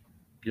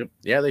 Yep.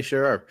 Yeah, they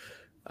sure are.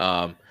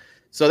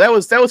 So that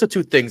was the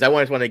two things I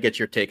want to get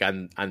your take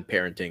on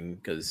parenting,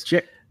 because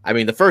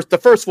the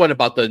first one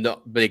about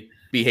the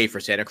behave for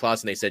Santa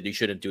Claus, and they said you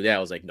shouldn't do that. I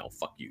was like, no,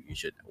 fuck you. You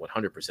should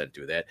 100%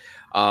 do that.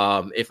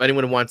 If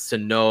anyone wants to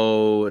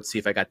know, let's see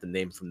if I got the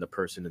name from the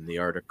person in the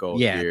article.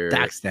 Here.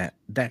 Dox that.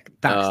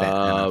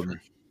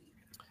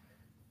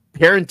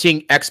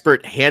 Parenting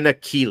expert Hannah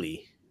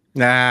Keeley.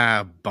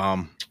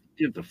 Bum.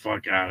 Get the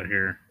fuck out of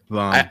here.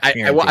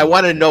 I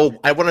want to know.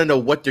 I want to know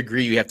what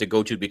degree you have to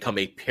go to become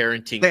a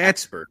parenting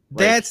expert.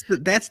 That's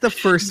the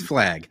first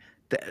flag.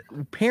 The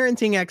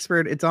parenting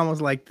expert. It's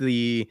almost like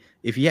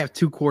if you have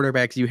two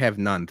quarterbacks, you have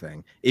none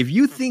thing. If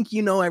you think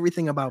you know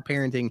everything about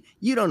parenting,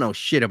 you don't know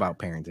shit about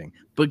parenting,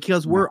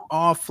 because we're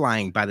all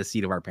flying by the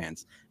seat of our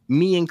pants.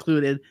 Me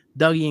included,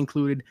 Dougie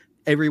included,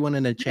 everyone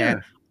in the chat.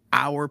 Yeah.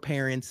 Our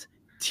parents,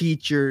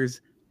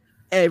 teachers,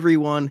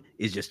 everyone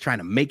is just trying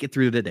to make it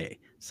through the day.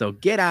 So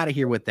get out of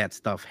here with that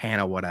stuff,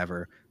 Hannah,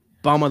 whatever.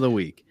 Bum of the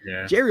week.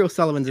 Yeah. Jerry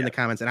O'Sullivan's in the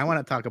comments, and I want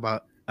to talk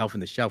about Elf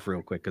on the Shelf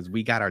real quick, because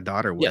we got our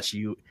daughter, which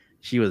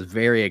she was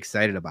very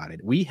excited about it.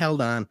 We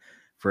held on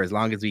for as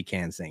long as we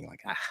can, saying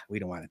like, we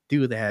don't want to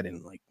do that,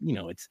 and like, you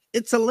know,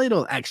 it's a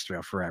little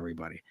extra for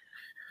everybody.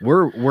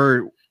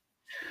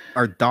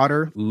 Our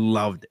daughter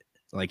loved it.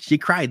 Like, she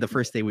cried the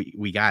first day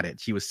we got it.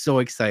 She was so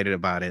excited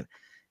about it,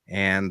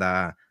 and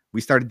we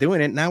started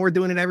doing it. Now we're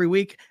doing it every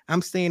week.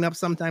 I'm staying up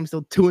sometimes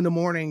till 2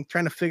 a.m.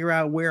 trying to figure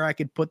out where I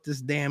could put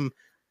this damn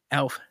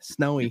elf,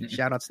 Snowy.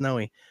 Shout out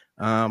Snowy.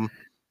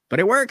 But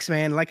it works,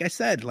 man. Like I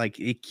said, like,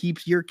 it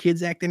keeps your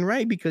kids acting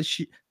right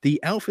because the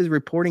elf is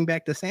reporting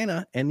back to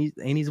Santa, and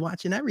he's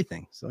watching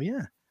everything. So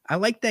yeah, I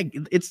like that.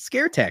 It's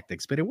scare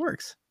tactics, but it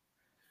works.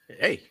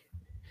 Hey,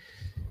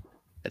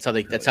 that's how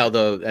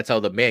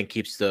the man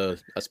keeps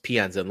us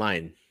peons in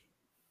line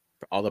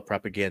for all the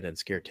propaganda and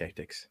scare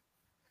tactics.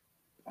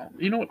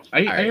 You know what?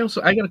 I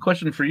got a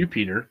question for you,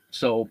 Peter.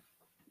 So,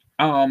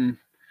 how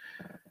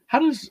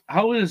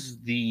is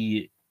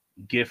the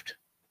gift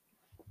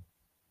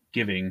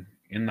giving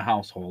in the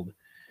household?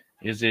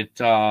 Is it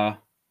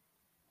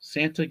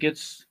Santa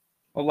gets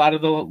a lot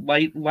of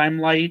the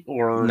limelight,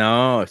 or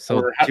no?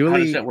 So Julie, how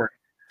does that work?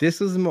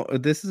 This is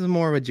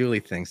more of a Julie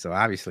thing. So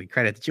obviously,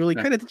 credit to Julie.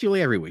 Credit to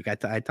Julie every week. I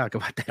talk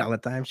about that all the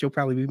time. She'll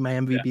probably be my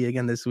MVP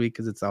again this week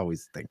because it's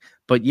always the thing.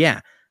 But yeah,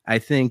 I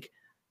think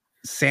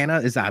Santa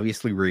is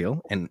obviously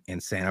real, and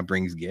Santa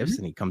brings gifts,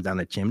 and he comes down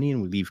the chimney,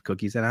 and we leave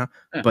cookies and out.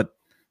 But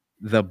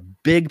the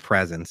big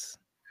presents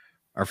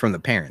are from the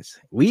parents.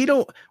 We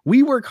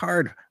work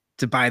hard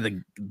to buy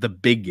the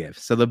big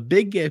gifts. So the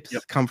big gifts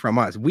come from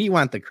us. We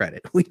want the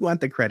credit. We want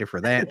the credit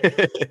for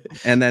that.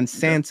 And then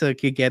Santa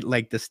could get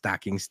like the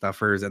stocking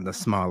stuffers and the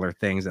smaller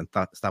things and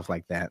stuff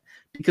like that.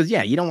 Because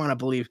you don't want to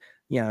believe,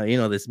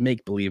 this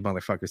make believe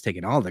motherfuckers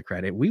taking all the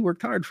credit. We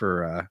worked hard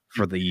for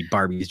the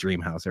Barbie's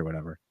dream house or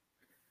whatever.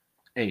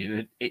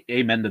 Hey,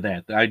 amen to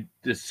that.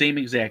 The same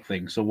exact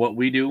thing. So what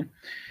we do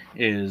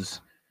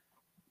is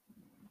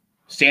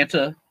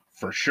Santa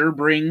for sure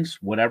brings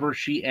whatever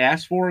she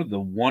asks for. The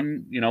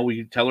one,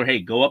 we tell her, hey,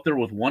 go up there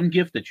with one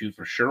gift that you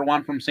for sure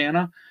want from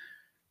Santa.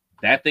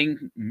 That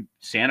thing,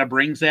 Santa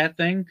brings that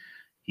thing.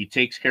 He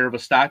takes care of a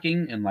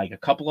stocking and like a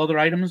couple other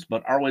items,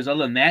 but always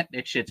other than that,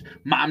 that shit's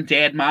mom,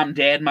 dad, mom,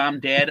 dad, mom,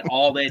 dad.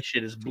 All that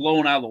shit is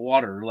blown out of the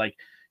water. Like,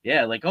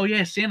 oh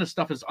yeah, Santa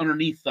stuff is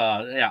underneath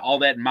all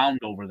that mound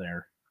over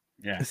there.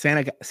 Yeah.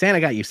 Santa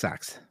got you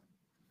socks.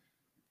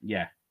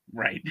 Yeah,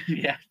 right.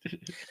 Yeah.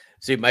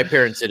 See, my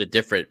parents did it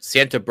different.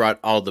 Santa brought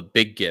all the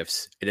big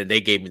gifts, and then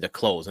they gave me the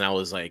clothes, and I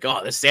was like,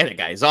 "Oh, this Santa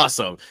guy is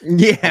awesome."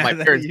 Yeah, all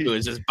my parents do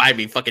is just buy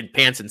me fucking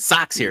pants and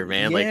socks here,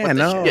 man. Yeah, like, what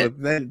the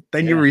shit?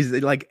 Then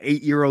you're like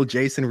 8-year-old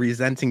Jason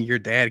resenting your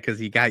dad because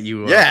he got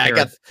you.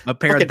 A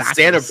pair of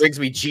Santa brings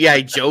me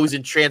GI Joes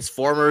and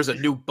Transformers, a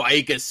new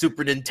bike, a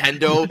Super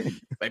Nintendo.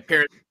 My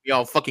parents give me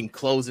all fucking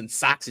clothes and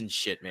socks and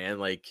shit, man.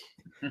 Like,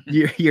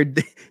 your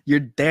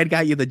dad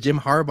got you the Jim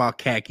Harbaugh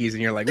khakis,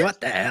 and you're like,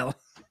 what the hell?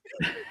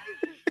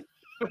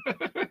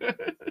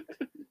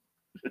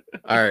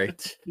 All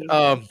right.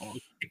 All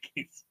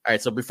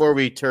right. So before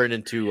we turn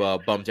into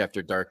Bummed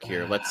After Dark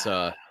here, let's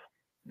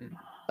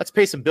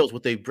pay some bills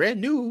with a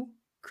brand new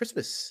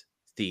Christmas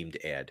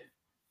themed ad.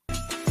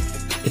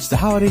 It's the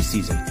holiday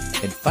season,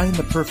 and finding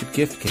the perfect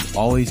gift can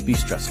always be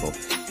stressful.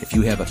 If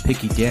you have a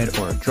picky dad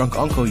or a drunk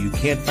uncle you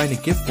can't find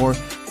a gift for,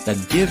 then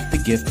give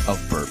the gift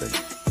of bourbon.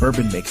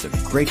 Bourbon makes a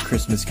great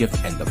Christmas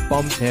gift, and the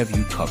Bums have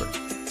you covered.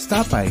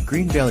 Stop by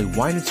Green Valley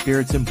Wine and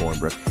Spirits in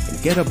Bournebrook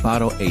and get a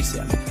bottle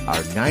ASAP. Our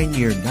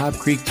 9-year Knob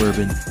Creek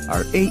Bourbon,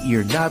 our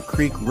 8-year Knob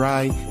Creek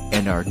Rye,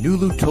 and our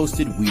Nulu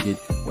Toasted Wheated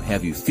will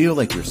have you feel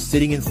like you're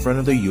sitting in front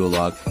of the Yule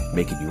log,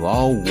 making you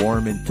all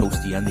warm and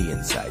toasty on the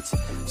insides.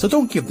 So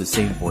don't give the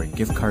same boring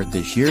gift card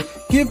this year.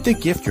 Give the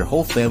gift your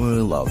whole family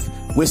will love.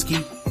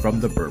 Whiskey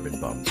from the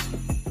Bourbon Bums.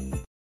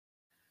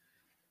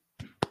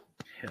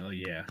 Hell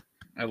yeah.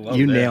 I love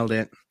you that. Nailed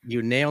it.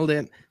 You nailed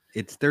it.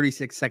 It's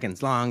 36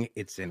 seconds long.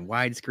 It's in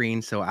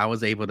widescreen, so I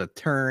was able to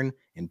turn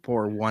and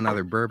pour one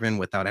other bourbon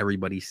without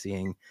everybody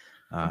seeing.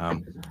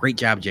 Great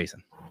job,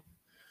 Jason.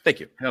 Thank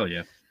you. Hell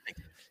yeah.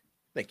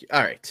 Thank you.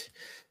 All right.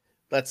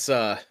 Let's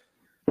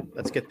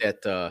get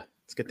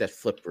that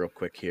flip real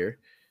quick here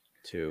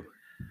to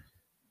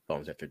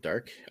Bones After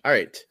Dark. All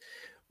right.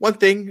 One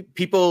thing,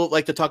 people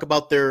like to talk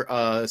about their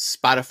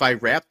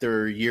Spotify Wrapped,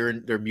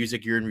 their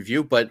music year in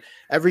review, but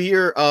every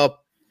year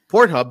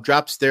Pornhub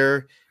drops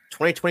their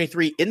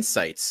 2023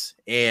 insights,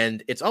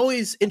 and it's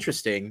always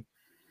interesting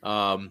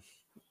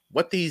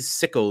what these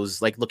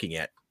sickos like looking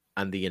at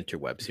on the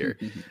interwebs here.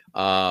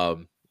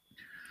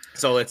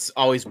 So it's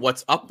always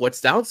what's up,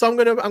 what's down. So I'm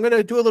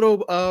gonna do a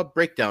little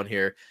breakdown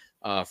here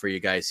for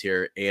you guys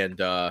here, and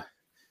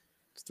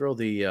let's throw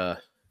the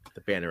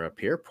banner up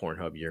here.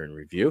 Pornhub year in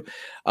review.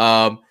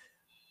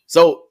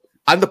 So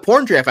on the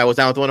porn draft, I was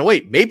down with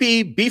 108.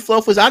 Maybe Beef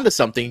Loaf was onto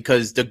something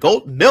because the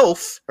GOAT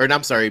MILF,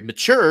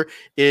 mature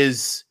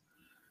is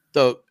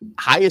the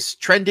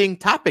highest trending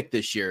topic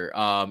this year.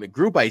 It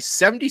grew by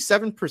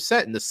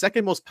 77% in the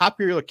second most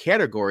popular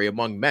category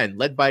among men,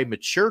 led by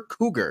mature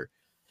cougar.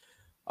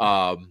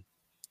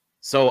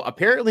 So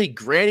apparently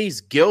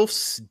grannies,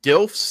 gilfs,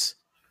 dilfs,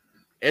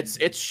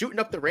 it's shooting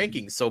up the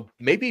rankings. So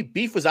maybe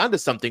Beef was onto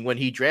something when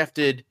he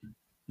drafted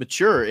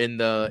Mature in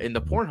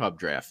the Pornhub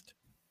draft.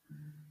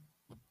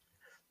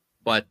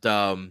 But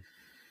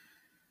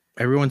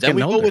everyone's then getting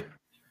we older. go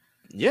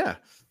with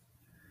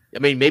I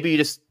mean, maybe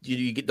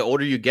you get the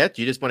older you get,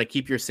 you just want to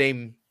keep your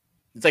same.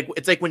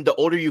 It's like when the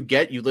older you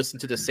get, you listen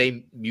to the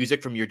same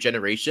music from your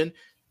generation.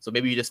 So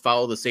maybe you just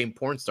follow the same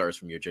porn stars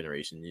from your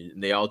generation,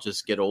 and they all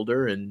just get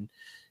older, and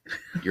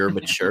you're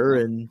mature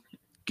and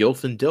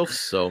gilf and dilfs.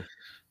 So,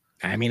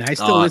 I mean, I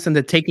still listen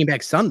to Take Me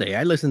Back Sunday.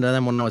 I listened to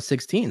them when I was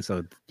 16.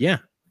 So yeah.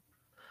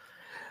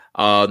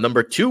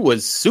 Number 2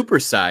 was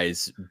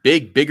Supersize,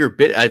 bigger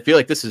bit. I feel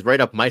like this is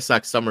right up My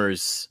Sock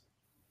Summer's,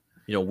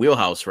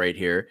 wheelhouse right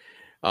here.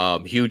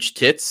 Huge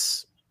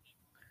tits,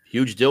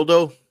 huge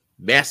dildo,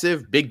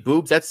 massive, big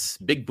boobs. That's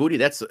big booty.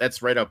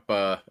 That's right up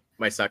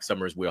My Sock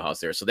Summer's wheelhouse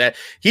there. So that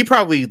he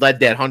probably led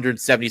that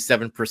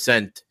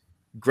 177%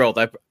 growth.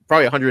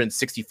 Probably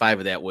 165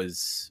 of that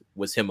was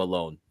him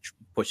alone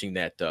pushing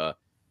that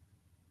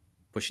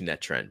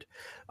trend.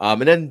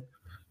 And then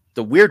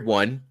the weird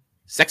one,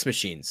 sex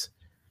machines.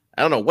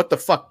 I don't know what the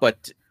fuck,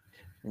 but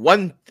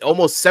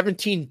almost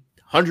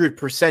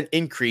 1,700%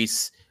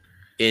 increase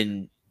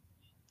in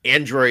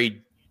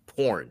Android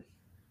porn.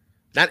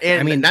 Not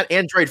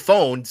Android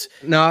phones.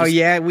 No,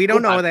 yeah, we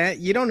don't know that.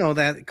 You don't know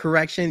that.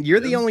 Correction. You're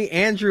the only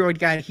Android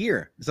guy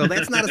here. So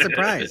that's not a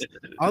surprise.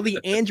 All the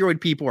Android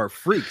people are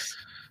freaks.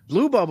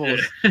 Blue Bubbles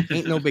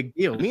ain't no big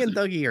deal. Me and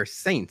Dougie are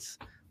saints.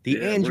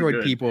 The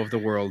Android people of the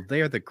world,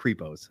 they are the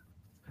creepos.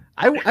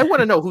 I want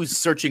to know who's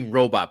searching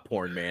robot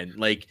porn, man.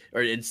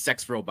 Or in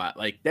sex robot.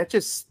 That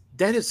is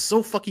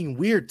so fucking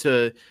weird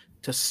to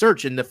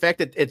search, and the fact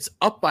that it's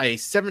up by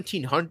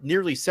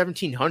nearly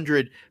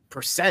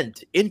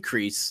 1,700%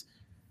 increase.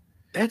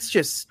 That's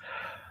just,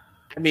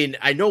 I mean,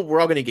 I know we're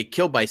all going to get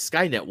killed by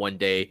Skynet one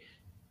day,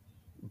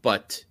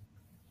 but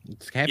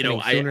it's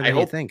happening sooner than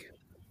you think.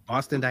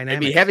 Boston Dynamics. I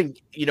mean, having,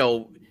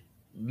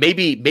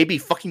 maybe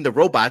fucking the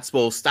robots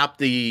will stop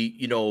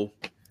the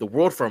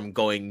world from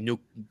going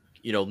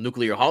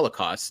nuclear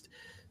holocaust.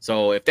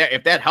 So if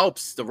that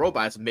helps the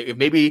robots,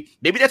 maybe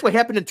that's what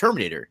happened in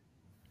Terminator.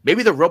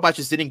 Maybe the robots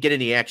just didn't get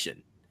any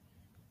action.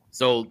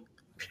 So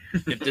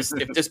if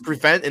this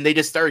prevent, and they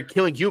just started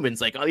killing humans,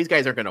 these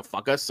guys aren't gonna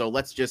fuck us, so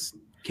let's just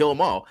kill them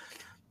all.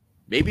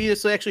 Maybe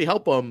this will actually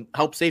help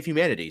save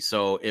humanity.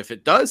 So if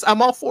it does, I'm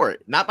all for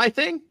it. Not my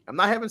thing. I'm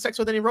not having sex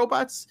with any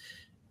robots.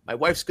 My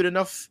wife's good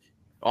enough.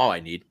 All I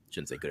need.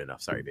 Shouldn't say good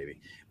enough. Sorry,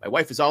 baby. My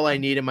wife is all I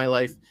need in my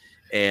life,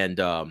 and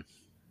I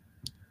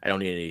don't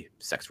need any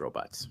sex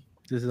robots.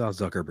 This is all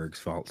Zuckerberg's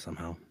fault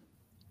somehow.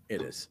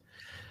 It is.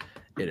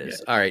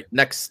 All right.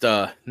 Next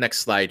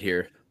slide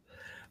here.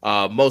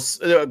 I'll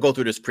go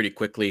through this pretty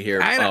quickly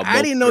here.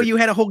 I didn't know you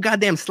had a whole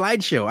goddamn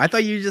slideshow. I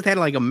thought you just had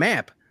a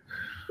map.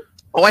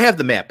 Oh, I have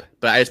the map,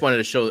 but I just wanted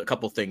to show a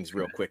couple things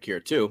real quick here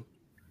too.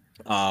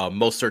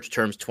 Most search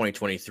terms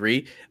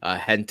 2023,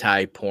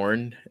 hentai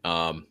porn.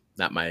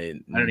 Not my.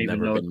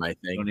 Never been my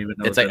thing.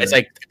 It's like I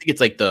think it's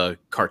like the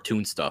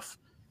cartoon stuff,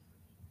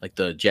 like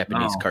the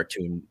Japanese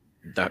cartoon,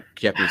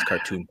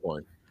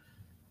 porn.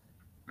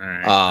 All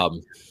right.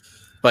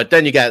 But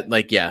then you got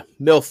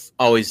MILF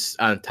always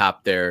on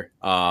top there.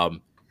 In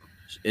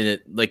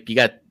it, you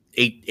got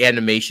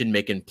animation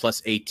making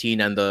plus 18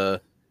 on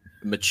the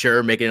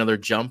mature, making another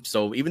jump.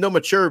 So even though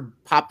mature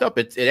popped up,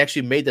 it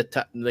actually made the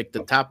top, the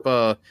top.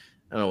 I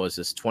don't know, was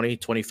this 20,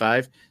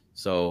 25?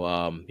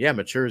 So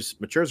mature's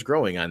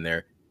growing on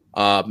there.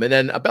 And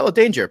then Bella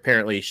Danger,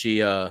 apparently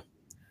she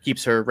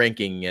keeps her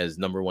ranking as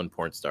 #1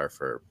 porn star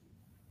for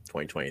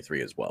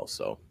 2023 as well.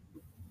 So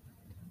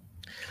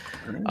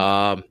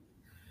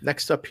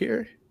next up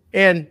here,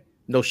 and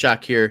no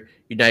shock here,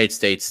 United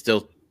States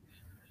still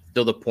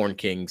the porn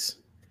kings.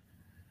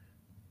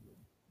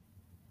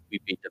 We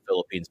beat the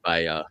Philippines by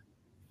a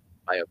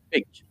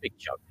big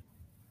chunk.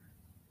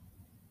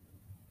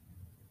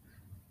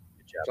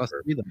 Good job.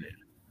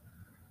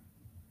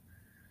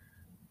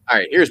 All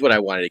right, here's what I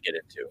wanted to get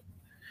into.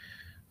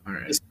 All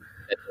right, this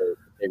that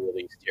they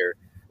released here,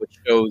 which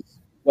shows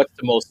what's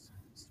the most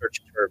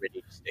searched term in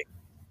each state.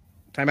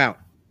 Time out.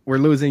 We're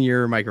losing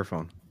your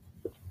microphone.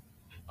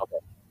 Okay.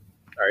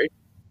 All right.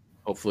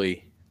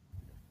 Hopefully,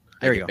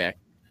 there you go. Back.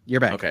 You're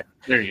back. Okay.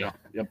 There you go.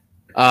 Yep.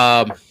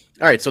 All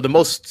right. So the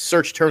most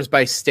searched terms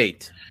by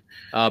state.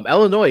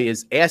 Illinois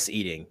is ass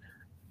eating.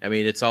 I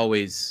mean, it's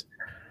always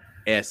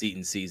ass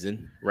eating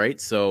season,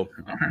 right? So,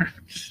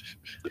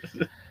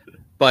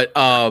 but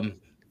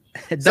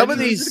some of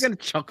these are gonna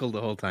chuckle the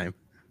whole time,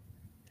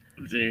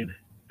 dude.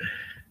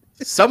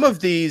 Some of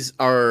these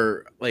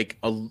are like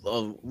a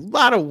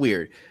lot of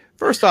weird.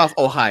 First off,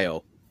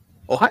 Ohio's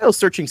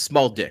searching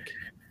small dick.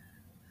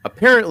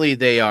 Apparently,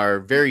 they are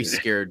very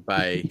scared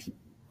by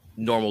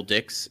normal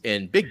dicks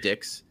and big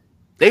dicks.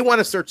 They want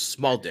to search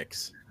small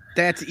dicks.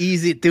 That's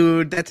easy,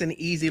 dude. That's an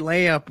easy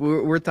layup.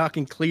 We're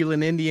talking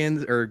Cleveland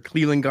Indians or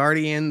Cleveland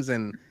Guardians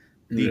and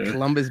the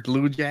Columbus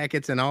Blue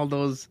Jackets and all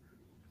those.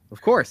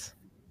 Of course.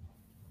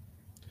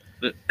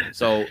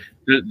 So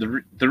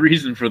the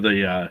reason for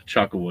the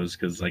chuckle was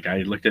because like I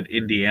looked at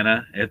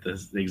Indiana at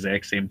the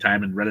exact same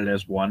time and read it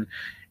as one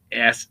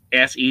ass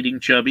eating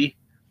chubby.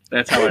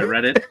 That's how I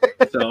read it.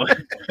 So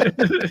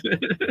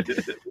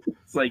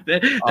it's like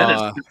that is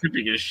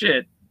specific as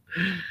shit.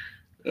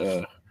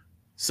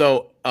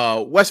 So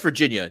West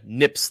Virginia,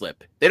 nip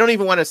slip. They don't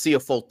even want to see a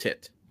full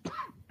tit.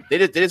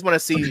 They just want to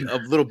see a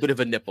little bit of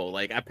a nipple.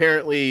 Like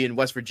apparently in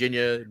West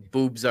Virginia,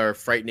 boobs are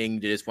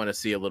frightening. They just want to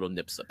see a little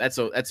nip slip. That's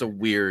a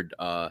weird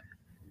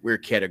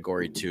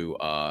category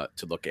to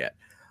look at.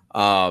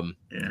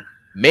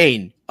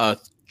 Maine,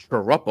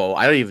 Truruppo.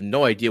 I don't even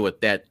no idea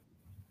what that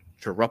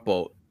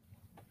Truruppo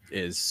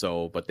is.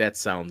 So, but that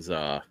sounds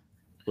a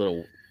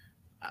little.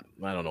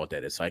 I don't know what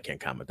that is, so I can't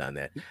comment on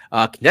that.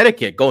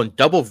 Connecticut going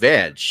double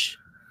vag.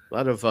 A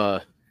lot of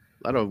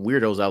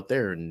weirdos out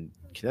there in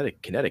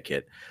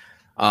Connecticut.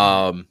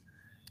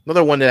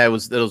 Another one that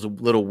was a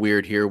little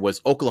weird here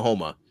was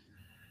Oklahoma.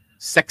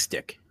 Sex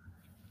stick.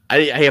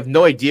 I have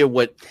no idea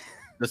what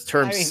this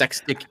term sex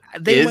stick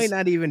they is. might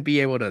not even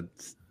be able to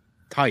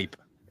type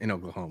in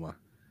Oklahoma.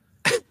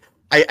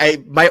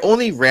 My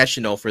only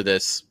rationale for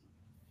this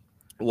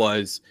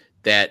was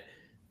that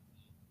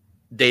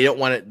they don't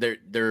want to.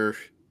 They're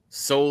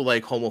so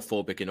like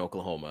homophobic in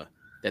Oklahoma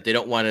that they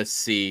don't want to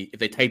see. If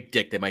they type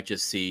dick, they might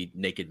just see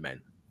naked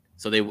men.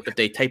 So if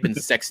they type in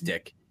sex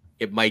dick,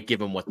 it might give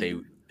them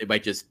it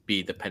might just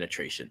be the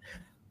penetration.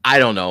 I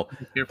don't know,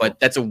 but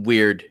that's a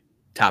weird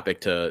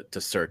topic to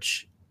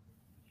search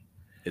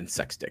in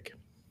sex dick.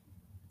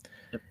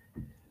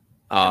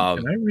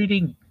 Am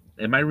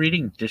I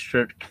reading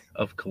District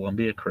of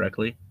Columbia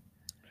correctly?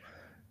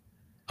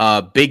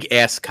 Big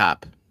ass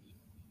cop.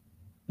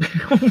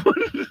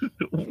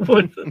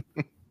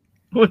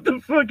 What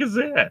the fuck is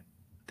that?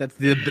 That's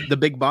the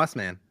big boss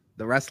man,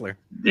 the wrestler.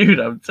 Dude,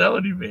 I'm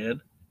telling you,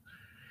 man.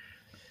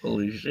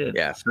 Holy shit.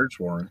 Yeah. Search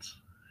warrants.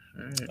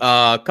 Right.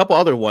 A couple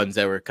other ones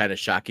that were kind of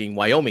shocking.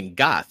 Wyoming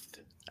goth.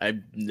 I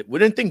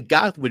wouldn't think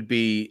goth would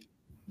be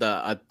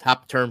a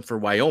top term for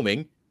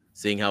Wyoming,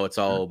 seeing how it's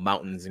all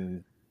mountains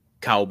and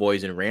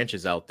cowboys and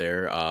ranches out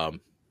there.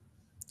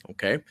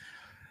 Okay.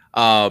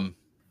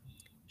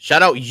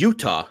 Shout out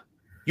Utah.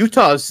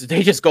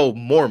 They just go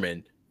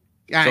Mormon.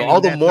 So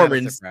all the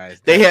Mormons,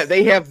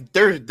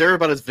 they're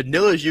about as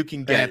vanilla as you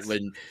can get.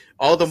 When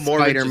all the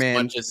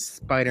Mormons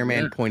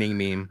Spider-Man pointing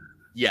meme.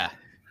 Yeah,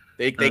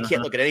 they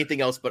can't look at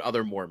anything else but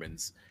other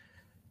Mormons.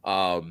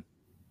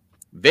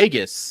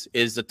 Vegas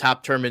is the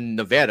top term in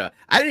Nevada.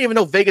 I didn't even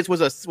know Vegas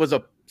was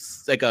a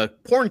like a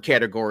porn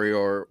category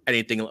or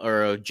anything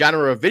or a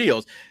genre of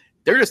videos.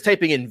 They're just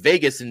typing in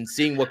Vegas and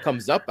seeing what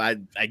comes up, I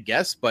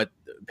guess. But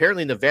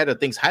apparently Nevada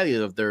thinks highly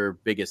of their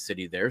biggest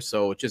city there.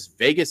 So just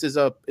Vegas is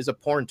a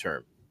porn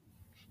term.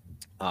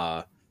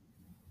 And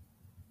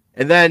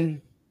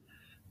then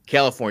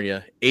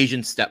California,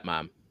 Asian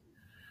stepmom.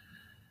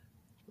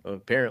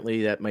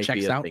 Apparently that might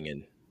be a thing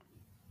in.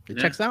 It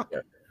checks out. Yeah.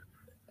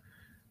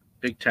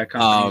 Big tech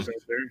companies out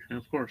there,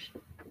 of course.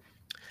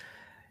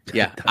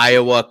 Yeah,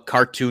 Iowa,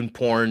 cartoon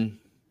porn,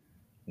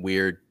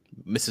 weird.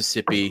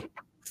 Mississippi,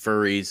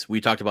 furries. We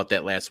talked about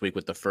that last week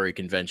with the furry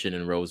convention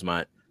in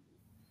Rosemont.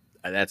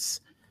 That's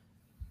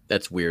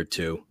weird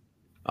too.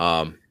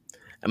 I'm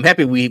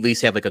happy we at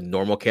least have like a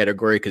normal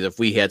category, because if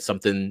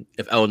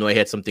Illinois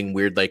had something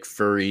weird like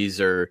furries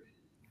or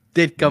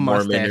Ditka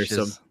mustaches.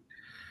 Or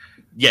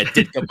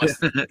Ditka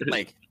mustaches.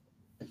 Like,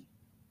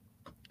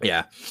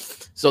 yeah.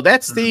 So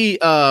that's the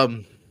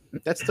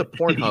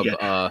Pornhub.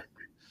 Yeah.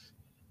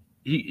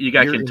 You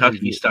got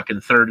Kentucky stuck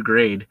in third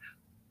grade.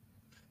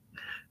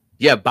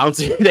 Yeah,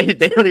 bouncing. They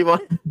don't even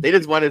want. They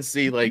just want to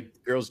see like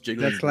girls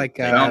jiggling. That's like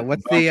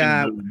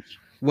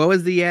what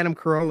was the Adam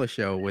Carolla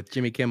show with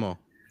Jimmy Kimmel?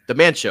 The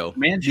Man Show.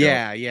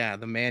 Yeah,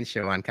 the Man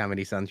Show on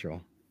Comedy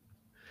Central.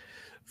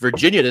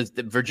 Virginia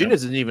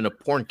isn't even a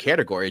porn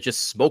category. It's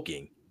just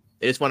smoking.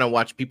 They just want to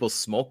watch people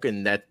smoke,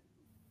 and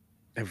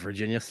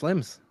Virginia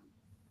Slims.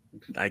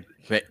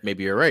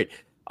 Maybe you're right.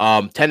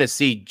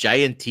 Tennessee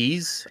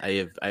Giantees.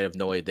 I have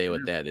no idea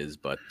what that is,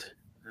 but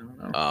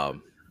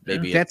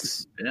maybe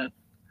it's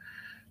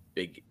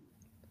big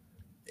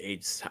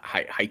age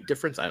height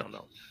difference. I don't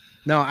know.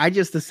 No, I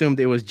just assumed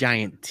it was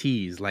giant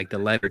T's, like the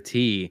letter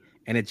T,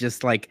 and it's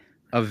just like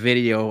a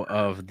video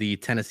of the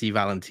Tennessee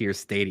Volunteer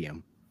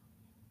Stadium.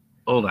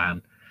 Hold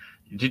on.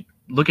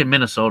 Look at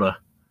Minnesota.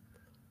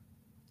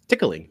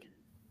 Tickling.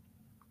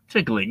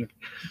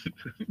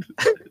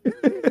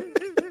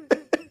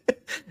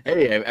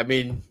 Hey, I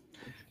mean,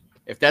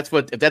 if that's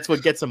what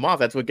gets them off,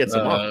 that's what gets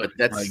them off. But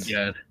that's my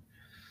God.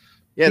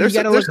 Yeah, there's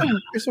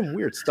some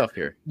weird stuff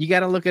here. You got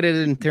to look at it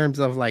in terms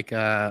of like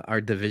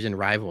our division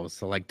rivals.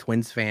 So like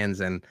Twins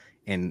fans and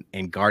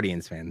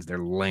Guardians fans, they're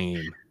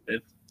lame.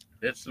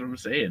 That's what I'm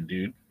saying,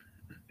 dude.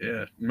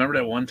 Yeah, remember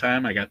that one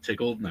time I got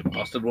tickled and I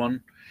busted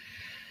one?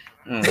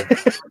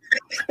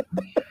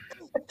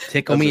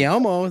 Tickle Me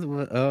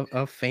Elmo,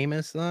 a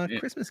famous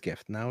Christmas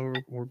gift. Now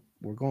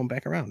we're going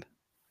back around.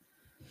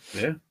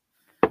 Yeah.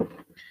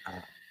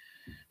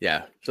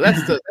 Yeah. So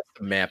that's the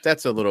map.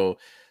 That's a little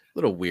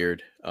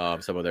weird.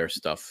 Some of their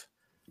stuff.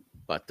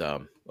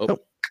 But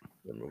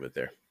we'll move it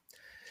there.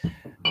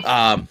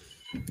 All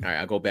right,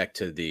 I'll go back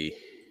to the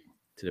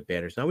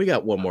banners. Now we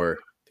got one more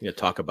thing to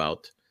talk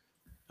about.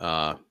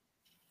 Oh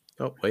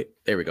wait,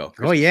 there we go.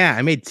 Christmas. Oh yeah,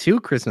 I made 2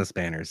 Christmas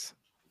banners.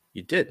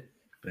 You did.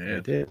 Yeah.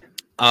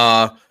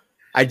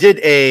 I did.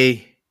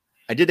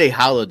 I did a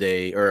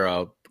holiday or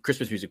a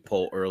Christmas music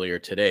poll earlier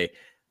today.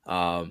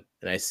 And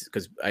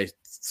because I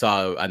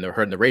saw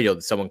heard on the radio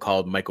that someone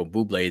called Michael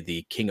Bublé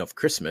the King of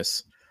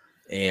Christmas,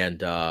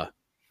 and I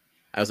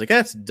was like,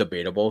 that's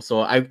debatable. So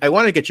I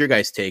want to get your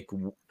guys' take.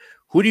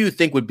 Who do you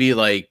think would be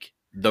like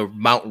the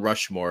Mount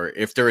Rushmore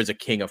if there is a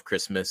King of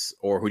Christmas,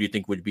 or who do you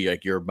think would be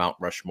like your Mount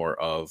Rushmore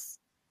of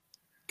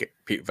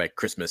like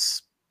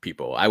Christmas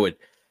people?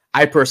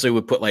 I personally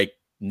would put like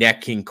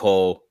Nat King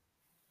Cole,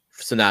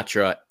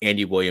 Sinatra,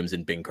 Andy Williams,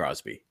 and Bing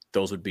Crosby.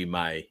 Those would be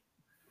my.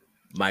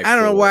 I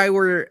don't know why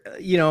we're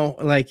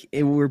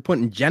we're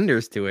putting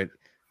genders to it.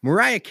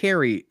 Mariah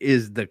Carey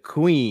is the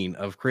queen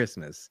of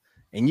Christmas,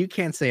 and you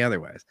can't say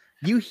otherwise.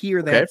 You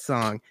hear that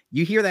song,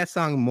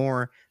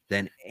 more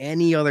than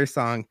any other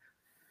song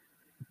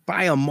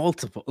by a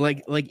multiple.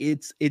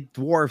 It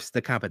dwarfs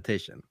the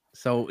competition.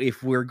 So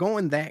if we're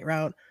going that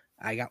route,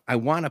 I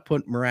want to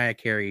put Mariah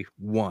Carey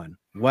 1,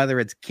 whether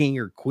it's king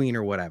or queen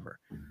or whatever.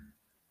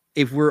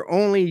 If we're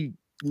only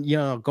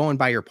going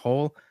by your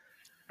poll,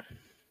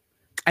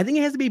 I think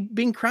it has to be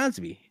Bing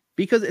Crosby,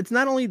 because it's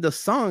not only the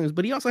songs,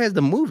 but he also has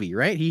the movie,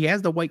 right? He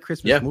has the White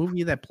Christmas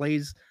movie that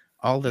plays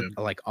all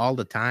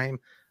the time.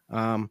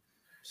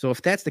 So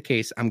if that's the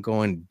case, I'm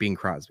going Bing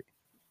Crosby.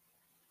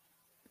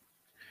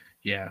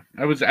 Yeah,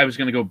 I was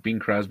going to go Bing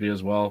Crosby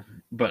as well,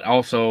 but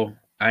also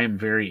I am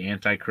very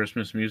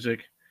anti-Christmas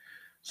music,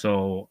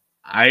 so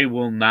I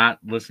will not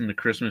listen to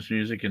Christmas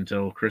music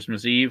until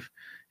Christmas Eve,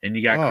 and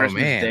you got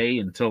Christmas Day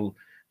until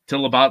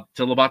about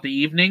the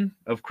evening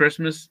of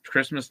Christmas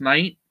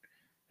night,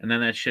 and then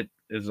that shit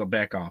is a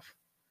back off.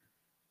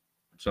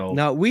 So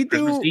no, we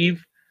Christmas do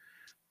Eve,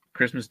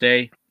 Christmas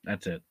Day.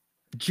 That's it.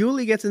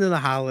 Julie gets into the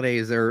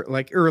holidays or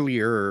like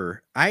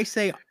earlier. I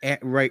say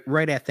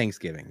right at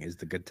Thanksgiving is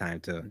the good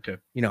time to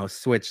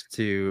switch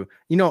to.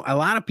 A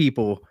lot of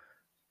people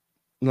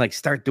like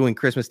start doing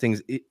Christmas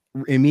things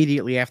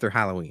immediately after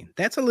Halloween.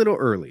 That's a little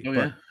early. Oh,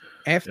 but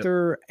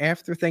after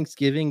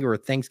Thanksgiving or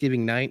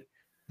Thanksgiving night,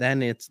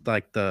 then it's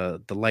like the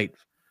light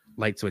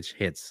switch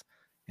hits,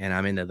 and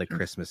I'm into the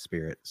Christmas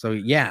spirit. So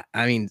yeah,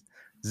 I mean,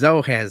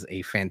 Zoe has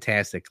a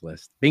fantastic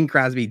list: Bing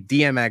Crosby,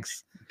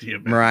 DMX,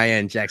 Mariah,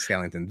 and Jack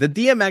Skellington. The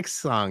DMX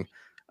song,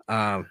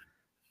 I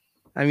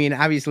mean,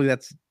 obviously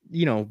that's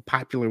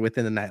popular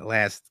within the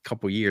last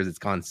couple years. It's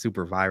gone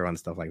super viral and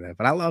stuff like that.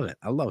 But I love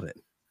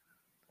it.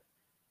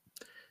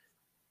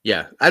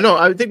 Yeah, I know.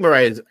 I think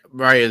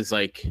Mariah's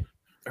like,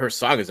 her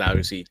song is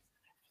obviously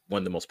one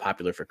of the most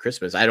popular for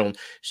Christmas.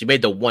 She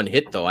made the one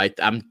hit though.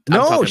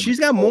 She's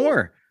got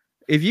more.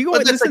 If you go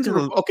listen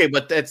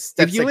but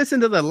if you listen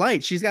to the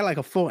Light, she's got like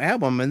a full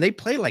album, and they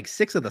play like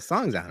 6 of the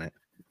songs on it.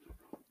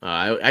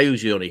 I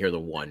usually only hear the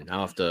one. I'll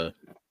have to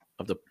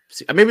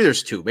see. Maybe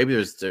there's 2. Maybe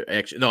there's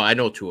actually no. I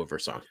know 2 of her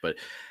songs, but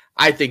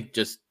I think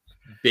just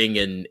Bing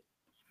and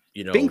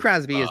Bing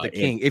Crosby is the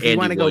king. If you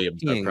want to go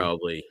king,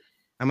 probably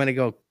I'm going to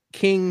go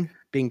King,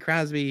 Bing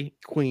Crosby,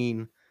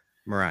 Queen,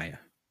 Mariah.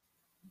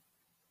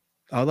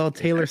 Although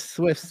Taylor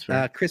Swift's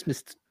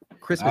Christmas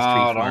tree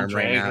farm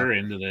right now. Her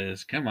into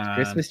this. Come on.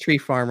 Christmas tree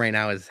farm right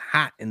now is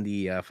hot in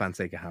the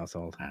Fonseca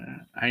household.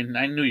 I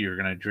knew you were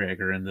going to drag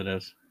her into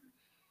this.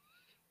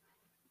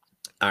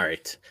 All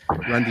right.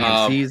 Run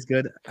DMC is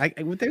good.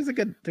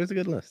 There's a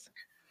good list.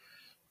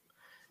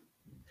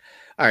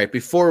 All right.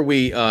 Before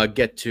we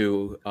get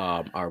to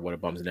our What a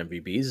Bums and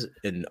MVBs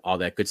and all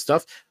that good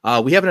stuff,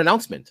 we have an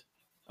announcement.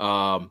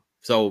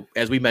 So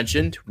as we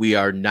mentioned, we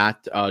are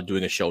not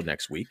doing a show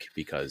next week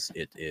because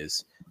it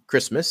is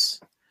Christmas.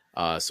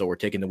 So we're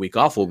taking the week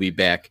off. We'll be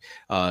back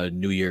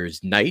New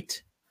Year's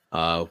night,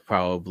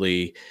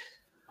 probably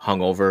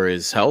hungover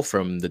as hell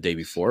from the day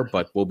before,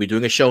 but we'll be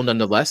doing a show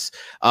nonetheless.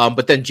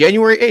 But then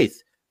January 8th,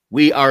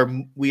 we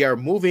are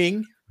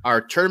moving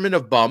our Tournament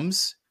of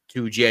Bums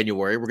to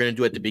January. We're going to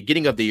do it at the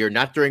beginning of the year,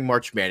 not during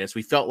March Madness.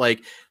 We felt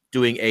like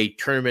doing a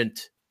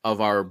tournament of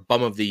our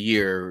Bum of the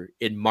Year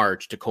in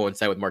March to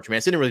coincide with March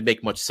Madness. It didn't really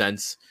make much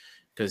sense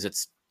because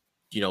it's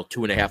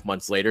 2.5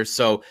 months later.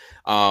 So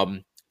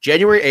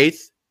January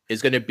 8th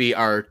is going to be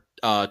our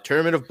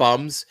Tournament of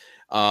Bums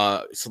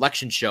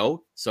selection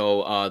show.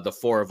 So the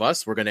 4 of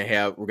us, we're going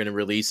to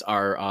release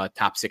our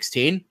top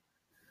 16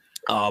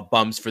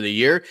 bums for the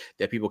year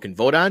that people can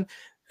vote on.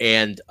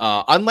 And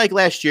unlike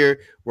last year,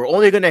 we're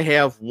only going to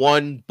have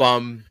 1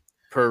 bum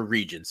per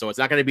region. So it's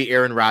not going to be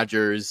Aaron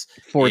Rodgers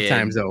 4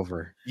 times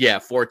over. Yeah,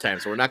 4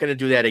 times. So we're not going to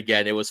do that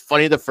again. It was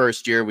funny the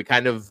first year. We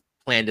kind of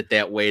planned it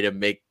that way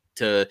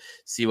to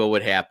see what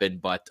would happen.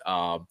 But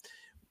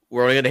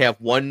we're only going to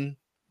have 1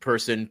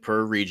 person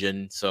per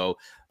region. So,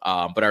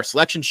 but our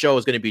selection show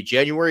is going to be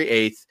January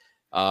 8th.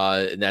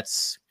 And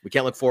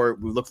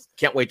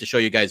can't wait to show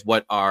you guys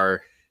what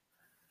our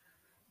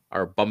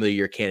Bum of the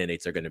Year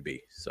candidates are going to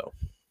be. So.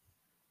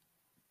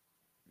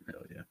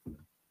 Hell yeah.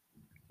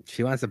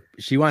 She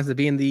wants to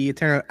be in the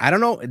eternal. I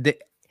don't know.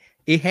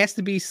 It has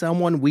to be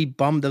someone we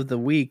bummed of the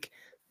week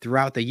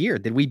throughout the year.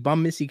 Did we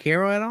bum Missy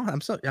Carroll at all? I'm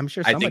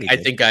sure somebody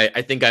did.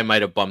 I think I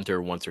might have bumped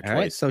her once or all twice.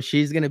 Right, so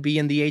she's gonna be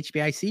in the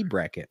HBIC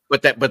bracket.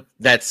 But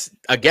that's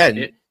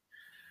again.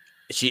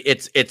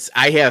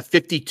 I have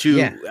 52.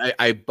 Yeah.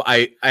 I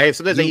have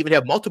sometimes I even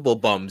have multiple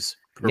bums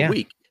per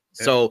week.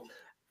 So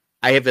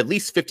I have at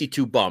least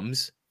 52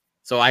 bums.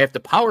 So I have to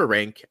power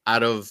rank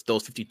out of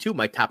those 52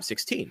 my top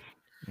 16.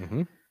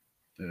 Mm-hmm.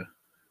 Yeah.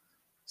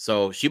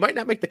 So she might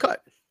not make the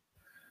cut.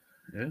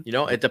 Yeah. You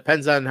know, it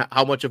depends on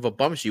how much of a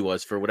bum she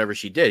was for whatever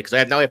she did. Because I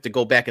have to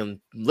go back and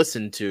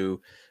listen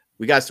to.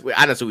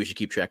 Honestly, we should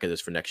keep track of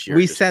this for next year.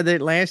 We said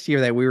that last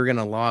year that we were going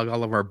to log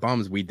all of our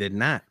bums. We did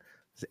not.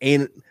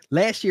 And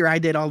last year I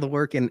did all the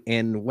work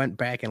and went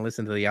back and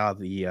listened to all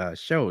the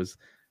shows.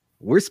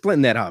 We're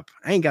splitting that up.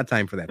 I ain't got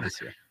time for that this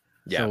year.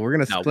 Yeah, so we're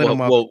gonna split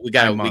them up. Well, we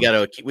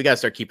gotta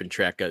start keeping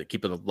track,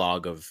 keeping a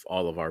log of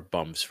all of our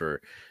bums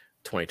for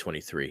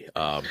 2023.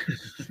 Good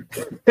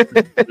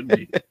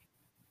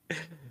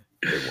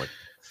one.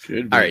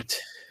 All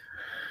right,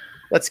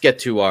 let's get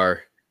to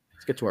our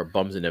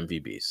bums and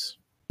MVBs.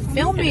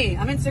 Film me.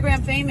 I'm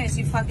Instagram famous.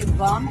 You fucking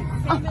bum.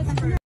 I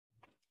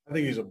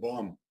think he's a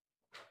bum.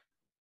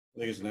 I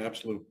think he's an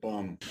absolute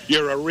bum.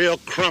 You're a real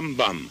crumb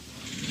bum.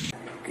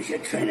 Because you're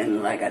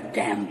training like a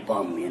damn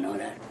bum, you know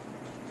that?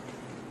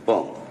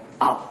 Bum.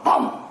 A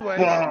bum.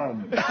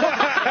 Bum.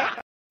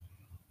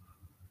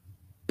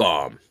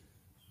 Bum.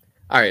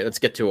 All right, let's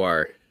get to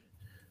our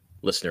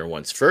listener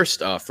ones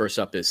first. First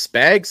up is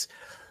Spags.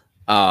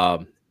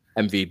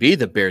 MVB,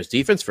 the Bears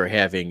defense for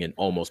having an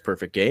almost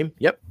perfect game.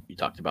 Yep, you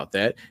talked about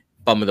that.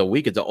 Bum of the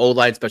week is the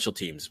O-line special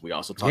teams. We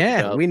also talked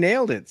about. Yeah, we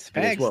nailed it.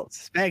 Spags, well.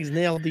 Spags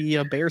nailed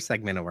the Bear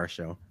segment of our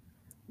show.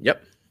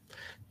 Yep.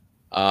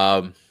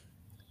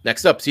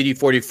 Next up,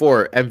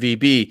 CD44,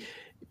 MVB.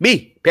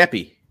 Me,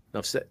 Pappy.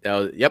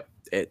 Yep.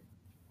 It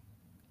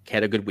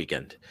had a good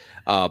weekend.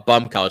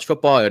 Bum, college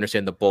football. I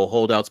understand the bowl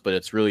holdouts, but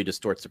it's really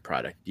distorts the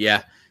product.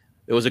 Yeah.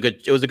 It was a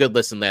good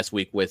listen last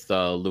week with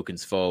Luke and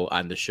Sfo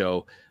on the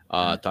show,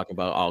 talking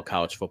about all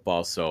college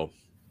football. So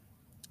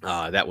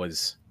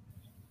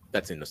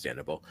that's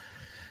understandable.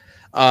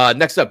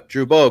 Next up,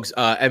 Drew Bogues,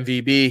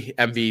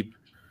 MVP.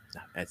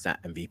 It's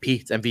not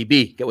MVP. It's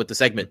MVB. Get with the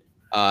segment.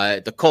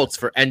 The Colts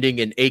for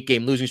ending an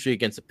 8-game losing streak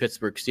against the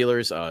Pittsburgh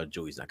Steelers.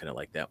 Julie's not going to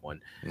like that one.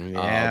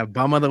 Yeah,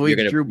 bum of the week,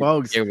 Drew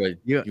Bogues.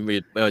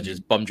 You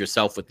just bummed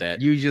yourself with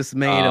that. You just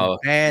made a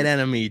bad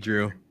enemy,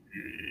 Drew.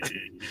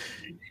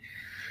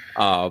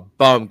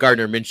 Bum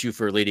Gardner Minshew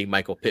for leading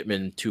Michael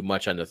Pittman too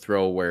much on the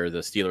throw where the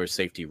Steelers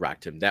safety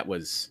rocked him. That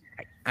was.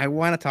 I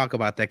want to talk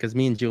about that because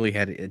me and Julie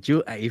had it.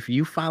 If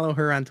you follow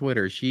her on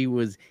Twitter, she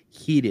was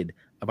heated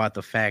about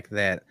the fact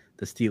that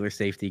the Steelers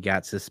safety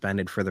got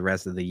suspended for the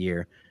rest of the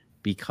year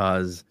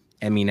because,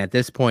 I mean, at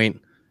this point,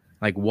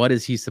 like, what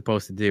is he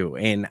supposed to do?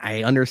 And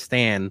I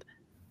understand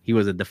he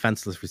was a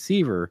defenseless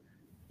receiver.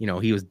 You know,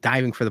 he was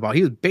diving for the ball.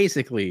 He was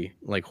basically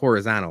like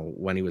horizontal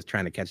when he was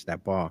trying to catch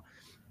that ball.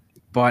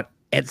 But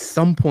at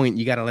some point,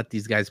 you got to let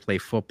these guys play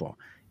football.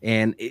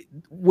 And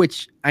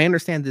which I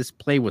understand this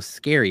play was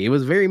scary. It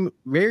was very,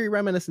 very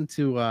reminiscent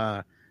to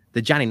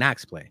the Johnny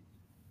Knox play.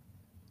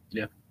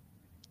 Yeah.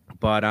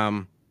 But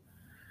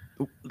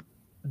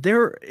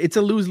it's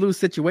a lose-lose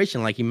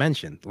situation, like you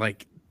mentioned.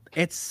 Like,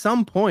 at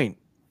some point,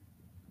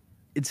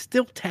 it's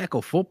still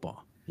tackle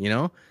football, you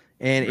know?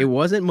 And it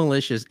wasn't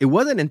malicious. It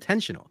wasn't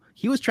intentional.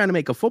 He was trying to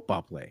make a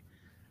football play.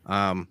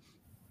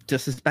 To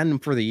suspend him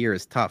for the year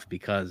is tough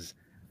because,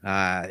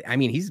 I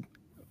mean, he's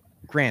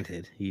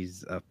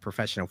a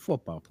professional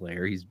football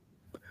player.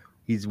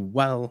 He's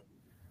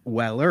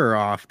weller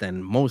off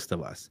than most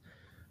of us.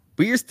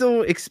 But you're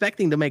still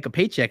expecting to make a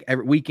paycheck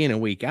every week in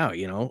and week out,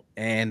 you know?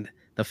 And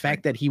the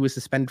fact that he was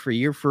suspended for a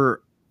year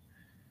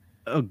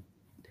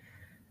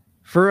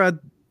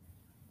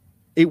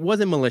it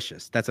wasn't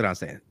malicious. That's what I'm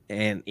saying.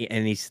 And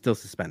he's still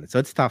suspended. So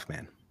it's tough,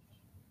 man.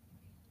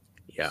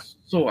 Yeah.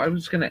 So I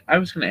was gonna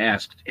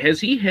ask,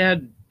 has he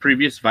had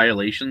previous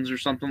violations or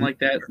something like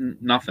that?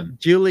 Nothing.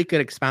 Julie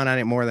could expound on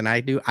it more than I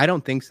do. I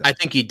don't think so. I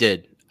think he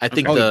did. I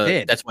think he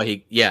did. That's why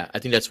I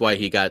think that's why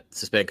he got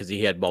suspended, because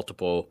he had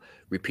multiple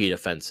repeat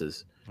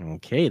offenses.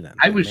 Okay, then.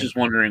 I was just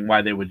wondering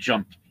why they would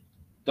jump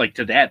like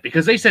to that,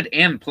 because they said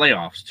and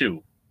playoffs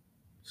too.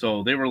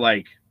 So they were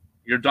like,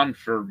 you're done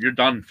for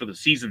the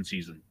season.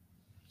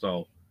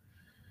 So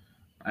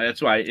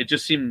that's why it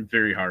just seemed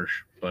very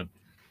harsh, but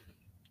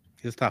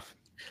it's tough.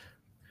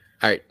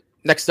 All right.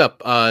 Next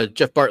up,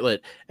 Jeff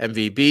Bartlett,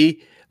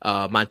 MVB.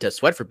 Montez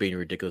Sweat for being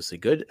ridiculously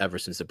good ever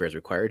since the Bears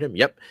required him.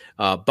 Yep.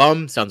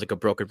 Bum sounds like a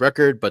broken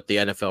record, but the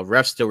NFL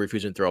refs still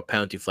refusing to throw a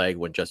penalty flag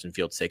when Justin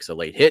Fields takes a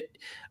late hit.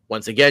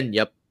 Once again,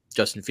 yep,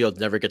 Justin Fields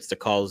never gets the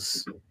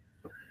calls.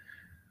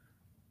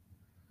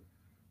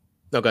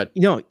 No, good.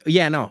 No.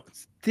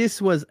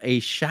 This was a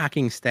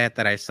shocking stat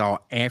that I saw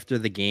after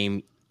the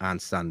game on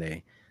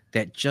Sunday,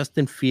 that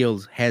Justin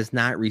Fields has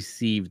not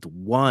received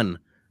one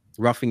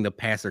roughing the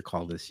passer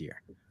call this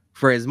year.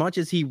 For as much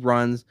as he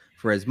runs,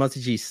 for as much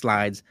as he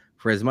slides,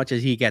 for as much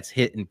as he gets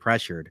hit and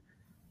pressured,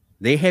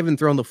 they haven't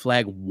thrown the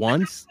flag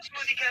once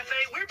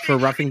for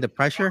roughing the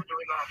pressure.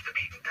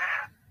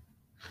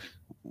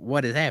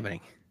 What is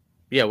happening?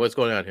 Yeah, what's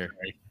going on here?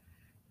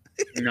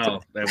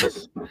 No, that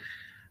was.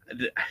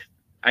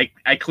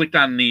 I clicked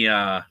on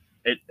the.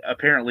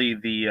 Apparently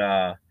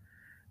the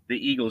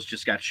Eagles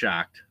just got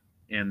shocked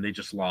and they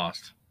just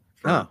lost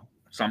for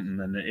something,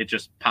 and it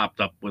just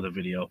popped up with a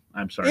video.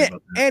 I'm sorry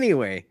about that.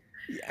 Anyway,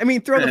 I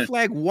mean, throw the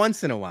flag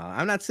once in a while.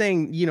 I'm not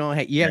saying, you know,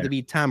 you have to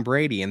be Tom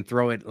Brady and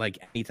throw it like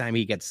anytime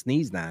he gets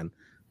sneezed on,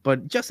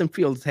 but Justin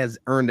Fields has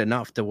earned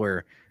enough to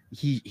where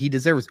he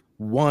deserves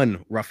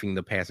one roughing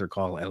the passer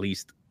call at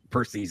least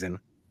per season.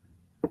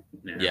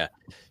 Yeah.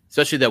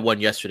 Especially that one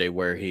yesterday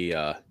where he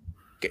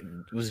it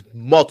was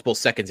multiple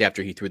seconds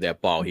after he threw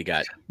that ball, he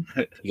got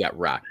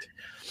rocked.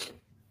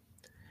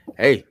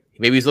 Hey,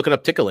 maybe he's looking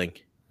up tickling.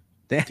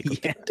 Yeah.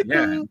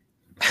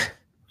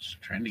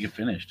 Just trying to get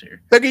finished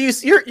here.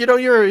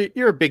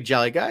 You're a big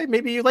jolly guy.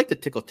 Maybe you like to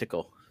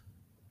tickle.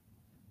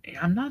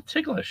 I'm not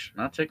ticklish.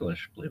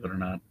 Believe it or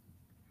not.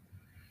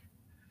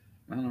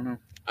 I don't know.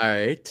 All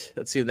right.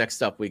 Let's see.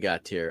 Next up we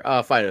got here.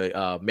 Finally,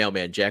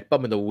 Mailman Jack.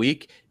 Bum of the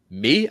week.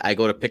 Me, I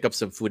go to pick up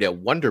some food at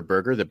Wonder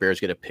Burger. The Bears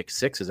get a pick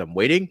 6 as I'm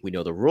waiting. We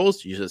know the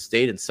rules. You just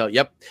stayed and sell.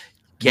 Yep.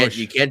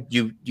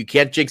 You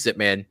can't jinx it,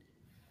 man.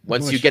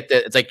 Once you get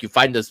the, it's like you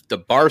find the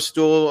bar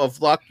stool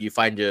of luck. You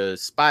find a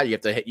spot. You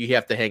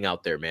have to hang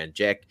out there, man.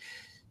 Jack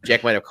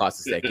might have cost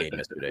us that game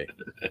yesterday.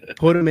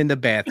 Put him in the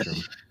bathroom.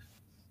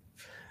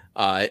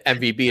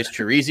 MVB is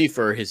Chirizi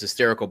for his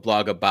hysterical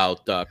blog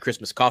about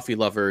Christmas coffee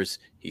lovers.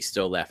 He's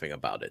still laughing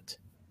about it.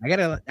 I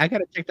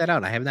gotta check that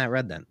out. I have not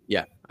read that.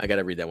 Yeah, I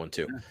gotta read that one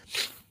too.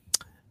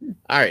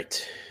 All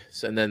right.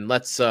 So and then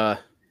let's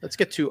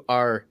get to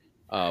our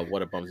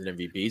what a bums and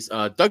MVBs.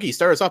 Dougie,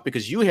 start us off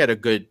because you had a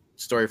good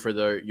story for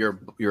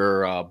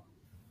your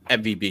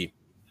MVB.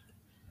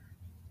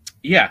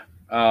 Yeah.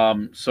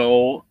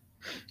 So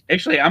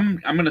actually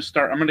I'm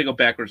gonna go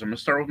backwards. I'm gonna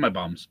start with my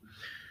bums.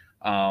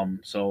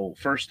 So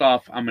first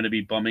off, I'm gonna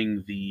be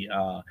bumming the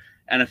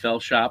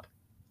NFL shop.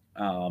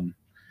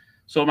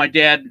 So my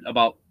dad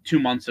about 2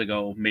 months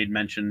ago made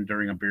mention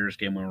during a Bears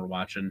game we were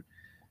watching.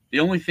 The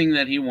only thing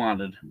that he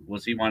wanted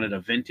a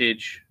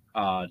vintage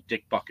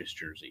Dick Butkus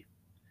jersey.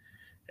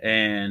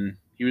 And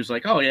he was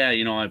like, "Oh yeah,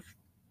 I've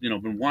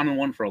been wanting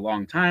one for a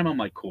long time." I'm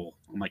like, "Cool."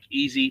 I'm like,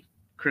 "Easy,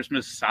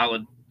 Christmas,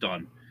 solid,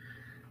 done."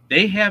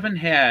 They haven't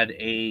had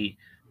a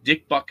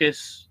Dick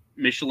Butkus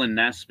Michelin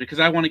Ness because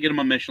I want to get him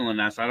a Michelin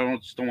Ness. I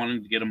don't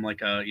want to get him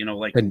like a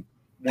like the one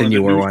of the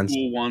newer new ones.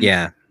 school ones.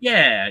 Yeah.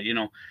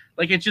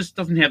 Like it just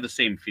doesn't have the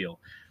same feel.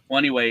 Well,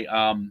 anyway,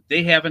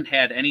 they haven't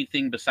had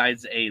anything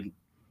besides a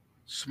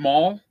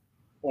small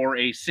or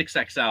a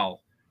 6XL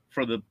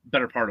for the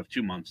better part of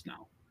 2 months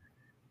now.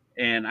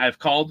 And I've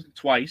called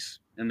twice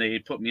and they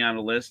put me on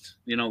a list,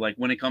 like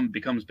when it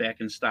becomes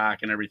back in stock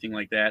and everything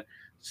like that.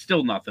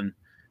 Still nothing.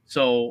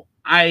 So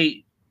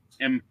I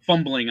am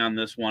fumbling on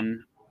this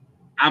one.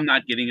 I'm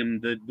not getting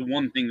him the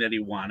one thing that he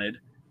wanted,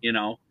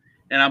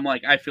 and I'm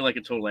like, I feel like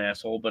a total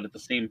asshole, but at the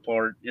same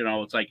part,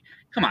 it's like,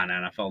 come on,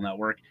 NFL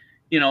Network,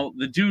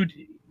 the dude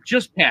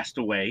just passed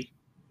away,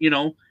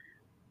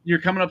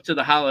 you're coming up to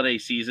the holiday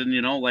season,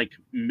 like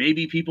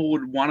maybe people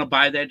would want to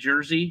buy that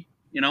jersey,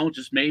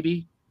 just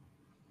maybe,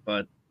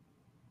 but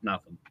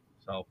nothing.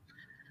 So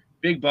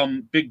big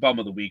bum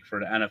of the week for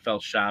the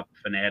NFL shop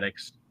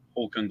fanatics,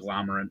 whole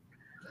conglomerate.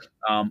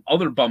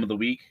 Other bum of the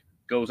week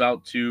goes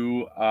out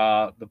to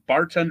the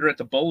bartender at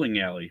the bowling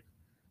alley.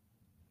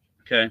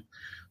 Okay.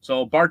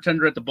 So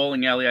bartender at the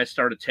bowling alley, I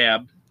start a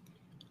tab,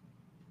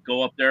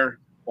 go up there,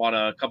 bought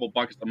a couple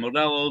buckets of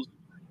Modelo's,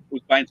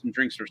 was buying some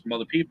drinks for some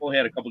other people,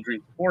 had a couple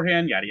drinks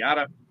beforehand, yada,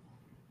 yada.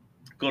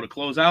 Go to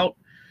close out.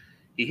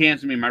 He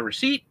hands me my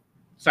receipt,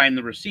 sign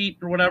the receipt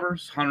or whatever,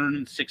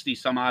 160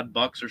 some odd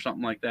bucks or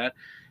something like that.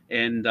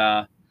 And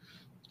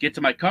get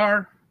to my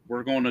car.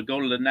 We're going to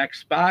go to the next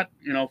spot,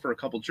 for a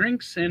couple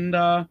drinks. And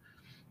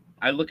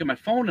I look at my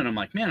phone and I'm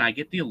like, man, I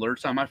get the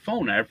alerts on my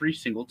phone every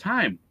single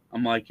time.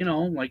 I'm like,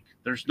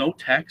 there's no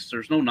text,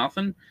 there's no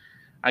nothing.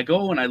 I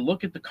go and I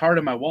look at the card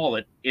in my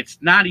wallet. It's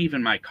not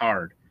even my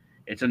card.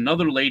 It's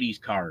another lady's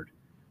card.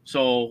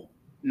 So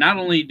not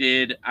only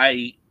did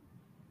I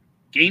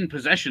gain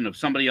possession of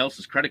somebody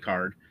else's credit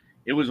card,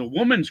 it was a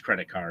woman's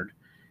credit card,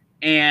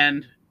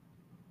 and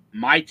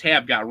my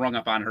tab got rung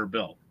up on her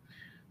bill.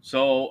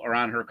 Or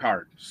on her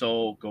card.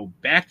 So go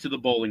back to the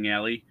bowling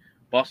alley,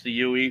 bust a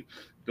Yui,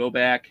 go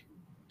back,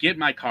 get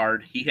my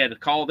card. He had to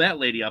call that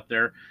lady up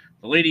there.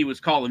 The lady was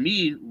calling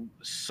me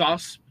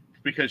sus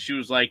because she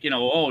was like,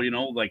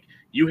 like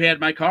you had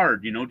my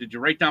card, did you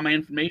write down my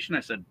information?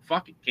 I said,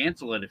 fuck it,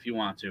 cancel it if you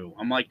want to.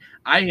 I'm like,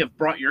 I have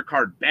brought your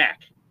card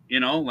back,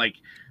 like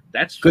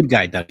that's good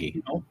guy,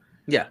 Dougie.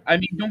 Yeah. I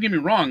mean, don't get me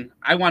wrong.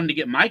 I wanted to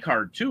get my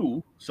card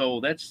too.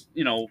 So that's,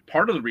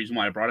 part of the reason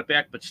why I brought it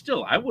back. But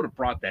still, I would have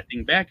brought that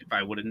thing back if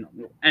I would have.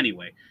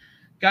 Anyway,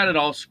 got it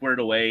all squared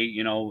away,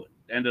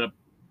 ended up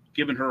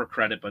giving her a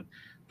credit. But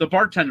the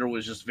bartender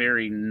was just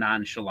very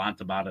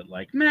nonchalant about it.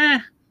 Like, meh,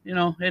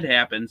 it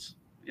happens.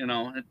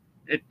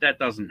 that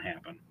doesn't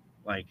happen.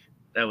 Like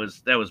that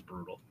was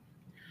brutal.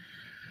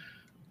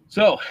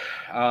 So,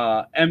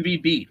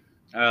 MVB,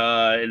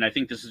 and I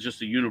think this is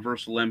just a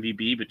universal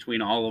MVB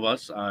between all of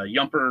us.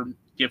 Yumper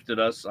gifted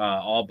us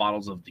all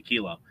bottles of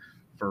tequila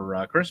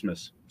for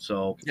Christmas.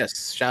 So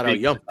Yes, shout out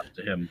big Yum. shout out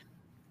to him.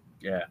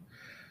 Yeah.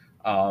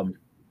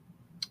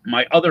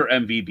 My other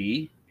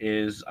MVB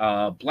is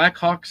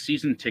Blackhawks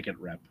season ticket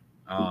rep.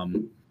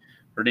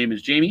 Her name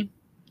is Jamie.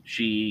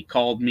 She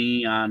called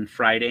me on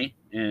Friday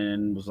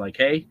and was like,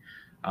 "Hey,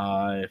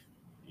 if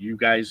you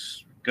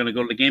guys gonna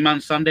go to the game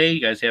on Sunday?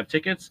 You guys have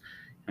tickets?"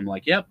 I'm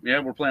like, "Yep, yeah,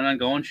 we're planning on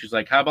going." She's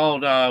like, "How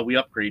about we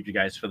upgrade you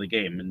guys for the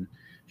game?" And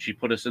she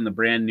put us in the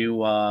brand new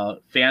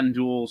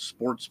FanDuel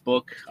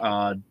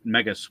Sportsbook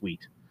Mega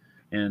Suite,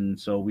 and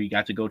so we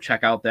got to go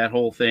check out that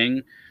whole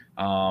thing.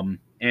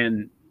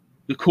 And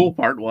the cool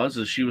part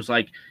is she was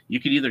like, you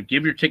could either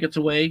give your tickets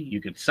away, you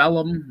could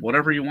sell them,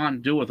 whatever you want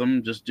to do with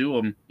them, just do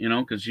them,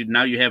 because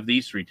now you have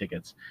these 3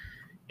 tickets.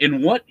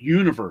 In what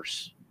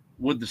universe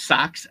would the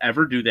Sox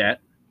ever do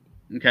that?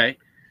 Okay.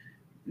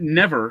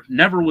 Never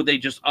would they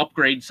just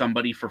upgrade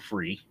somebody for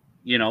free,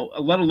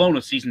 let alone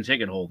a season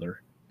ticket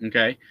holder.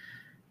 Okay.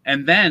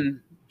 And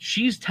then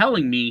she's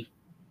telling me,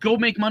 go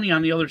make money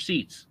on the other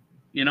seats,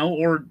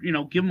 or,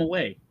 give them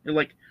away. They're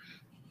like,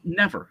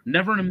 never in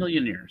a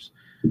million years.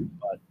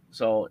 But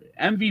so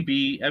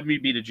MVB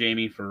to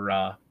Jamie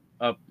for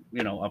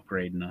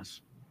upgrading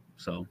us.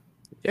 So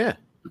yeah,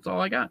 that's all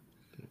I got.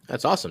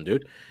 That's awesome,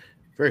 dude.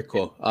 Very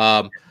cool.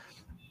 I'm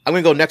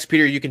gonna go next,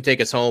 Peter. You can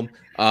take us home.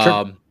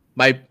 Sure.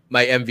 My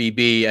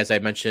MVB, as I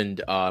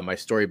mentioned, my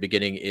story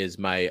beginning is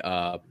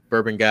my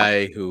bourbon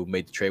guy who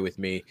made the trade with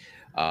me.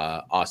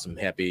 Awesome,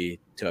 happy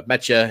to have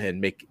met you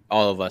and make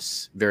all of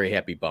us very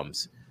happy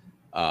bums.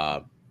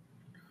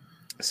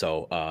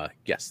 So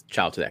yes,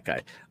 shout out to that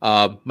guy.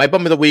 My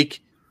bum of the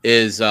week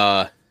is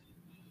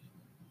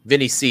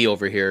Vinny C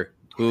over here,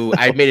 who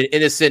I made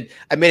an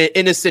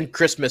innocent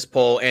Christmas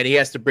poll, and he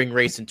has to bring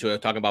race into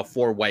it, talking about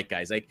 4 white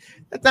guys. Like,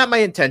 that's not my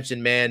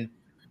intention, man.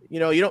 You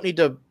don't need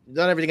to.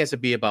 Not everything has to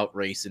be about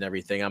race and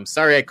everything. I'm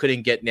sorry I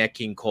couldn't get Nat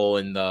King Cole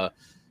in the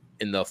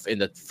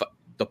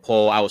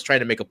poll. I was trying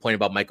to make a point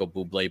about Michael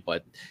Bublé,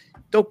 but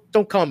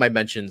don't come on my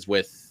mentions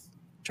with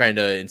trying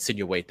to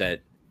insinuate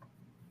that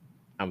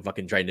I'm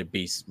fucking trying to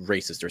be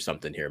racist or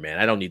something here, man.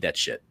 I don't need that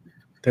shit.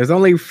 There's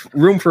only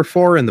room for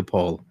 4 in the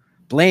poll.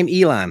 Blame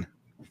Elon.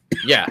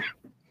 Yeah,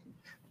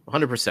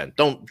 100%.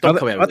 Don't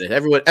come at me.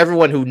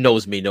 Everyone who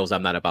knows me knows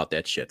I'm not about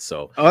that shit.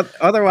 So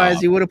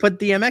otherwise, you would have put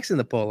DMX in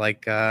the poll,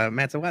 like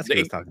Matt Zawaski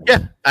was talking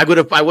about. Yeah, I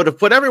would have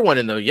put everyone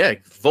in the. Yeah,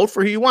 vote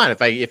for who you want.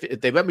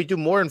 If they let me do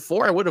more than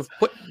 4, I would have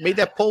made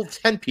that poll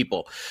 10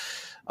 people.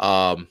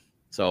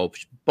 So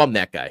bum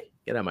that guy.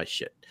 Get out of my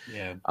shit.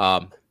 Yeah.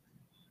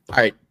 All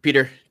right,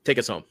 Peter, take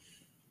us home.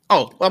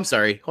 Oh, I'm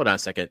sorry. Hold on a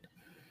second.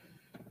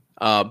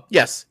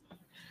 Yes,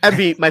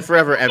 my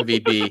forever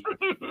MVP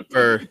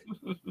for.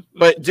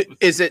 But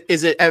is it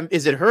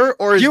her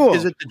or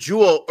is it the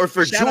Jewel or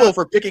for Jewel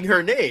for picking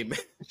her name?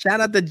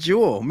 Shout out to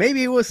Jewel.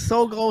 Maybe it was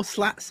Sogo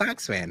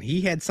Sox fan. He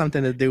had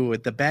something to do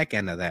with the back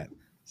end of that.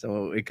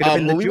 So it could have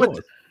been the Jewel.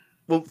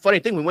 Well, funny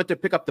thing, we went to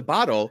pick up the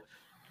bottle.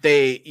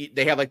 They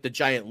have like the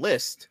giant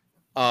list.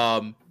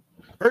 Her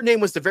name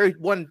was the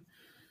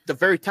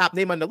very top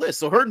name on the list.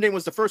 So her name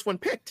was the first one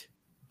picked.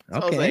 So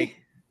okay. I was like,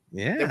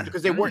 yeah,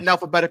 because they weren't in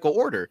alphabetical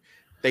order.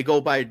 They go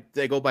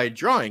by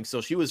drawing.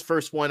 So she was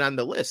first one on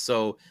the list.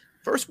 So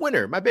first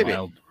winner, my baby.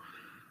 Wild.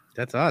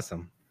 That's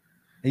awesome.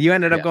 And you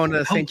ended up going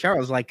to St.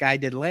 Charles like I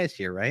did last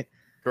year, right?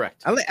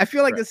 Correct. I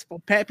feel like this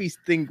Pappy's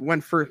thing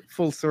went for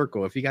full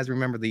circle. If you guys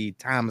remember the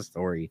Tom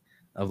story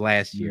of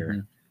last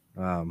year,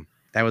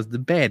 that was the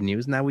bad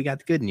news. Now we got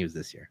the good news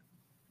this year.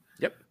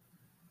 Yep.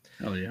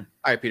 Oh yeah. All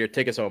right, Peter,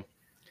 take us home.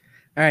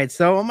 All right.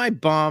 So on my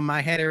bum,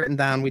 I had it written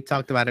down. We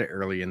talked about it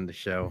early in the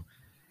show.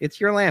 It's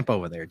your lamp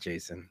over there,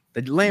 Jason.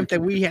 The lamp that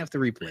we have to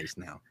replace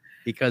now,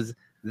 because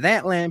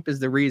that lamp is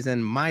the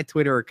reason my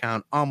Twitter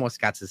account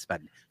almost got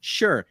suspended.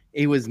 Sure,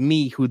 it was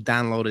me who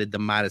downloaded the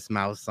Modest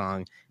Mouse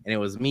song, and it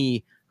was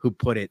me who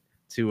put it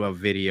to a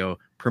video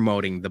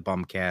promoting the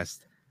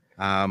BumCast.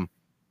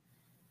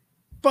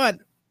 But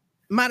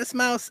Modest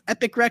Mouse,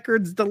 Epic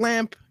Records, The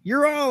Lamp,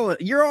 you're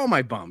all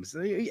my bums.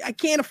 I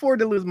can't afford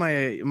to lose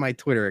my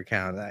Twitter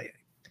account.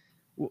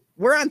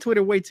 We're on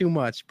Twitter way too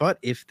much, but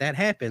if that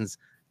happens,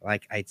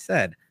 like I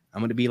said,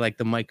 I'm going to be like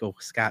the Michael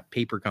Scott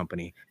Paper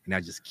Company, and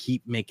I'll just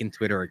keep making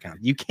Twitter accounts.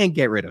 You can't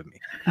get rid of me.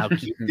 I'll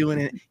keep doing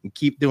it and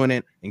keep doing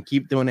it and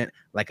keep doing it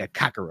like a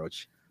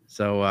cockroach.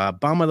 So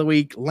bum of the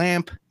week,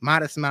 Lamp,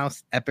 Modest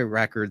Mouse, Epic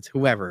Records,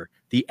 whoever,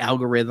 the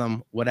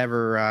algorithm,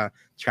 whatever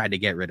tried to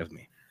get rid of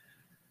me.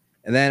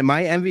 And then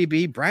my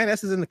MVP, Brian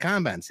S. is in the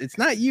comments. It's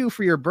not you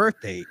for your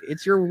birthday.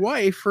 It's your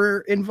wife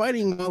for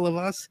inviting all of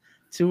us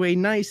to a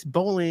nice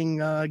bowling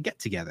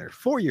get-together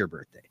for your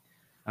birthday.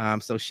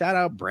 So shout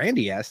out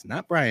Brandy S,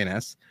 not Brian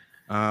S,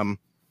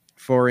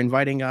 for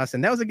inviting us.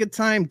 And that was a good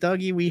time,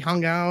 Dougie. We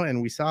hung out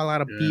and we saw a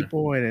lot of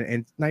people, and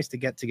it's nice to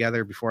get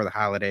together before the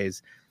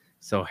holidays.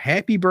 So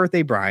happy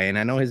birthday, Brian.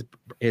 I know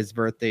his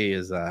birthday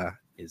is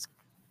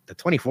the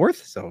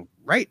 24th, so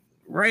right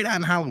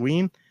on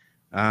Halloween.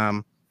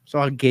 So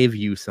I'll give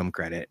you some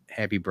credit.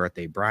 Happy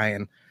birthday,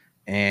 Brian.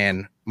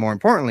 And more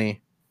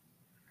importantly,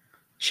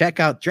 check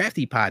out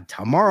Drafty Pod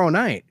tomorrow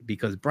night,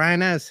 because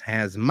Brian S.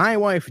 has my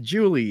wife,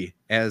 Julie,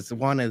 as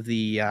one of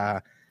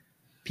the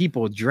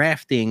people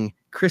drafting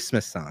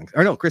Christmas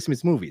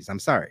movies. I'm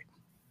sorry.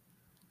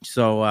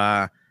 So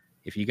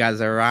if you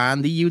guys are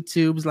on the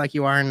YouTubes like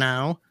you are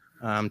now,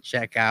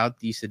 check out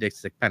the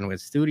Sadistic Penguin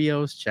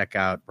Studios. Check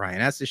out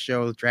Brian S.'s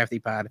show, Drafty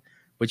Pod,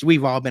 which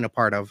we've all been a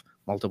part of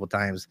multiple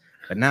times.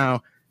 But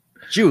now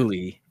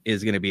Julie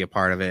is going to be a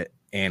part of it,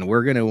 and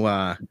we're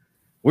gonna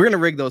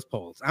rig those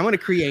polls. I'm gonna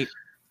create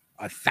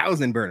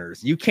 1,000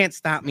 burners. You can't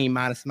stop me,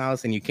 Modest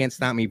Mouse, and you can't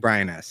stop me,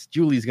 Brian S.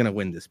 Julie's gonna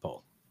win this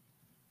poll.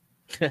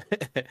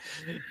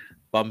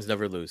 Bums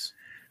never lose.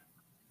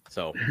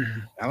 So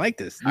I like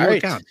this. All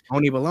right. Count.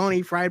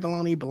 Bologna, fried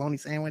bologna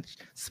sandwich,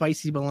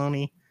 spicy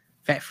bologna,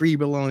 fat-free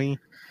bologna,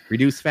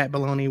 reduced fat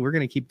bologna. We're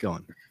gonna keep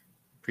going.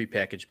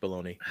 Prepackaged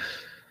bologna.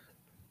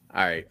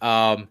 All right.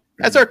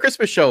 That's our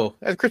Christmas show.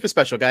 That's a Christmas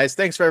special, guys.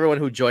 Thanks for everyone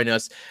who joined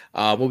us.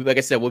 Like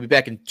I said, we'll be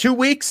back in 2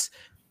 weeks.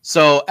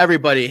 So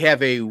everybody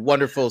have a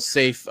wonderful,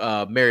 safe,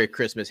 Merry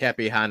Christmas,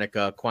 Happy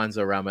Hanukkah,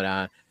 Kwanzaa,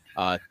 Ramadan,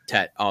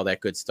 Tet, all that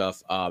good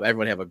stuff.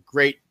 Everyone have a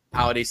great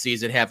holiday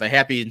season. Have a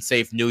happy and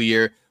safe New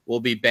Year. We'll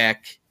be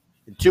back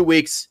in 2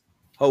 weeks.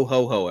 Ho,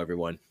 ho, ho,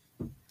 everyone.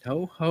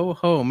 Ho, ho,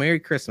 ho. Merry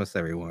Christmas,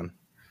 everyone.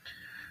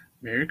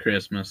 Merry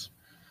Christmas.